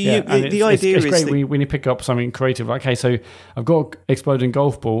 definitely. The idea is great when you pick up something creative. Like, okay, so I've got exploding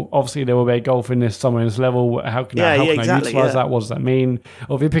golf ball. Obviously, there will be a golf in this somewhere in this level. How can I utilize that? What does that mean?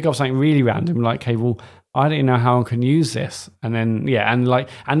 Or if you pick up something really random, like, okay, well, I don't know how I can use this. And then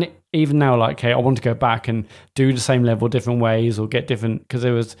even now, like, okay, I want to go back and do the same level different ways or get different, because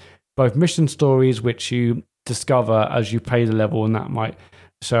there was both mission stories which you discover as you play the level, and that might.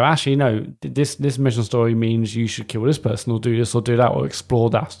 So actually, no, this mission story means you should kill this person or do this or do that or explore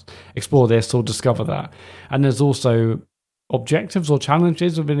this or discover that. And there's also objectives or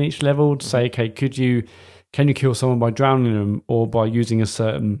challenges within each level to say, okay, can you kill someone by drowning them or by using a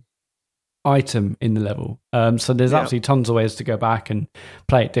certain item in the level? So there's absolutely tons of ways to go back and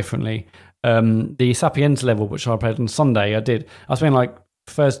play it differently. The Sapiens level, which I played on Sunday, I spent like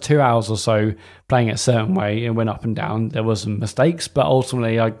first 2 hours or so playing it a certain way and went up and down. There was some mistakes, but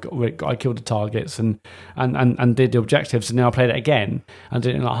ultimately I killed the targets and did the objectives. And then I played it again and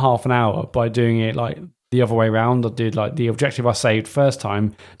did it in like half an hour by doing it like the other way around. I did like the objective I saved first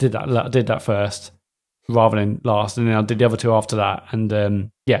time, did that first rather than last, and then I did the other two after that. And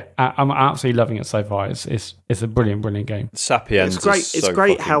I'm absolutely loving it so far. It's a brilliant game. Sapiens. It's great. It's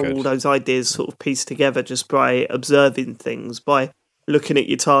great how all those ideas sort of piece together just by observing things, by looking at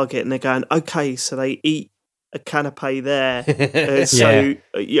your target, and they're going, okay, so they eat a canapé there,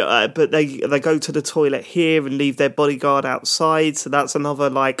 but they go to the toilet here and leave their bodyguard outside, so that's another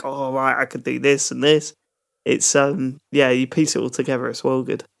like, oh right, I could do this and this. It's you piece it all together. It's well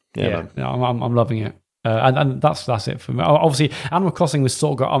good. I'm loving it. And that's it for me. Obviously, Animal Crossing was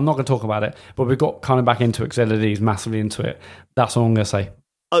sort of I'm not going to talk about it, but we got kind of back into it because LED's massively into it. That's all I'm going to say.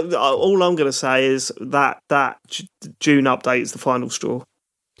 All I'm going to say is that June update is the final straw.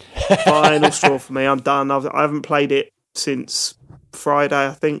 Final straw for me. I'm done. I haven't played it since Friday,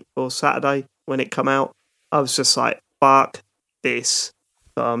 I think, or Saturday when it came out. I was just like, fuck this.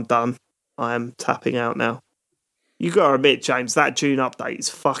 So I'm done. I am tapping out now. You got to admit, James, that June update is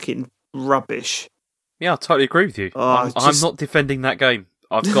fucking rubbish. Yeah, I totally agree with you. I'm not defending that game.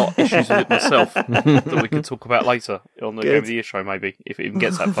 I've got issues with it myself that we can talk about later on the Game of the Year show, maybe, if it even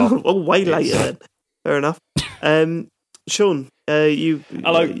gets that far. Way later then. Fair enough. Sean, you've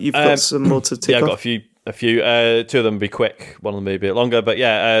got some more to tick off. I've got a few. Two of them will be quick. One of them may be a bit longer. But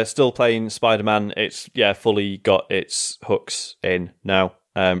still playing Spider-Man. It's fully got its hooks in now.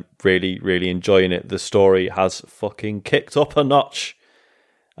 Really, really enjoying it. The story has fucking kicked up a notch.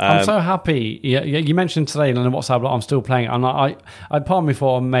 I'm so happy. Yeah, you mentioned today in the WhatsApp, I'm still playing it. And I part of me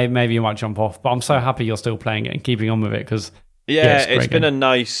thought maybe you might jump off, but I'm so happy you're still playing it and keeping on with it because it's been a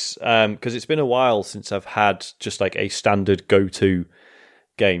nice because it's been a while since I've had just like a standard go-to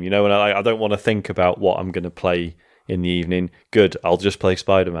game, and I don't want to think about what I'm going to play in the evening. Good, I'll just play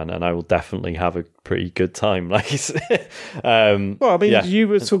Spider-Man, and I will definitely have a pretty good time. You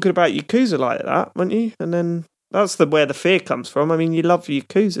were talking about Yakuza like that, weren't you? And then. That's where the fear comes from. I mean, you loved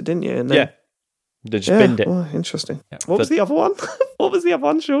Yakuza, didn't you? And then, they just binned it. Well, interesting. Yeah. What was the other one? What was the other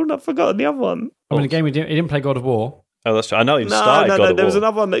one, Sean? I've forgotten the other one. I mean, the game he didn't play God of War. Oh, that's true. I know he started God of War. There was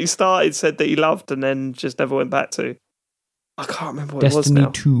another one that he started, said that he loved, and then just never went back to. I can't remember what Destiny it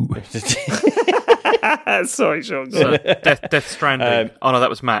was now. 2. Sorry, Sean. So, Death Stranding. No, that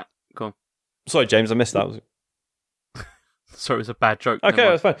was Matt. Go on. Sorry, James, I missed that. Sorry, it was a bad joke. Okay,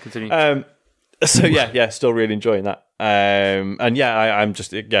 that's fine. Continue. So still really enjoying that. I'm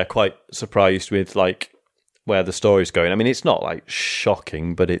just quite surprised with like where the story's going. I mean, it's not like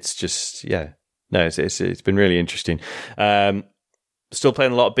shocking, but it's just it's been really interesting. Still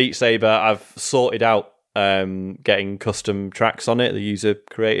playing a lot of Beat Saber. I've sorted out getting custom tracks on it, the user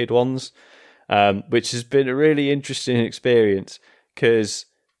created ones, which has been a really interesting experience because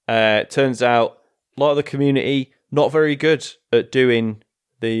it turns out a lot of the community not very good at doing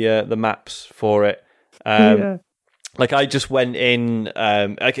the maps for it. Like I just went in.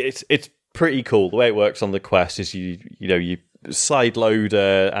 It's pretty cool. The way it works on the Quest is you side load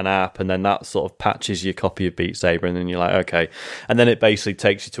an app, and then that sort of patches your copy of Beat Saber, and then you're like, okay, and then it basically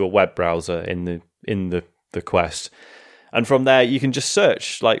takes you to a web browser in the Quest, and from there you can just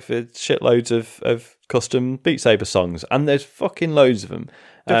search like for shitloads of custom Beat Saber songs, and there's fucking loads of them.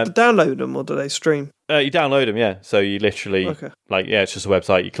 Do you have to download them, or do they stream? You download them, yeah. So you literally, it's just a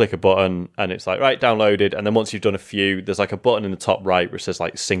website. You click a button, and it's like, right, downloaded. And then once you've done a few, there's like a button in the top right which says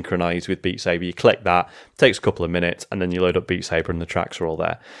like synchronize with Beat Saber. You click that, takes a couple of minutes, and then you load up Beat Saber, and the tracks are all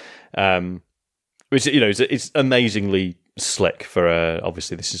there. Which it's amazingly slick for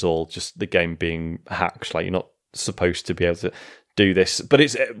obviously this is all just the game being hacked. Like you're not supposed to be able to do this, but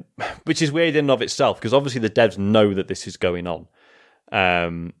which is weird in and of itself because obviously the devs know that this is going on.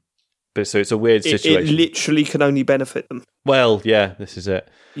 But so it's a weird situation. It literally can only benefit them. Well, yeah, this is it.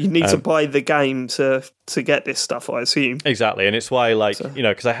 You need to buy the game to get this stuff, I assume. Exactly, and it's why,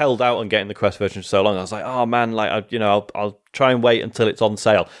 because I held out on getting the Quest version for so long, I was like, oh man, I'll try and wait until it's on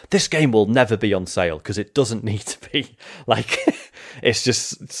sale. This game will never be on sale because it doesn't need to be. Like, it's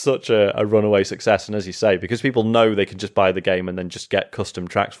just such a runaway success, and as you say, because people know they can just buy the game and then just get custom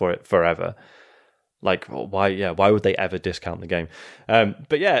tracks for it forever. Like, why would they ever discount the game?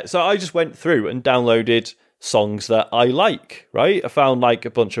 But yeah, so I just went through and downloaded songs that I like, right? I found like a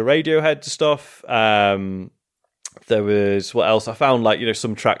bunch of Radiohead stuff. There was, what else? I found like,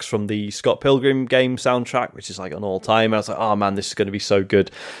 some tracks from the Scott Pilgrim game soundtrack, which is like an all-time. I was like, oh man, this is going to be so good.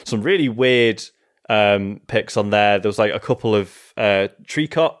 Some really weird picks on there. There was like a couple of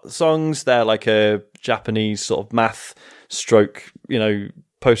Tricot songs. They're like a Japanese sort of math stroke,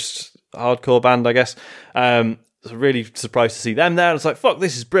 post-hardcore band, I guess. So really surprised to see them there. I was like, fuck,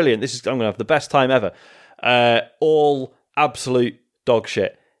 this is brilliant. I'm going to have the best time ever. All absolute dog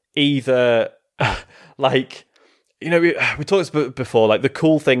shit. Either, we talked about before, like, the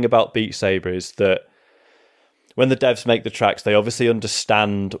cool thing about Beat Saber is that when the devs make the tracks, they obviously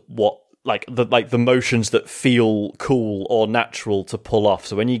understand what, the motions that feel cool or natural to pull off.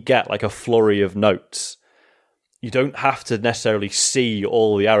 So when you get, like, a flurry of notes, you don't have to necessarily see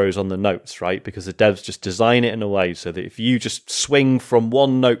all the arrows on the notes, right? Because the devs just design it in a way so that if you just swing from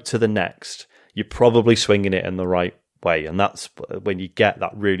one note to the next, you're probably swinging it in the right way. And that's when you get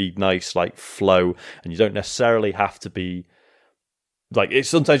that really nice, like, flow, and you don't necessarily have to be, like, it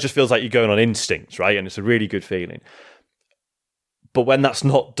sometimes just feels like you're going on instinct, right? And it's a really good feeling. But when that's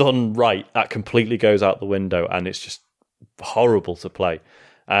not done right, that completely goes out the window, and it's just horrible to play.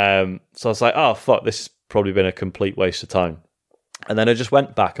 So I was like, oh, fuck, this has probably been a complete waste of time. And then I just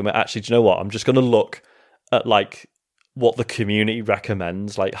went back and went, actually, do you know what? I'm just going to look at, like, what the community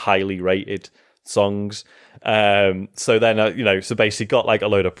recommends, like, highly rated songs. So then, so basically got, like, a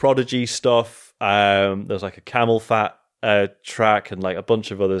load of Prodigy stuff. There's, like, a Camel Fat track and, like, a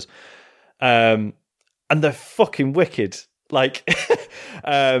bunch of others. And they're fucking wicked. Like,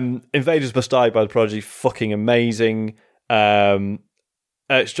 Invaders Must Die by the Prodigy, fucking amazing.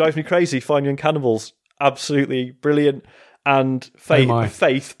 It drives me crazy. Fine Young Cannibals, absolutely brilliant. And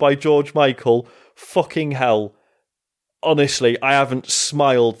Faith by George Michael, fucking hell. Honestly, I haven't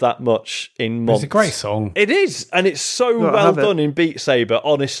smiled that much in months. It's a great song. It is, and it's so well done in Beat Saber.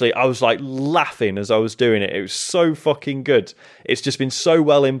 Honestly, I was, like, laughing as I was doing it. It was so fucking good. It's just been so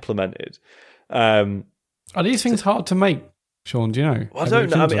well implemented. Are these things hard to make, Sean? Do you know? I don't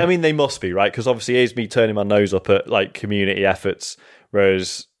know. I mean, they must be, right? Because obviously, here's me turning my nose up at, like, community efforts,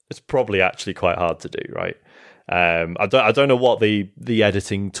 whereas it's probably actually quite hard to do, right? I don't know what the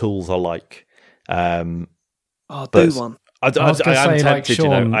editing tools are like. I'll do one. I am tempted, like,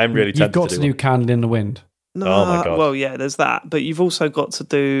 Sean, I am really tempted. You've got to do Candle in the Wind. No, oh my God. Well, yeah, there's that, but you've also got to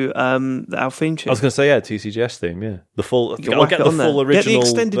do our theme tune. I was going to say, TCGS theme, yeah. The full, I'll get the full original get the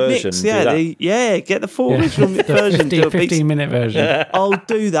extended version. Mix, get the full original version. 15-minute version. I'll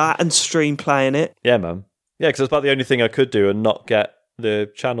do that and stream playing it. Yeah, man. Yeah, because that's about the only thing I could do and not get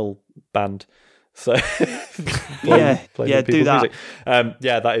the channel banned. So do that.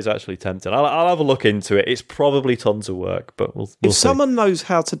 That is actually tempting. I'll have a look into it. It's probably tons of work, but we'll if see. Someone knows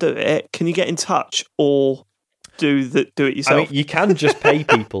how to do it, can you get in touch or do it yourself? I mean, you can just pay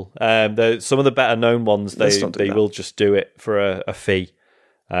people. Some of the better known ones, they will just do it for a fee.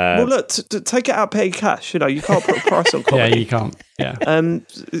 Well, look, take it out petty cash. You can't put a price on comedy. Yeah, you can't. Yeah.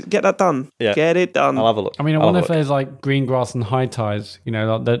 Get that done. Yeah. Get it done. I'll have a look. I mean, I wonder if there's, like, Green Grass and High Ties,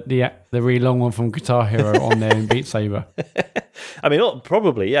 like the really long one from Guitar Hero on there in Beat Saber. I mean,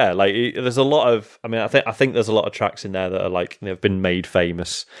 probably, yeah. Like, there's a lot of. I mean, I think there's a lot of tracks in there that are, like, they've been made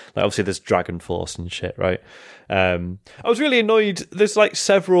famous. Like, obviously, there's Dragon Force and shit, right? I was really annoyed. There's, like,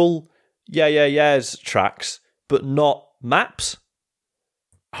 several yeahs tracks, but not maps.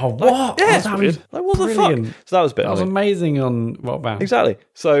 Oh, what? Yeah, that's weird. Like, what brilliant. The fuck? So that was a bit. That was amazing on Rock Band. Exactly.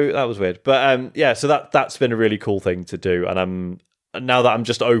 So that was weird, but so that's been a really cool thing to do, and now that I'm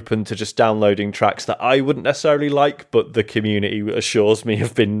just open to just downloading tracks that I wouldn't necessarily like, but the community assures me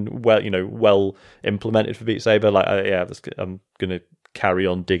have been well implemented for Beat Saber. Like, I'm gonna carry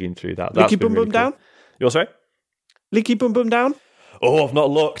on digging through that. Licky Boom Boom Down. You're sorry? Licky Boom Boom Down. Oh, I've not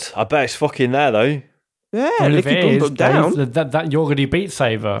looked. I bet it's fucking there though. Yeah, Licky Boom Boom Down. That you're going to Beat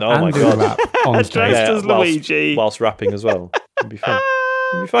Saber and my God. Rap on stage. Dressed as Luigi. Whilst rapping as well. It'd be fun.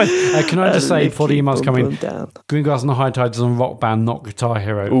 Can I just say, before the emails come in, Green Grass and the High Tides is on Rock Band, not Guitar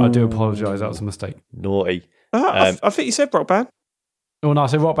Hero. Ooh. I do apologise, that was a mistake. Naughty. I think you said Rock Band. Oh no, I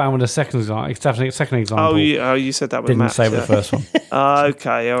said Rock Band with a second example. It's definitely a second example. You said that with Didn't Max, say with the first one.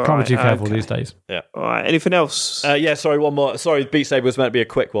 Okay, all right. Can't be too careful these days. Yeah. All right. Anything else? Sorry, one more. Sorry, Beat Saber was meant to be a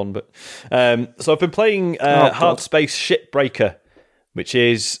quick one, but so I've been playing Hard Space Shipbreaker, which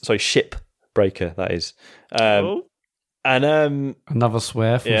is Shipbreaker. That is. And another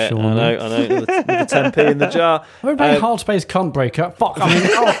swear from Sean. I know. The 10p in the jar. We're playing Hard Space Cunt Breaker. Fuck. I mean,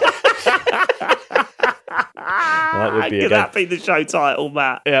 that would be Could that be the show title,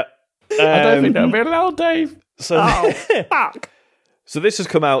 Matt? Yeah. I don't think that'll be allowed, Dave. So, fuck. So this has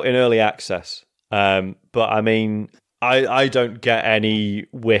come out in early access, but I mean, I don't get any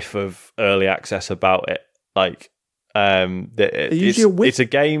whiff of early access about it. Like, it's a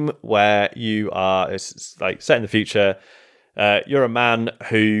game where it's like set in the future. You're a man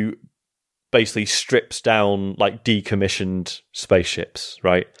who basically strips down like decommissioned spaceships,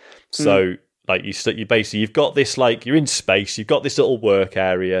 right? So Like you basically, you've got this, like, you're in space, you've got this little work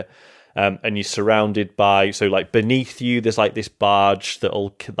area, and you're surrounded by, so like beneath you, there's like this barge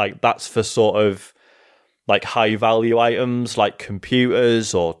that'll, like, that's for sort of like high value items like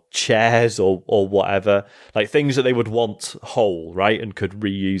computers or chairs or whatever, like things that they would want whole, right, and could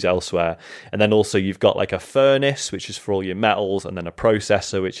reuse elsewhere. And then also you've got like a furnace, which is for all your metals, and then a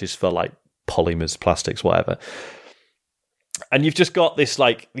processor, which is for like polymers, plastics, whatever. And you've just got this,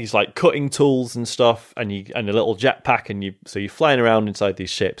 like, these like cutting tools and stuff, and a little jetpack, and you're flying around inside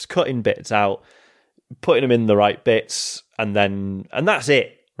these ships, cutting bits out, putting them in the right bits, and that's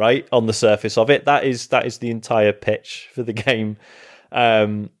it. Right, on the surface of it, that is the entire pitch for the game.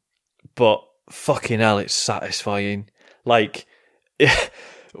 But fucking hell, it's satisfying. Like,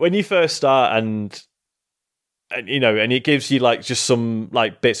 when you first start, and you know, and it gives you like just some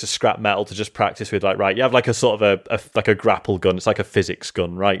like bits of scrap metal to just practice with. Like, right, you have like a sort of a grapple gun. It's like a physics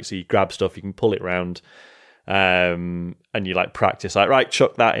gun, right? So you grab stuff, you can pull it around. And you like practice, like, right,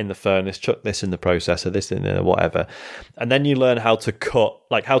 chuck that in the furnace, chuck this in the processor, this in there, whatever. And then you learn how to cut,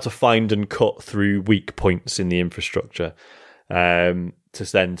 like how to find and cut through weak points in the infrastructure, to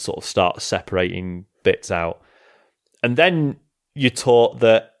then sort of start separating bits out. And then you're taught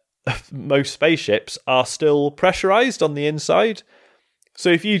that most spaceships are still pressurized on the inside. So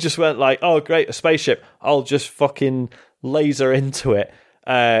if you just went like, oh great, a spaceship, I'll just fucking laser into it,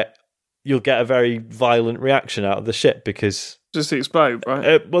 you'll get a very violent reaction out of the ship, because just explode,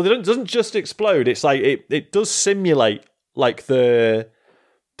 right? Well, it doesn't just explode. It's like it does simulate like the.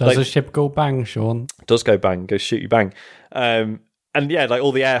 Does the ship go bang, Sean? It does go bang, go shoot you bang, and yeah, like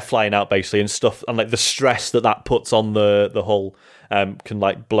all the air flying out basically and stuff, and like the stress that puts on the hull can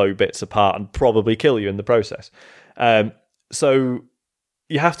like blow bits apart and probably kill you in the process. So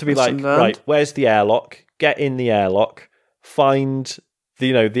you have to be like, right, where's the airlock? Get in the airlock, find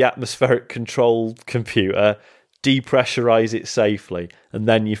the atmospheric controlled computer, depressurize it safely, and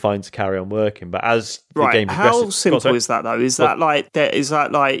then you find to carry on working. But as the game progresses, how simple is that though? Is that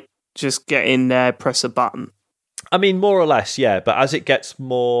like just get in there, press a button? I mean, more or less, yeah. But as it gets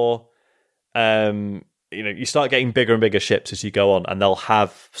more, you start getting bigger and bigger ships as you go on, and they'll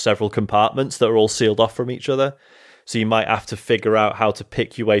have several compartments that are all sealed off from each other. So you might have to figure out how to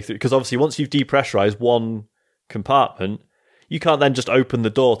pick your way through, because obviously once you've depressurized one compartment, you can't then just open the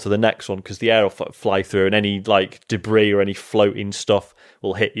door to the next one, because the air will fly through, and any like debris or any floating stuff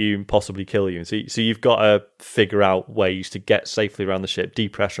will hit you and possibly kill you. So you've got to figure out ways to get safely around the ship,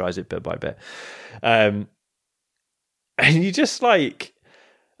 depressurize it bit by bit, and you just like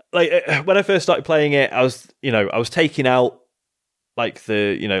when I first started playing it, I was taking out like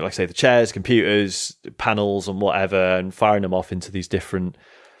like I say, the chairs, computers, panels, and whatever, and firing them off into these different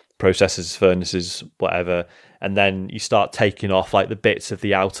processors, furnaces, whatever. And then you start taking off like the bits of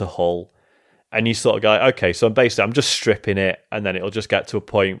the outer hull, and you sort of go, okay, so I'm just stripping it, and then it'll just get to a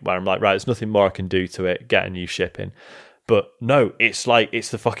point where I'm like, right, there's nothing more I can do to it, get a new ship in. But no, it's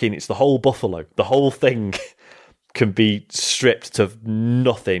the whole buffalo. The whole thing can be stripped to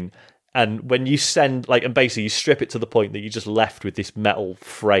nothing. And when you send, like, and basically you strip it to the point that you're just left with this metal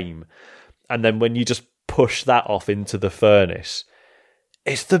frame. And then when you just push that off into the furnace,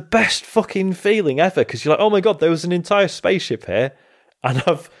 it's the best fucking feeling ever, because you're like, oh my god, there was an entire spaceship here, and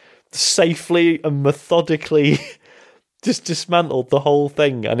I've safely and methodically just dismantled the whole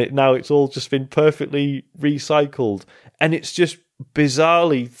thing, and it's all just been perfectly recycled, and it's just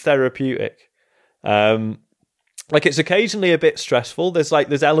bizarrely therapeutic. Like, it's occasionally a bit stressful.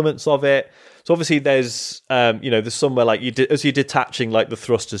 There's elements of it. So obviously there's there's somewhere like as you're detaching like the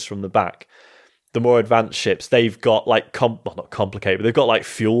thrusters from the back, the more advanced ships, they've got like not complicated, but they've got like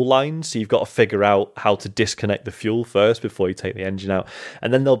fuel lines. So you've got to figure out how to disconnect the fuel first before you take the engine out.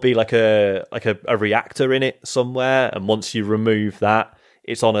 And then there'll be like a reactor in it somewhere. And once you remove that,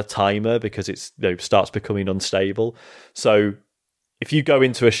 it's on a timer because it's starts becoming unstable. So if you go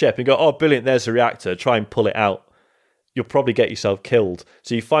into a ship and go, oh, brilliant, there's a reactor, try and pull it out, you'll probably get yourself killed.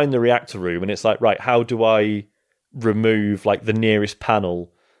 So you find the reactor room and it's like, right, how do I remove like the nearest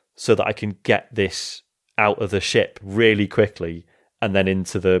panel so that I can get this out of the ship really quickly and then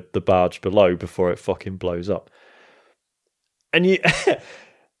into the barge below before it fucking blows up. And you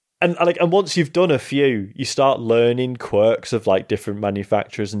and once you've done a few, you start learning quirks of like different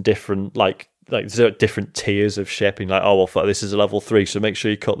manufacturers and different like there's different tiers of shipping. Like, oh well, this is a level 3, so make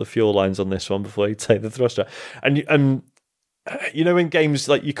sure you cut the fuel lines on this one before you take the thruster. And in games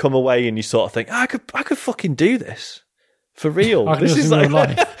like you come away and you sort of think, I could fucking do this. For real, this is like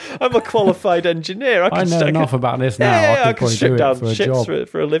I'm a qualified engineer. I know enough about this now. Yeah, I could strip down ships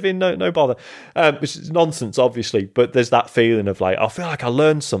for a living. No bother. Which is nonsense, obviously. But there's that feeling of like I feel like I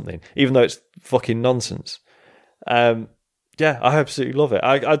learned something, even though it's fucking nonsense. Yeah, I absolutely love it.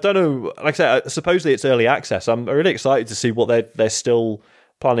 I don't know. Like I said, supposedly it's early access. I'm really excited to see what they're still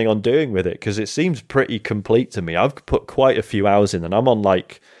planning on doing with it, because it seems pretty complete to me. I've put quite a few hours in, and I'm on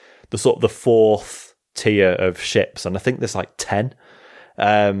like the sort of the 4th tier of ships, and I think there's like 10.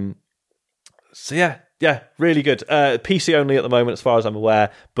 So yeah, really good. PC only at the moment, as far as I'm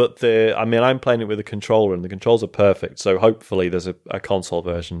aware. But I'm playing it with a controller, and the controls are perfect. So hopefully, there's a console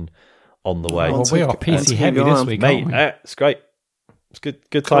version on the way. Well, we are PC heavy this week, mate. aren't we? It's great. It's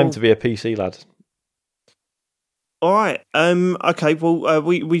good time to be a PC lad. All right. Okay. Well,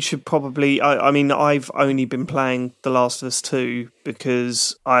 we should probably. I've only been playing The Last of Us 2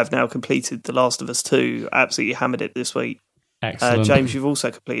 because I have now completed The Last of Us 2. Absolutely hammered it this week. Excellent. James, you've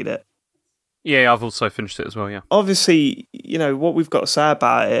also completed it. Yeah, I've also finished it as well. Yeah. Obviously, what we've got to say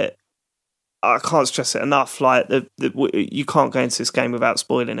about it. I can't stress it enough. Like you can't go into this game without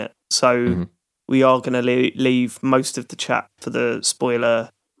spoiling it. So we are going to leave most of the chat for the spoiler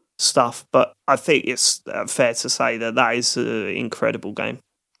stuff. But I think it's fair to say that is an incredible game,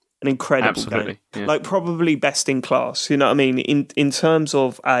 an incredible game, like probably best in class. You know what I mean? In terms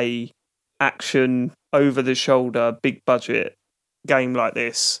of a action, over the shoulder, big budget game like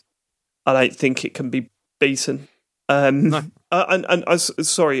this, I don't think it can be beaten. No.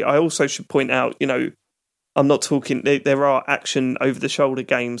 Sorry, I also should point out, I'm not talking. There are action over the shoulder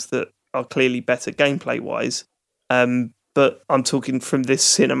games that are clearly better gameplay wise, but I'm talking from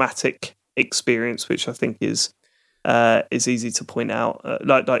this cinematic experience, which I think is easy to point out.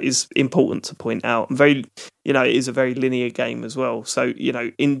 Like is important to point out. And very, it is a very linear game as well. So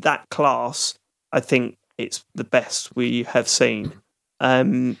in that class, I think it's the best we have seen.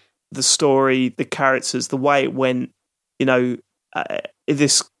 The story, the characters, the way it went.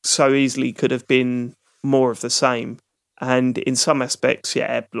 This so easily could have been more of the same. And in some aspects,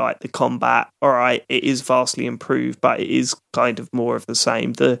 like the combat, all right, it is vastly improved, but it is kind of more of the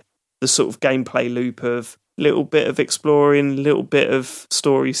same. The sort of gameplay loop of little bit of exploring, little bit of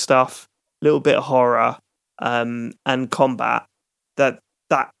story stuff, little bit of horror, and combat, that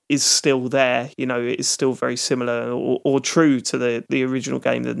is still there. It is still very similar or true to the original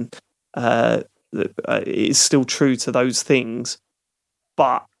game. And it is still true to those things,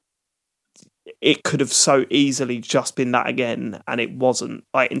 but it could have so easily just been that again, and it wasn't.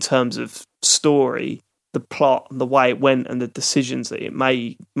 Like in terms of story, the plot, and the way it went, and the decisions that it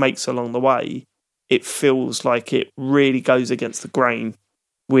makes along the way, it feels like it really goes against the grain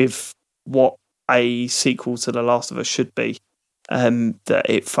with what a sequel to The Last of Us should be. That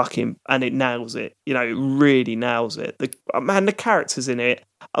it nails it. It really nails it. The characters in it,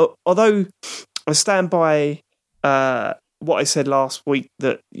 although I stand by what I said last week,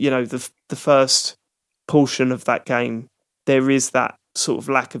 that the first portion of that game, there is that sort of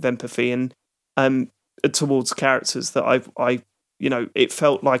lack of empathy and towards characters that I it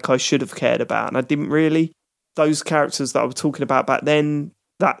felt like I should have cared about, and I didn't really. Those characters that I was talking about back then,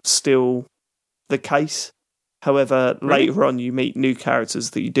 that's still the case. However, later on, you meet new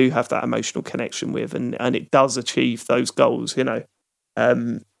characters that you do have that emotional connection with, and it does achieve those goals.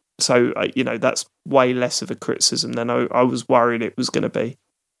 So that's way less of a criticism than I was worried it was going to be.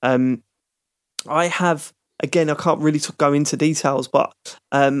 I have, again, I can't really go into details, but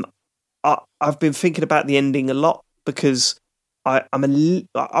I've been thinking about the ending a lot because I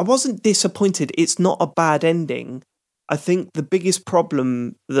wasn't disappointed. It's not a bad ending. I think the biggest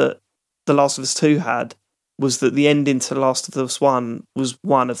problem that The Last of Us 2 had was that the ending to The Last of Us 1 was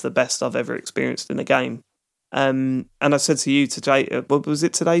one of the best I've ever experienced in a game. And I said to you today, was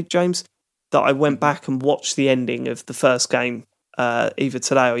it today, James, that I went back and watched the ending of the first game, either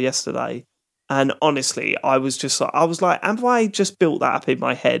today or yesterday. And honestly, I was like, have I just built that up in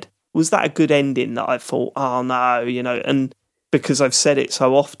my head? Was that a good ending that I thought, oh no, and because I've said it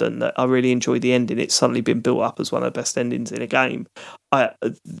so often that I really enjoyed the ending, it's suddenly been built up as one of the best endings in a game.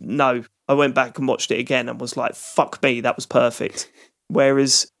 No, I went back and watched it again and was like, fuck me, that was perfect.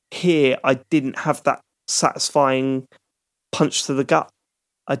 Whereas here, I didn't have that satisfying punch to the gut.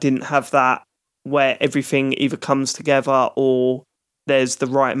 I didn't have that where everything either comes together or there's the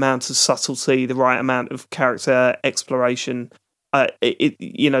right amount of subtlety, the right amount of character exploration.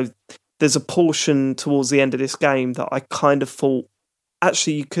 There's a portion towards the end of this game that I kind of thought,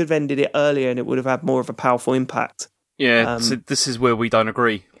 actually, you could have ended it earlier and it would have had more of a powerful impact. Yeah, so this is where we don't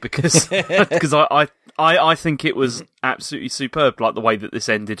agree, because I think it was absolutely superb, like the way that this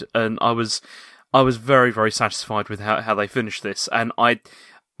ended, and I was very, very satisfied with how they finished this, and I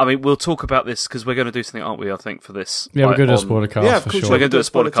I mean, we'll talk about this because we're going to do something, aren't we? I think for this. Yeah, we're going to do a spoiler cast. Yeah, of for course sure. We're going to do a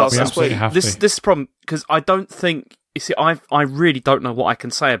spoiler cast. We absolutely have to. This problem because I don't think. You see, I really don't know what I can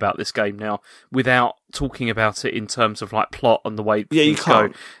say about this game now without talking about it in terms of like plot and the way things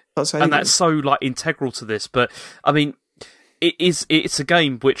go. And that's so like integral to this. But I mean, it's a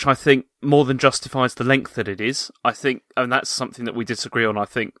game which I think more than justifies the length that it is. I think, and that's something that we disagree on. I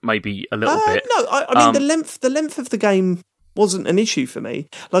think maybe a little bit. No, I mean the length of the game wasn't an issue for me.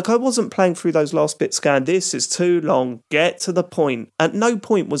 Like, I wasn't playing through those last bits going, this is too long, get to the point. At no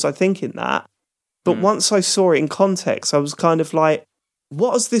point was I thinking that. But once I saw it in context, I was kind of like,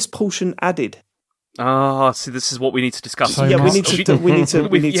 what has this portion added? See, this is what we need to discuss. So we much. need to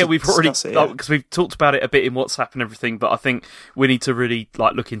we've already discuss it, because we've talked about it a bit in WhatsApp and everything, but I think we need to really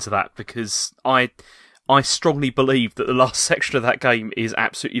like look into that because I strongly believe that the last section of that game is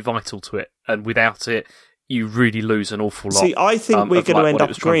absolutely vital to it, and without it, you really lose an awful lot. See, I think we're going to end up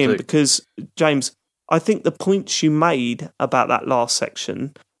agreeing because, James, I think the points you made about that last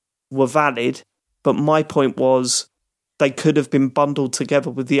section were valid, but my point was they could have been bundled together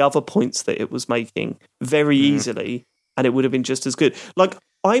with the other points that it was making very easily, and it would have been just as good. Like,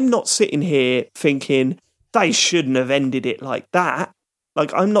 I'm not sitting here thinking they shouldn't have ended it like that.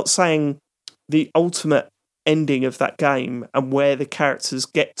 Like, I'm not saying the ultimate ending of that game and where the characters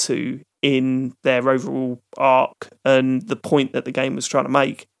get to in their overall arc and the point that the game was trying to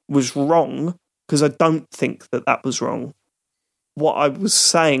make was wrong, because I don't think that was wrong. What I was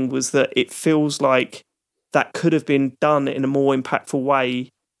saying was that it feels like that could have been done in a more impactful way.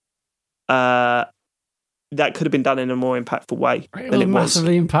 It was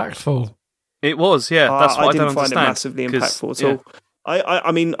massively impactful. It was, yeah. That's what I didn't don't find understand. it massively impactful at all.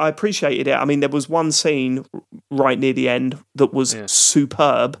 I mean, I appreciated it. I mean, there was one scene right near the end that was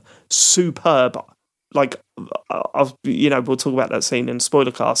superb. Like, we'll talk about that scene in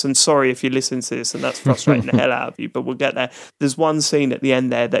spoiler cast. And sorry if you listen to this and that's frustrating the hell out of you, but we'll get there. There's one scene at the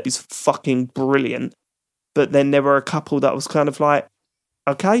end there that is fucking brilliant. But then there were a couple that was kind of like,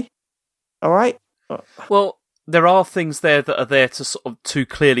 okay, all right. Well, there are things there that are there to sort of to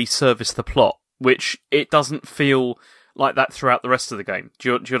clearly service the plot, which it doesn't feel like that throughout the rest of the game.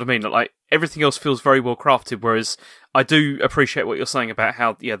 Do you know what I mean? Like, everything else feels very well crafted, whereas I do appreciate what you're saying about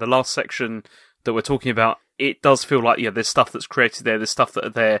how, the last section that we're talking about, it does feel like, there's stuff that's created there, there's stuff that are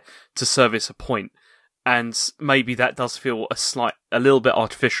there to service a point. And maybe that does feel a little bit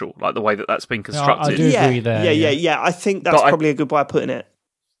artificial, like the way that that's been constructed. I do agree there. Yeah. I think that's probably a good way of putting it.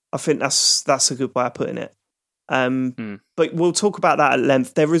 I think that's a good way of putting it. But we'll talk about that at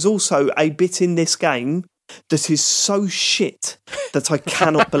length. There is also a bit in this game that is so shit that I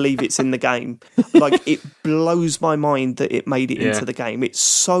cannot believe it's in the game. Like, it blows my mind that it made it into the game. It's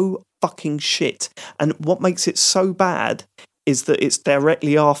so fucking shit. And what makes it so bad is that it's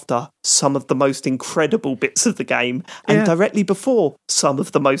directly after some of the most incredible bits of the game and directly before some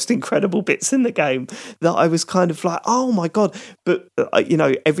of the most incredible bits in the game, that I was kind of like, oh my God. But,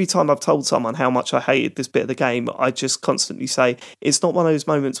 every time I've told someone how much I hated this bit of the game, I just constantly say, it's not one of those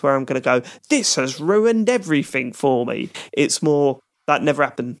moments where I'm going to go, this has ruined everything for me. It's more, that never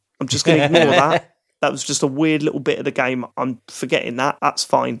happened. I'm just going to ignore that. That was just a weird little bit of the game. I'm forgetting that. That's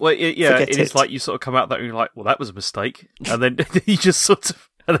fine. Well, it's like you sort of come out that and you're like, well, that was a mistake. And then you just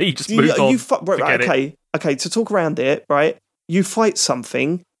move on. Okay, to talk around it, right? You fight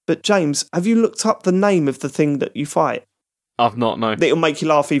something, but James, have you looked up the name of the thing that you fight? I've not, no. It'll make you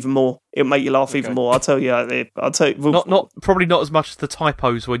laugh even more. Even more. I'll tell you. Probably not as much as the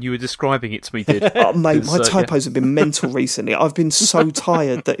typos when you were describing it to me did. Oh, mate, my typos have been mental recently. I've been so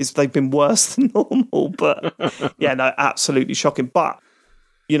tired that they've been worse than normal. But yeah, no, absolutely shocking. But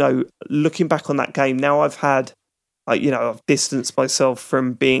looking back on that game now, I've distanced myself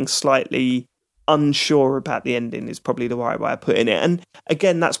from being slightly unsure about the ending. Is probably the right way of putting it. And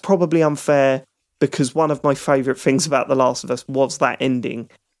again, that's probably unfair, because one of my favourite things about The Last of Us was that ending,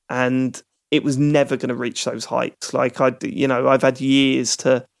 and it was never going to reach those heights. Like, I've had years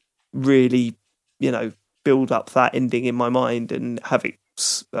to really, build up that ending in my mind and have it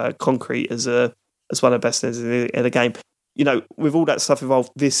concrete as one of the best things in the game. With all that stuff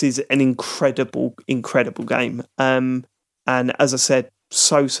involved, this is an incredible, incredible game. And as I said,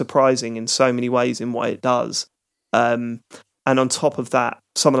 so surprising in so many ways in what it does. And on top of that,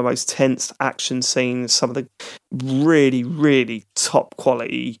 some of the most tense action scenes, some of the really, really top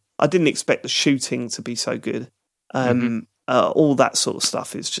quality. I didn't expect the shooting to be so good. All that sort of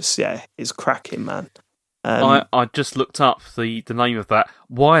stuff is just, is cracking, man. I just looked up the name of that.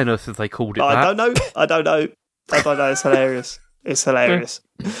 Why on earth have they called it that? I don't know. It's hilarious.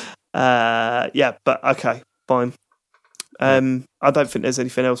 But okay, fine. I don't think there's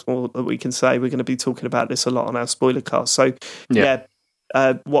anything else more that we can say. We're going to be talking about this a lot on our spoiler cast. So,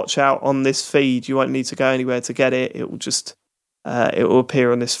 watch out on this feed. You won't need to go anywhere to get it. It will just it will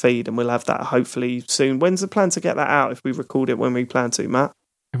appear on this feed, and we'll have that hopefully soon. When's the plan to get that out? If we record it when we plan to, Matt?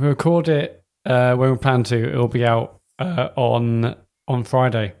 If we record it when we plan to, it will be out on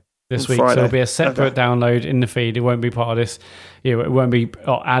Friday this week. Friday. So it'll be a separate download in the feed. It won't be part of this. It won't be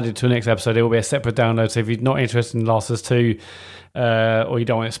added to the next episode. It will be a separate download. So if you're not interested in Last of Us 2 or you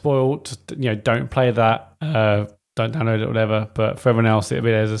don't want it spoiled, don't play that. Don't download it, whatever. But for everyone else, it'll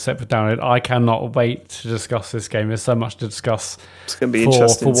be as a separate download. I cannot wait to discuss this game. There's so much to discuss. It's going to be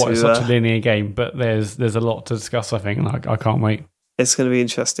interesting for what is such a linear game. But there's a lot to discuss, I think, and I can't wait. It's going to be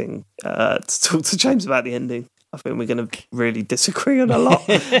interesting to talk to James about the ending. I think we're going to really disagree on a lot.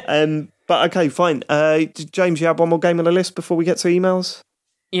 But okay, fine. James, you have one more game on the list before we get to emails?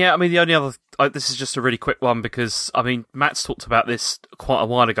 Yeah, I mean, the only other... this is just a really quick one because, I mean, Matt's talked about this quite a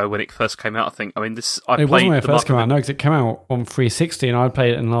while ago when it first came out, I think. I mean, it wasn't when it first came out, no, because it came out on 360 and I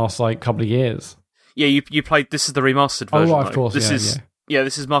played it in the last, couple of years. Yeah, you played... This is the remastered version, of course, this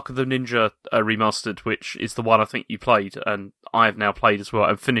is Mark of the Ninja remastered, which is the one I think you played, and I have now played as well.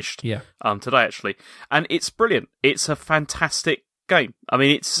 I've finished today, actually. And it's brilliant. It's a fantastic game. I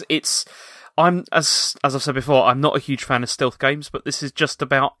mean, it's I'm, as I've said before, I'm not a huge fan of stealth games, but this is just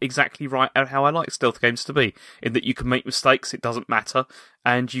about exactly right how I like stealth games to be, in that you can make mistakes, it doesn't matter,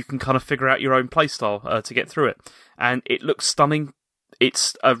 and you can kind of figure out your own playstyle to get through it. And it looks stunning.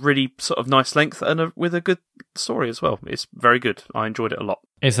 It's a really sort of nice length and with a good story as well. It's very good. I enjoyed it a lot.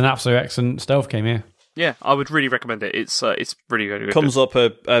 It's an absolute excellent stealth game, yeah. Yeah, I would really recommend it. It's really good. Comes up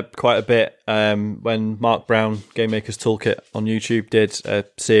quite a bit when Mark Brown, Game Maker's Toolkit on YouTube, did a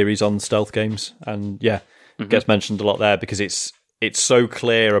series on stealth games, and it gets mentioned a lot there because it's so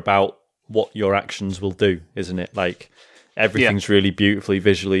clear about what your actions will do, isn't it? Like everything's really beautifully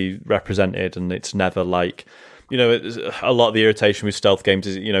visually represented, and it's never like. A lot of the irritation with stealth games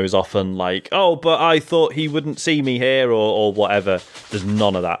is often like, oh, but I thought he wouldn't see me here or whatever. There's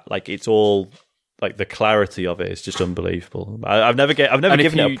none of that. Like it's all like the clarity of it is just unbelievable. I've never given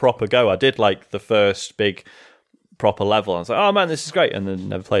it a proper go. I did like the first big proper level. I was like, oh man, this is great, and then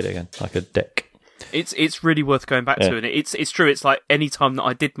never played it again, like a dick. It's really worth going back to, and it's true. It's like any time that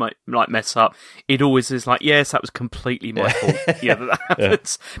I did mess up, it always is like, yes, that was completely my fault. That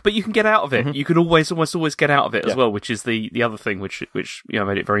happens. But you can get out of it. Mm-hmm. You can almost get out of it as well, which is the other thing, which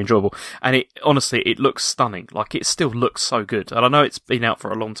made it very enjoyable. And it honestly, it looks stunning. Like it still looks so good. And I know it's been out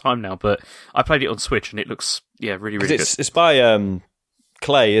for a long time now, but I played it on Switch, and it looks really really good. It's by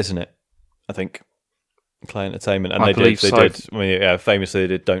Clay, isn't it? I think. Clay Entertainment, and they did. I mean, famously, they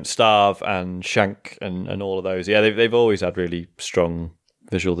did "Don't Starve" and "Shank" and all of those. Yeah, they've always had really strong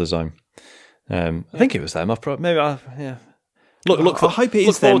visual design. I think it was them. Look. I hope it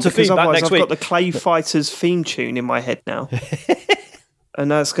is them because otherwise I've got the Clay Fighters theme tune in my head now, and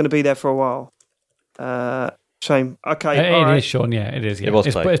that's going to be there for a while. Shame. Okay, it is, Sean. Yeah, it is. Yeah,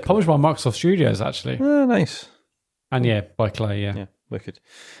 it's published by Microsoft Studios, actually. Oh, nice. And by Clay. Yeah, wicked.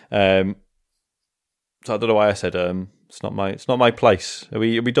 So I don't know why I said it's not my place. Are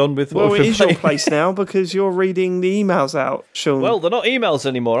we done with what it is your place now because you're reading the emails out, Sean. Well, they're not emails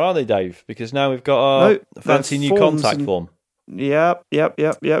anymore, are they, Dave? Because now we've got our fancy new contact form. Yep.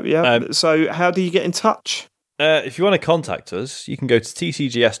 So how do you get in touch? If you want to contact us, you can go to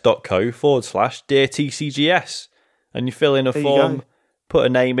tcgs.co/Dear TCGS, and you fill in a form, put a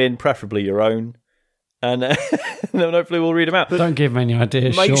name in, preferably your own, and then hopefully we'll read them out. Don't give me any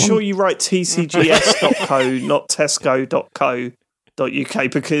ideas, Make sure you write tcgs.co, not tesco.co.uk,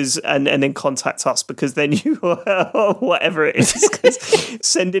 because and then contact us, because then you whatever it is,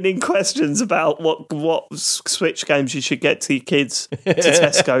 sending in questions about what Switch games you should get to your kids to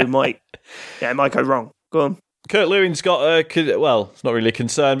Tesco might go wrong. Go on. Kurt Lewin's got it's not really a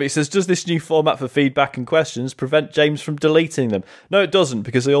concern, but he says, does this new format for feedback and questions prevent James from deleting them? No, it doesn't,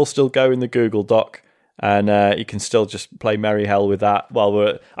 because they all still go in the Google Doc. And you can still just play merry hell with that while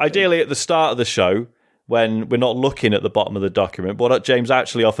we're ideally at the start of the show when we're not looking at the bottom of the document. But what James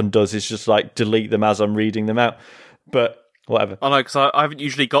actually often does is just like delete them as I'm reading them out. But whatever. I know, because I haven't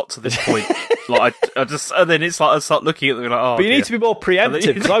usually got to this point. I just, and then it's like I start looking at them and like, oh. But you need to be more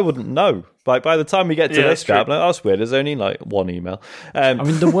preemptive, because I wouldn't know. Like by the time we get to this bit, I'm like, oh, that's weird. There's only like one email. I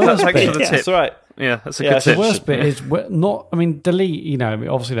mean, the worst bit. That's right. Yeah, that's a good tip. The worst bit is not. I mean, delete.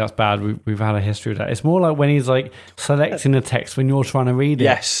 Obviously that's bad. We've had a history of that. It's more like when he's like selecting the text when you're trying to read it.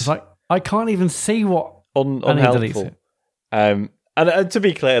 Yes, it's like I can't even see what unhelpful. Delete it. And to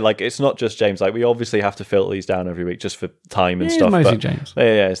be clear, like, it's not just James. Like, we obviously have to filter these down every week just for time and stuff. Mostly but, James.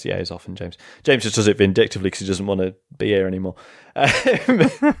 Yeah, it's often James. James just does it vindictively because he doesn't want to be here anymore. Maria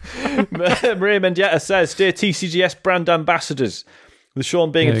Mendieta says, "Dear TCGS brand ambassadors, with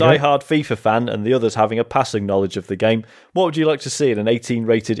Sean being a diehard FIFA fan and the others having a passing knowledge of the game, what would you like to see in an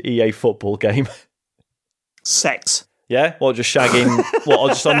 18-rated EA football game?" Sex. Yeah? What, just shagging? What,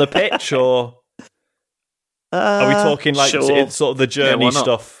 just on the pitch, or... Are we talking like it's sort of the journey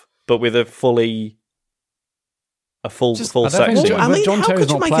stuff, but with a full section? John Terry's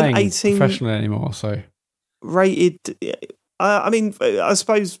not playing professionally anymore, so rated. I mean, I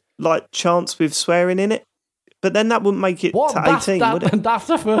suppose like chants with swearing in it, but then that wouldn't make it to 18, would it? That's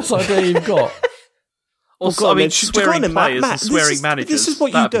the first idea you've got. Also, I mean, swearing players and swearing managers. This is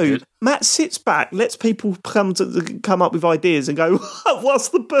what you do. Matt sits back, lets people come up with ideas, and go, "What's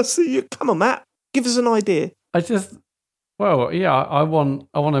the best thing you?" Come on, Matt, give us an idea. I want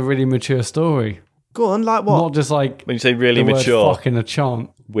a really mature story. Go on, like what? Not just like when you say really the mature, word fucking a chant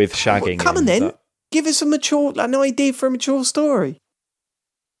with shagging. Come on, then, give us an idea for a mature story.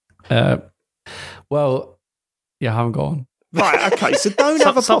 Well, yeah, I haven't got one. Right, okay, so don't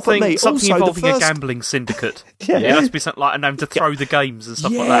have a pop at me. Something also, involving a gambling syndicate. It has to be something like a name to throw the games and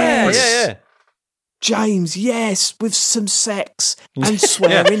stuff like that. Yeah. James, yes, with some sex and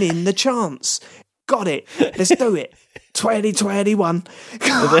swearing in the chants. Got it. Let's do it. 2021.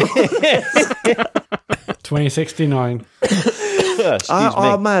 2069.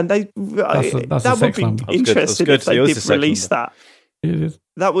 Oh man, that would be interesting if they did release that. It is.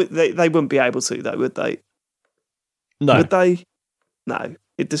 That would they wouldn't be able to though, would they? No. Would they? No.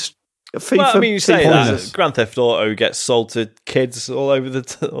 It just. FIFA, well, I mean, you say that Grand Theft Auto gets sold to kids all over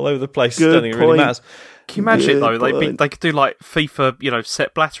the place. Good I don't think it really matters. Can you imagine though? They could do like FIFA,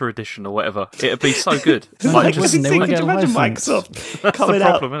 Sepp Blatter edition or whatever. It'd be so good. Like, could you imagine Microsoft coming out?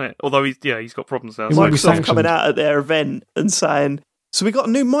 That's the problem, isn't it? Although he's got problems now. Microsoft coming out at their event and saying, "So we got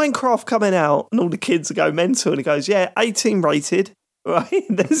a new Minecraft coming out," and all the kids go mental, and he goes, "Yeah, 18 rated, right?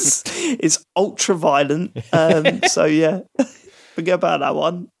 It's ultra violent. So yeah, forget about that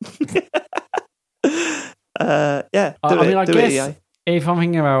one." I guess. If I'm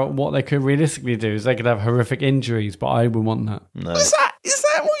thinking about what they could realistically do, is they could have horrific injuries, but I would want that. No. Is that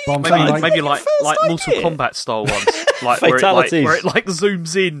what you mean? Maybe like Mortal Kombat style ones, like where it like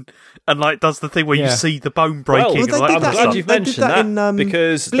zooms in and like does the thing where you see the bone breaking. Well, I'm glad you've mentioned that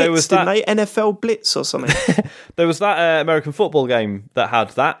because Blitz, there was that NFL Blitz or something. There was that American football game that had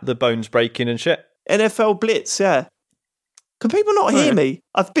the bones breaking and shit. NFL Blitz, yeah. Can people not hear me?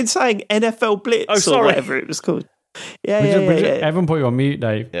 I've been saying NFL Blitz or whatever it was called. Yeah. Everyone put you on mute,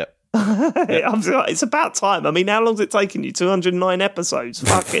 Dave. Yeah. It's about time. I mean, how long's it taken you? 209 episodes.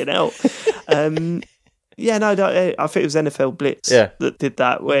 Fucking hell. I think it was NFL Blitz that did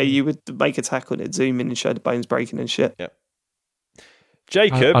that, where you would make a tackle and it'd zoom in and show the bones breaking and shit. Yeah.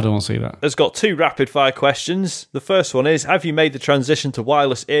 Jacob, I don't want to see that. Has got 2 rapid fire questions. The first one is: have you made the transition to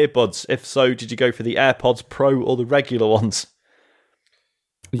wireless earbuds? If so, did you go for the AirPods Pro or the regular ones?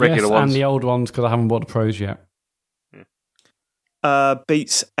 Regular ones. And the old ones, because I haven't bought the Pros yet.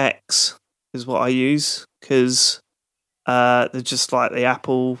 Beats X is what I use, because they're just like the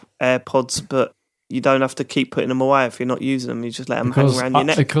Apple AirPods, but you don't have to keep putting them away if you're not using them. You just let them hang around your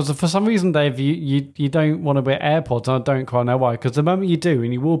neck. Because for some reason, Dave, you don't want to wear AirPods, and I don't quite know why. Because the moment you do,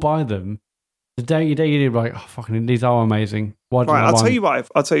 and you will buy them, the day you do, you're like, oh, fucking, these are amazing. Why right, I'll tell you why.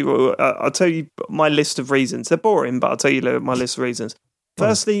 I'll tell you my list of reasons. They're boring, but I'll tell you my list of reasons.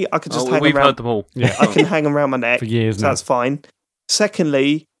 Firstly, I could just hang around. We've heard them all. Yeah. I can hang around my neck for years so now. That's fine.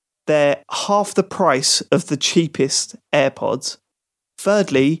 Secondly, they're half the price of the cheapest AirPods.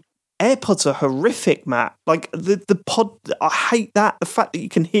 Thirdly, AirPods are horrific, Matt. Like the pod, I hate that. The fact that you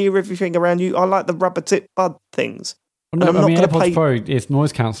can hear everything around you. I like the rubber tip bud things. Well, no, AirPods Pro, it's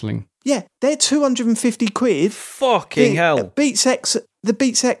noise cancelling. Yeah, they're 250 quid. Fucking hell. The Beats X are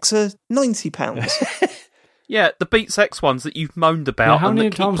 £90. Yeah, the Beats X ones that you've moaned about how many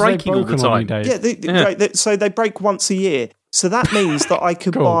and that keep times breaking all the time. So they break once a year. So that means that I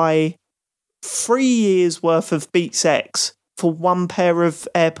could buy 3 years worth of Beats X for one pair of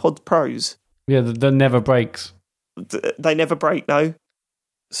AirPods Pros. Yeah, that never breaks. They never break, no.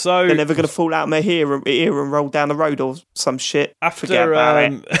 So they're never going to fall out of my ear and roll down the road or some shit. After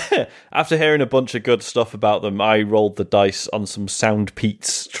hearing a bunch of good stuff about them, I rolled the dice on some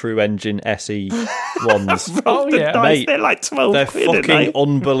Soundpeats True Engine SE ones. Mate, they're like 12 they're quid, fucking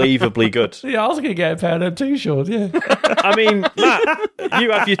unbelievably good. Yeah, I was going to get a pair of them too, Sean, yeah. I mean, Matt,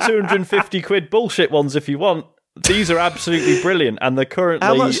 you have your 250 quid bullshit ones if you want. These are absolutely brilliant, and they're currently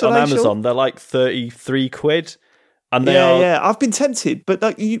on Amazon. They're like 33 quid. And they are... Yeah, I've been tempted, but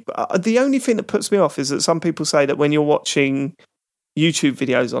like the only thing that puts me off is that some people say that when you're watching YouTube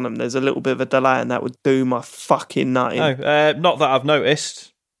videos on them, there's a little bit of a delay, and that would do my fucking nutting. No, not that I've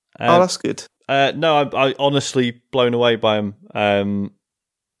noticed. That's good. No, I honestly blown away by them.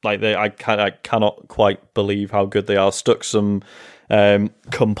 I cannot quite believe how good they are. Stuck some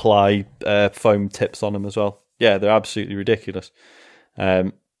comply foam tips on them as well. Yeah, they're absolutely ridiculous.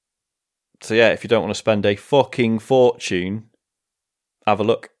 So yeah, if you don't want to spend a fucking fortune, have a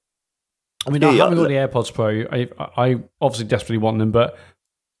look. I mean, I haven't got the AirPods Pro. I obviously desperately want them, but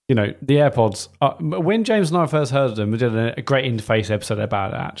you know, the AirPods. When James and I first heard of them, we did a great interface episode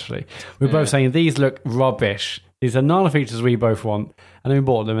about it. Actually, we were both saying these look rubbish. These are none of the features we both want, and then we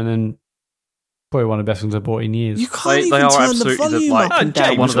bought them, and then probably one of the best things I bought in years. You can't even turn the volume up and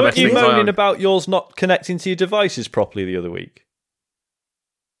down. James, weren't you moaning about yours not connecting to your devices properly the other week?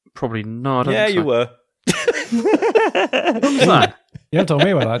 Probably not. Yeah, you were. You haven't told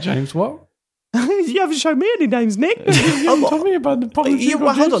me about that, James. What? You haven't shown me any names, Nick. You haven't told me about the problems.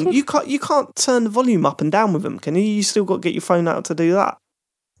 Hold on. You can't turn the volume up and down with them, can you? You still got to get your phone out to do that.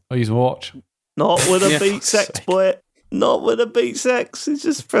 I use a watch. Not with a Beats X, boy. Not with a Beats X. It's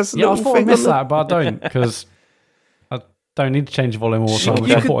just press a little I thought I missed that, but I don't, because I don't need to change the volume all the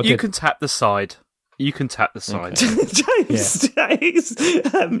time. You can tap the side. You can tap the side. Okay.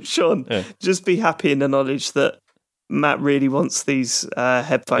 James, Sean, just be happy in the knowledge that Matt really wants these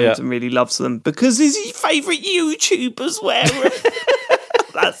headphones and really loves them because he's his favourite YouTuber's wearing them.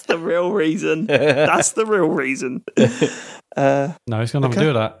 That's the real reason. That's the real reason. No, he's going to have to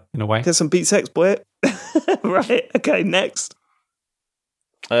do that in a way. Get some Beats X, boy. Right, okay, next.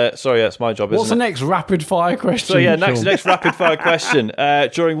 Sorry, it's my job, What's the next rapid fire question? So next rapid fire question.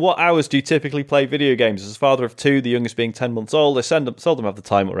 During what hours do you typically play video games? As a father of two, the youngest being 10 months old, I seldom have the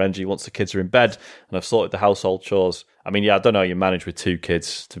time or energy once the kids are in bed, and I've sorted the household chores. I mean, I don't know how you manage with two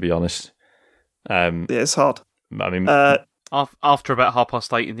kids, to be honest. It's hard. I mean, after about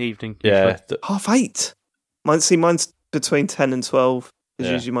 8:30 in the evening. Yeah. 8:30? Mine's between 10 and 12 is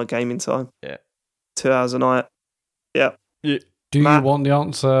usually my gaming time. Yeah. 2 hours a night. Yeah. Do you want the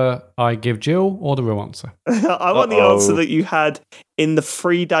answer I give Jill or the real answer? I want the answer that you had in the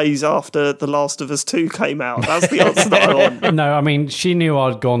 3 days after The Last of Us 2 came out. That's the answer that I want. No, I mean, she knew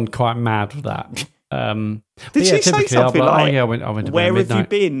I'd gone quite mad with that. Did she say something like, I went to where bed have you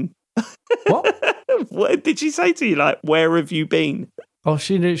been? What? What did she say to you? Like, where have you been? Oh,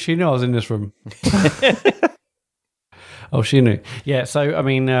 she knew I was in this room. Oh, she knew. Yeah, so, I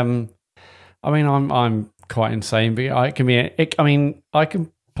mean, I'm quite insane, but I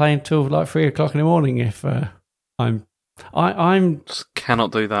can play until like 3 o'clock in the morning if I'm just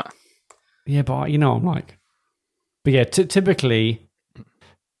cannot do that. Yeah, but I'm like, but yeah, typically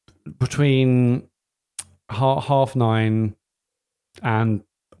between 9:30 and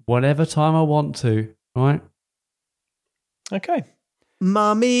whatever time I want to, right? Okay.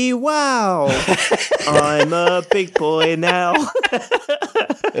 Mummy, wow. I'm a big boy now.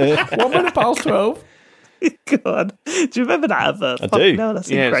 1 minute past 12. God, do you remember that advert? I do. No,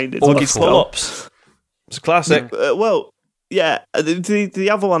 that's ingrained into Augie pull-ups. It's a classic. Well, yeah. The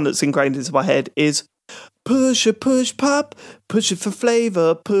other one that's ingrained into my head is push a push pop, push it for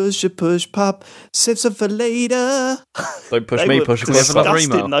flavour, push a push pop, save some for later. Don't push me, push a push pop.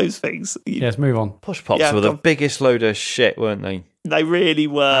 Disgusting, those things. Yes, move on. Push pops were the biggest load of shit, weren't they? They really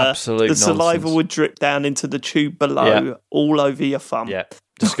were. Absolute The saliva nonsense. would drip down into the tube below, all over your thumb. Yeah,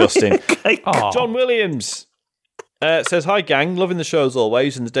 disgusting. Okay. John Williams says, "Hi gang, loving the show as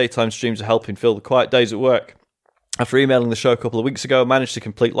always, and the daytime streams are helping fill the quiet days at work. After emailing the show a couple of weeks ago, I managed to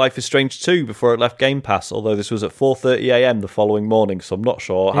complete Life is Strange 2 before it left Game Pass, although this was at 4:30 a.m. the following morning, so I'm not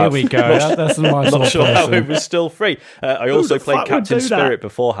sure how... Here we go. That's my I'm not sure how it was still free. I also played Captain Spirit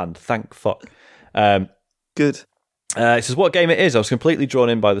beforehand. Thank fuck. Good. It says what game it is. I was completely drawn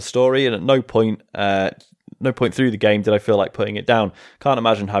in by the story, and at no point through the game did I feel like putting it down. Can't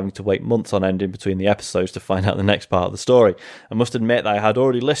imagine having to wait months on end in between the episodes to find out the next part of the story. I must admit that I had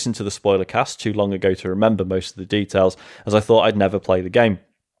already listened to the spoiler cast too long ago to remember most of the details, as I thought I'd never play the game.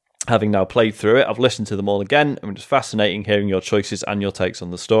 Having now played through it, I've listened to them all again, and it's fascinating hearing your choices and your takes on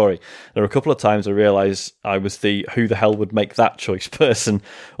the story. There are a couple of times I realised I was the who the hell would make that choice person.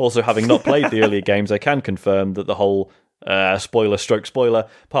 Also, having not played the earlier games, I can confirm that the whole spoiler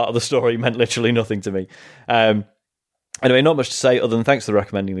part of the story meant literally nothing to me. Anyway, not much to say other than thanks for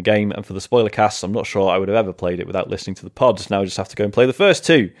recommending the game, and for the spoiler casts, I'm not sure I would have ever played it without listening to the pods. Now I just have to go and play the first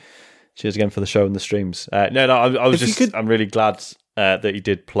two. Cheers again for the show and the streams. I'm really glad that he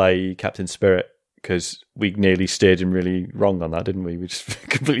did play Captain Spirit, because we nearly steered him really wrong on that, didn't we? We just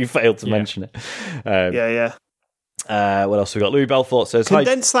completely failed to mention it. What else we got? Louis Belfort says,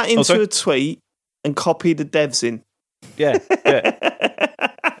 condense that into a tweet and copy the devs in. Yeah.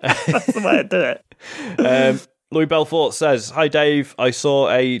 That's the way to do it. Louis Belfort says, "Hi Dave, I saw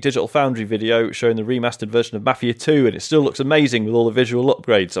a Digital Foundry video showing the remastered version of Mafia 2 and it still looks amazing with all the visual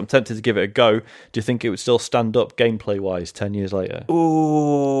upgrades. I'm tempted to give it a go. Do you think it would still stand up gameplay-wise 10 years later?"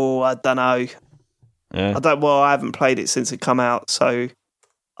 Oh, I don't know. Yeah. I haven't played it since it come out, so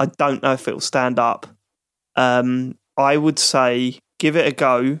I don't know if it'll stand up. I would say give it a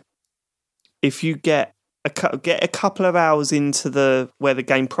go. If you get a couple of hours into where the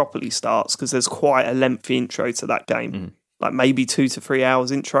game properly starts, because there's quite a lengthy intro to that game, like maybe 2 to 3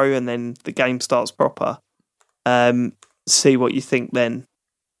 hours intro, and then the game starts proper. See what you think then.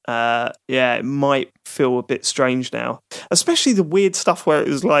 It might feel a bit strange now, especially the weird stuff where it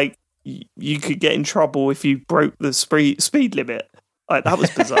was like you could get in trouble if you broke the speed limit. Like that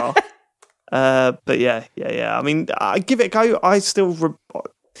was bizarre. But yeah. I mean, I give it a go. I still.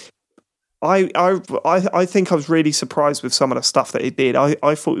 I think I was really surprised with some of the stuff that it did. I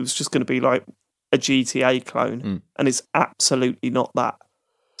thought it was just going to be like a GTA clone, and it's absolutely not that.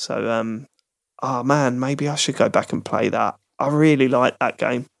 So, man, maybe I should go back and play that. I really like that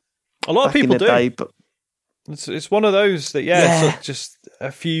game. A lot of people do. But it's one of those that, so just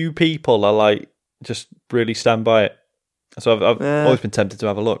a few people are like, just really stand by it. So I've always been tempted to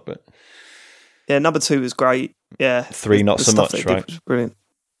have a look, but yeah, number 2 was great. Yeah, 3 not so much, right? Was brilliant.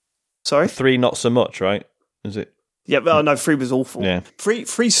 Sorry, 3 not so much, right? Is it? Yeah, well, no, 3 was awful. Yeah,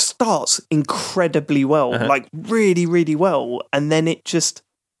 3 starts incredibly well, like really, really well, and then it just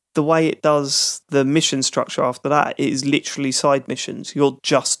the way it does the mission structure after that, it is literally side missions. You're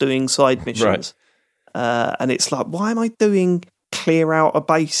just doing side missions, and it's like, why am I doing clear out a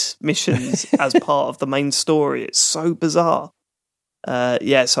base missions as part of the main story? It's so bizarre.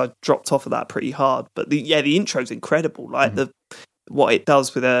 So I dropped off of that pretty hard. But the intro's incredible. Like what it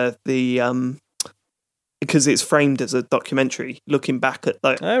does with the because it's framed as a documentary, looking back at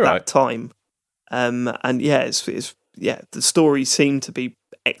that time. The story seemed to be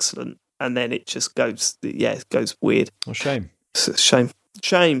excellent, and then it just goes weird. Oh, shame. Shame.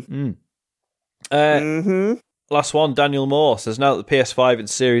 Last one, Daniel Moore says, now that the PS5 and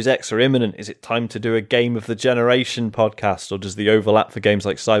Series X are imminent, is it time to do a Game of the Generation podcast, or does the overlap for games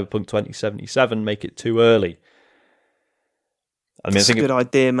like Cyberpunk 2077 make it too early? That's a good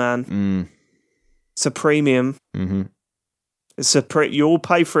idea, man. It's a premium. Mm-hmm. It's you all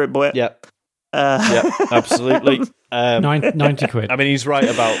pay for it, boy. Yep. Absolutely. 90 quid. I mean, he's right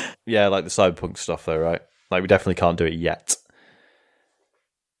about, like the Cyberpunk stuff, though, right? Like, we definitely can't do it yet.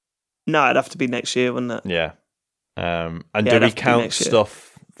 No, it'd have to be next year, wouldn't it? Yeah. And do we count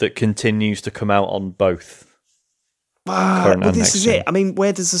stuff that continues to come out on both? Well, this is it. I mean,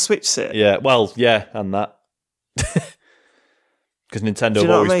 where does the Switch sit? Yeah, and that. Because Nintendo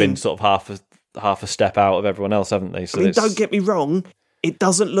have always been sort of half a step out of everyone else, haven't they? So don't get me wrong, it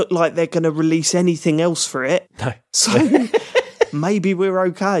doesn't look like they're going to release anything else for it. No. So maybe we're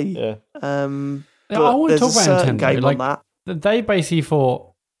okay. Yeah. I want to talk about Nintendo. Game on that. They basically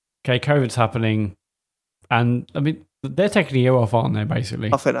thought, okay, COVID's happening, and I mean, they're taking a year off, aren't they?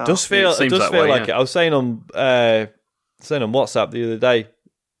 Basically, I think it does feel like it. I was saying on WhatsApp the other day,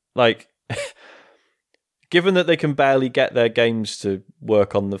 like, given that they can barely get their games to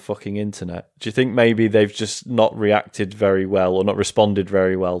work on the fucking internet, do you think maybe they've just not reacted very well or not responded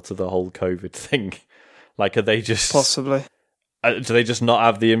very well to the whole COVID thing? Like, are they just possibly? Do they just not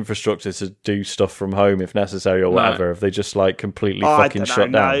have the infrastructure to do stuff from home if necessary or whatever? Have they just like completely fucking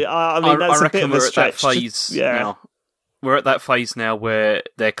shut down? No. I mean, that's I a bit of a stretch. At that phase now. We're at that phase now where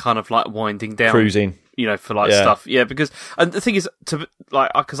they're kind of like winding down, cruising, for like stuff. Yeah, because and the thing is,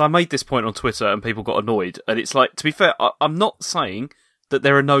 because I made this point on Twitter and people got annoyed, and it's like, to be fair, I'm not saying that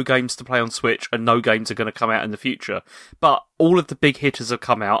there are no games to play on Switch and no games are going to come out in the future, but all of the big hitters have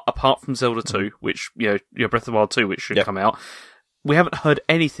come out, apart from Zelda 2, which Breath of the Wild 2, which should come out. We haven't heard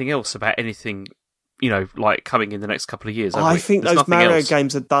anything else about anything, like coming in the next couple of years. I think those Mario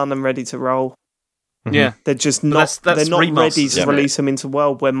games are done and ready to roll. Mm-hmm. Yeah, they're just not. They're not ready to release them into the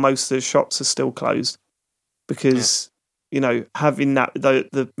world where most of the shops are still closed, because having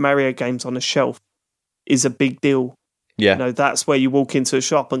the Mario games on a shelf is a big deal. Yeah, that's where you walk into a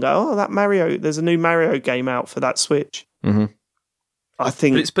shop and go, "Oh, there's a new Mario game out for that Switch." Mm-hmm. I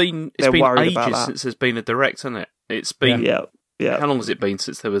think it's been ages since there's been a direct, hasn't it? It's been Yeah. How long has it been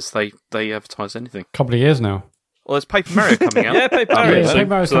since they advertised anything? A couple of years now. Well, there's Paper Mario coming out. Paper Mario. Paper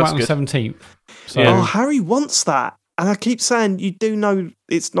Mario's coming out on the 17th. So. Oh, Harry wants that, and I keep saying, you do know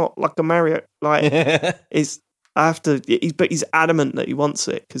it's not like a Mario. Like but he's adamant that he wants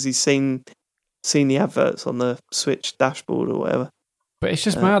it because he's seen seen the adverts on the Switch dashboard or whatever. But it's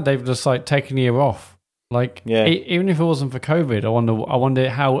just mad they've just like taken a year off. Like, even if it wasn't for COVID, I wonder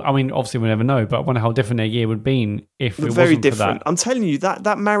how. I mean, obviously we never know, but I wonder how different their year would have been if it very wasn't different. for that. I'm telling you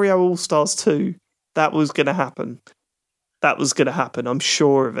that Mario All Stars 2, that was going to happen. That was going to happen. I'm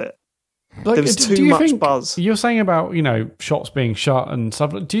sure of it. Like, there was too much buzz. You're saying about shops being shut and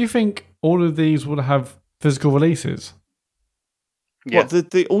stuff. Do you think all of these would have physical releases? Yeah.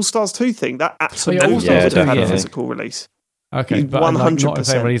 What the All Stars 2 thing? That absolutely would have had a physical release. Okay, but 100%. Not if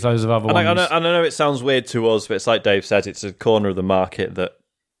they release those of other ones. I know it sounds weird to us, but it's like Dave said, it's a corner of the market that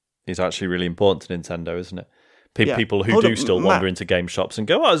is actually really important to Nintendo, isn't it? People who still wander into game shops and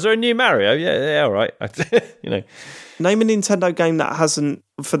go, "Oh, is there a new Mario?" Yeah, all right. Name a Nintendo game that hasn't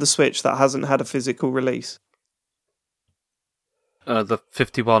for the Switch that hasn't had a physical release. The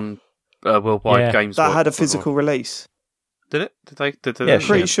 51 worldwide games that had a physical release. Did it? Did they? Yeah,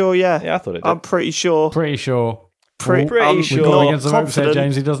 pretty sure. Yeah, I thought it did. I'm pretty sure. Pretty sure. I'm sure. not confident.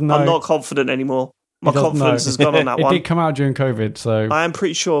 James, he doesn't know. I'm not confident anymore. My confidence has gone on that one. It did come out during COVID, so I am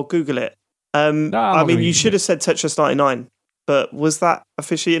pretty sure. Google it. I mean, you should have said Tetris 99, but was that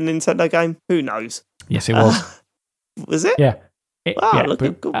officially a Nintendo game? Who knows? Yes, it was. Was it? Yeah. Well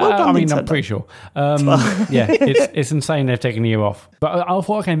done, Nintendo. I'm pretty sure. It's insane they've taken a year off. But I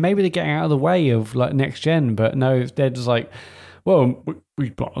thought, okay, maybe they're getting out of the way of like next gen, but no, they're just like, well, we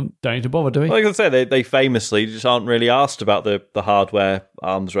don't need to bother, do we? Like I say, they famously just aren't really asked about the hardware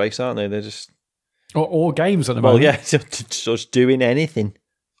arms race, aren't they? They're just or games at the moment. Well, yeah, just doing anything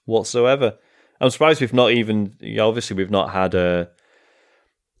whatsoever. I'm surprised we've not even. Obviously, we've not had a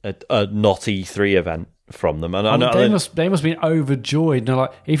not E3 event from them. And I know they must have been overjoyed. They're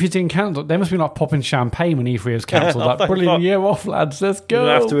like, if you didn't cancel, they must be like popping champagne when E3 was cancelled. Like, brilliant year off, lads. Let's go. We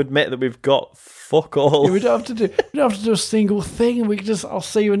have to admit that we've got fuck all. Yeah, we don't have to do a single thing. We can just, I'll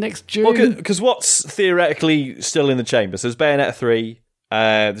see you next June. Because what's theoretically still in the chamber? So there's Bayonetta 3,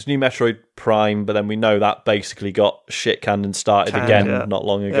 there's new Metroid Prime, but then we know that basically got shit canned and started again not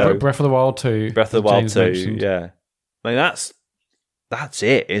long ago. Breath of the Wild 2. Breath of the Wild 2, yeah. I mean, that's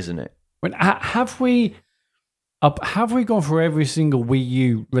it, isn't it? Have we gone through every single Wii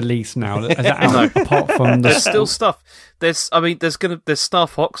U release now? Is that out, apart from there's still stuff. There's Star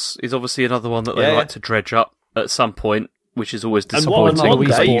Fox is obviously another one that they like to dredge up at some point, which is always disappointing.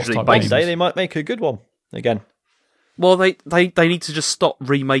 And one day they might make a good one again. Well, they need to just stop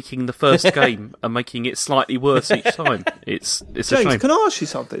remaking the first game and making it slightly worse each time. It's James, a shame. can I ask you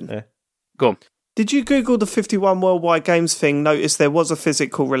something? Yeah. Go on. Did you Google the 51 Worldwide Games thing, notice there was a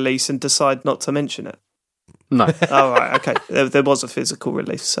physical release and decide not to mention it? No. Oh, right, okay. There was a physical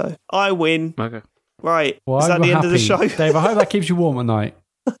release, so I win. Okay. Right. Well, is that the end of the show? Dave, I hope that keeps you warm at night.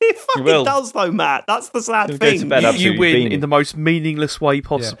 It fucking does, though, Matt. That's the sad thing. You win in the most meaningless way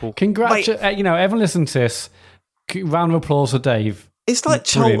possible. Yeah. Congratulations. Everyone listen to this. Round of applause for Dave. It's like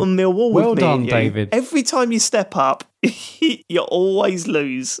Charlton Millwall with well me done, and you. David. Every time you step up, you always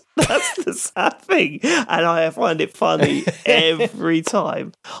lose. That's the sad thing. And I find it funny every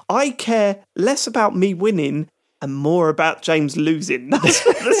time. I care less about me winning and more about James losing. That's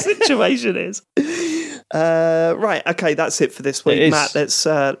what the situation is. Right, okay, that's it for this week. Matt, let's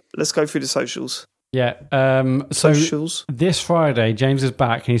go through the socials. Yeah. Socials. This Friday, James is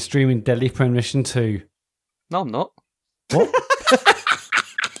back and he's streaming Deadly Premonition 2. No, I'm not. What?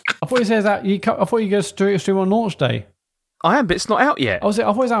 I thought you said that. I thought you go stream on launch day. I am, but it's not out yet. I thought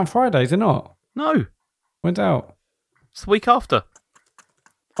it was out on Friday. Is it not? No. When's it out? It's the week after.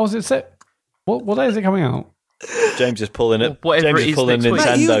 Oh, is it set? What day is it coming out? James is pulling it. Whatever James it is pulling next week.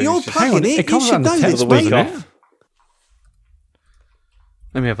 Nintendo. Mate, you're plugging it. You should know this, the week mate. off.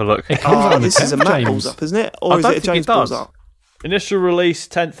 Let me have a look. It comes out on the 10th, this is a Matt James. balls up, isn't it? Or is it a James balls up? Initial release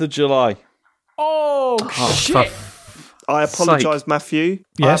 10th of July. Oh shit! I apologise, Matthew.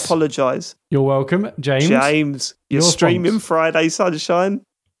 Yes. I apologise. You're welcome, James. James, you're streaming Friday Sunshine.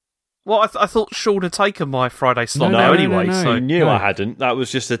 Well, I thought Sean had taken my Friday slot now anyway. No. So You knew I hadn't. That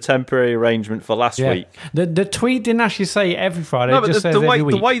was just a temporary arrangement for last week. The tweet didn't actually say every Friday. no, it but just says the every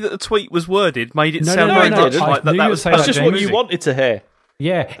week. way that the tweet was worded made it sound no, very no, much I like knew that you'd was. say That's that, just James. what you wanted to hear.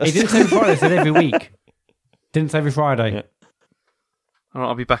 Yeah, it didn't say every Friday. It said every week. Didn't say every Friday. Yeah. All right,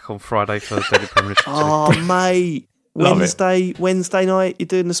 I'll be back on Friday for Deadly Premonition 2. Oh, mate. Wednesday night, you're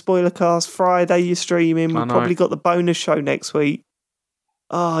doing the spoiler cast. Friday, you're streaming. We've probably got the bonus show next week.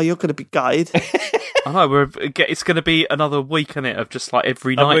 Oh, you're going to be gutted. I know. It's going to be another week, isn't it, of just like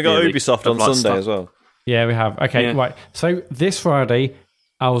every night. And we got really, Ubisoft on Sunday stuff. as well. Yeah, we have. Okay, right. So this Friday,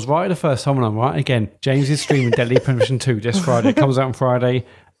 I was right the first time and I'm right again. James is streaming Deadly Premonition 2 this Friday. It comes out on Friday.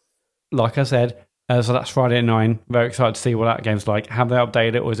 Like I said, So that's Friday at 9. Very excited to see what that game's like. Have they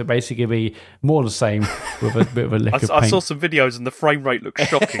updated it, or is it basically going to be more the same with a bit of a lick of paint? I saw some videos and the frame rate looks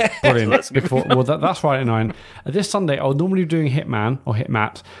shocking. Brilliant. That's Friday at 9. This Sunday, I'll normally be doing Hitman or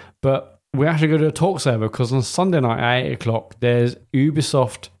Hitmat, but we actually go to a talk server because on Sunday night at 8 o'clock, there's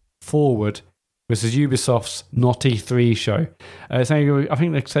Ubisoft Forward, which is Ubisoft's Naughty 3 show. I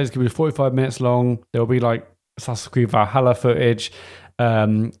think they say it's going to be 45 minutes long. There'll be like Assassin's Creed Valhalla footage,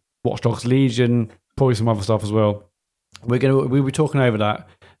 Watch Dogs Legion, probably some other stuff as well. We'll be talking over that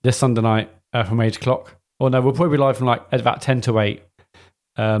this Sunday night from 8 o'clock. Or no, we'll probably be live from like at about 10 to 8.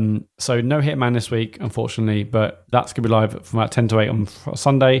 So no Hitman this week, unfortunately, but that's going to be live from about 10 to 8 on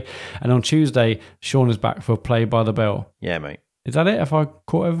Sunday. And on Tuesday, Sean is back for Play by the Bell. Yeah, mate. Is that it? Have I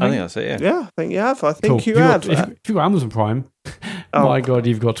caught everything? I think that's it, yeah. Yeah, I think you have. I think cool. you have. If you've got Amazon Prime, my God,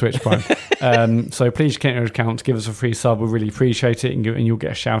 you've got Twitch Prime. So please check your account, give us a free sub. We really appreciate it, and you'll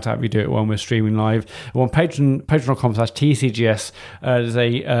get a shout out if you do it when we're streaming live. We're on patreon.com/TCGS. There's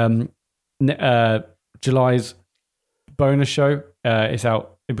a July's bonus show. It's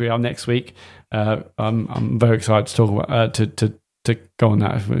out. It'll be out next week. I'm very excited to talk about to go on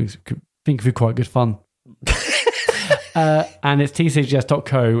that. I think it'll be quite good fun. And it's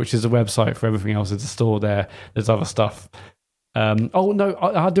tcgs.co, which is a website for everything else. There's a store there. There's other stuff. I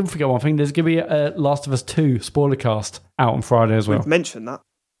didn't forget one thing. There's going to be a Last of Us 2 spoiler cast out on Friday as well. We've mentioned that.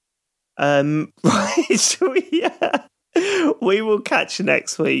 Right, so we will catch you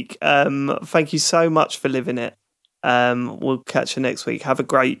next week. Thank you so much for living it. We'll catch you next week. Have a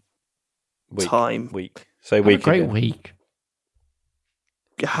great time. Say week. Have a great week.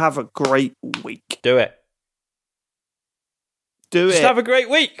 Have a great week. Do it. Just have a great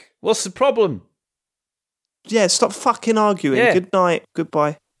week. What's the problem? Yeah, stop fucking arguing. Yeah. Good night.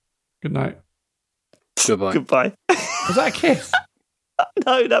 Goodbye. Good night. Goodbye. Goodbye. Was that a kiss?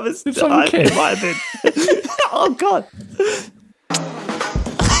 No, that was... Did someone kiss? It might have been. Oh, God.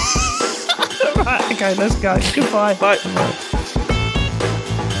 Right, okay, let's go. Goodbye. Bye.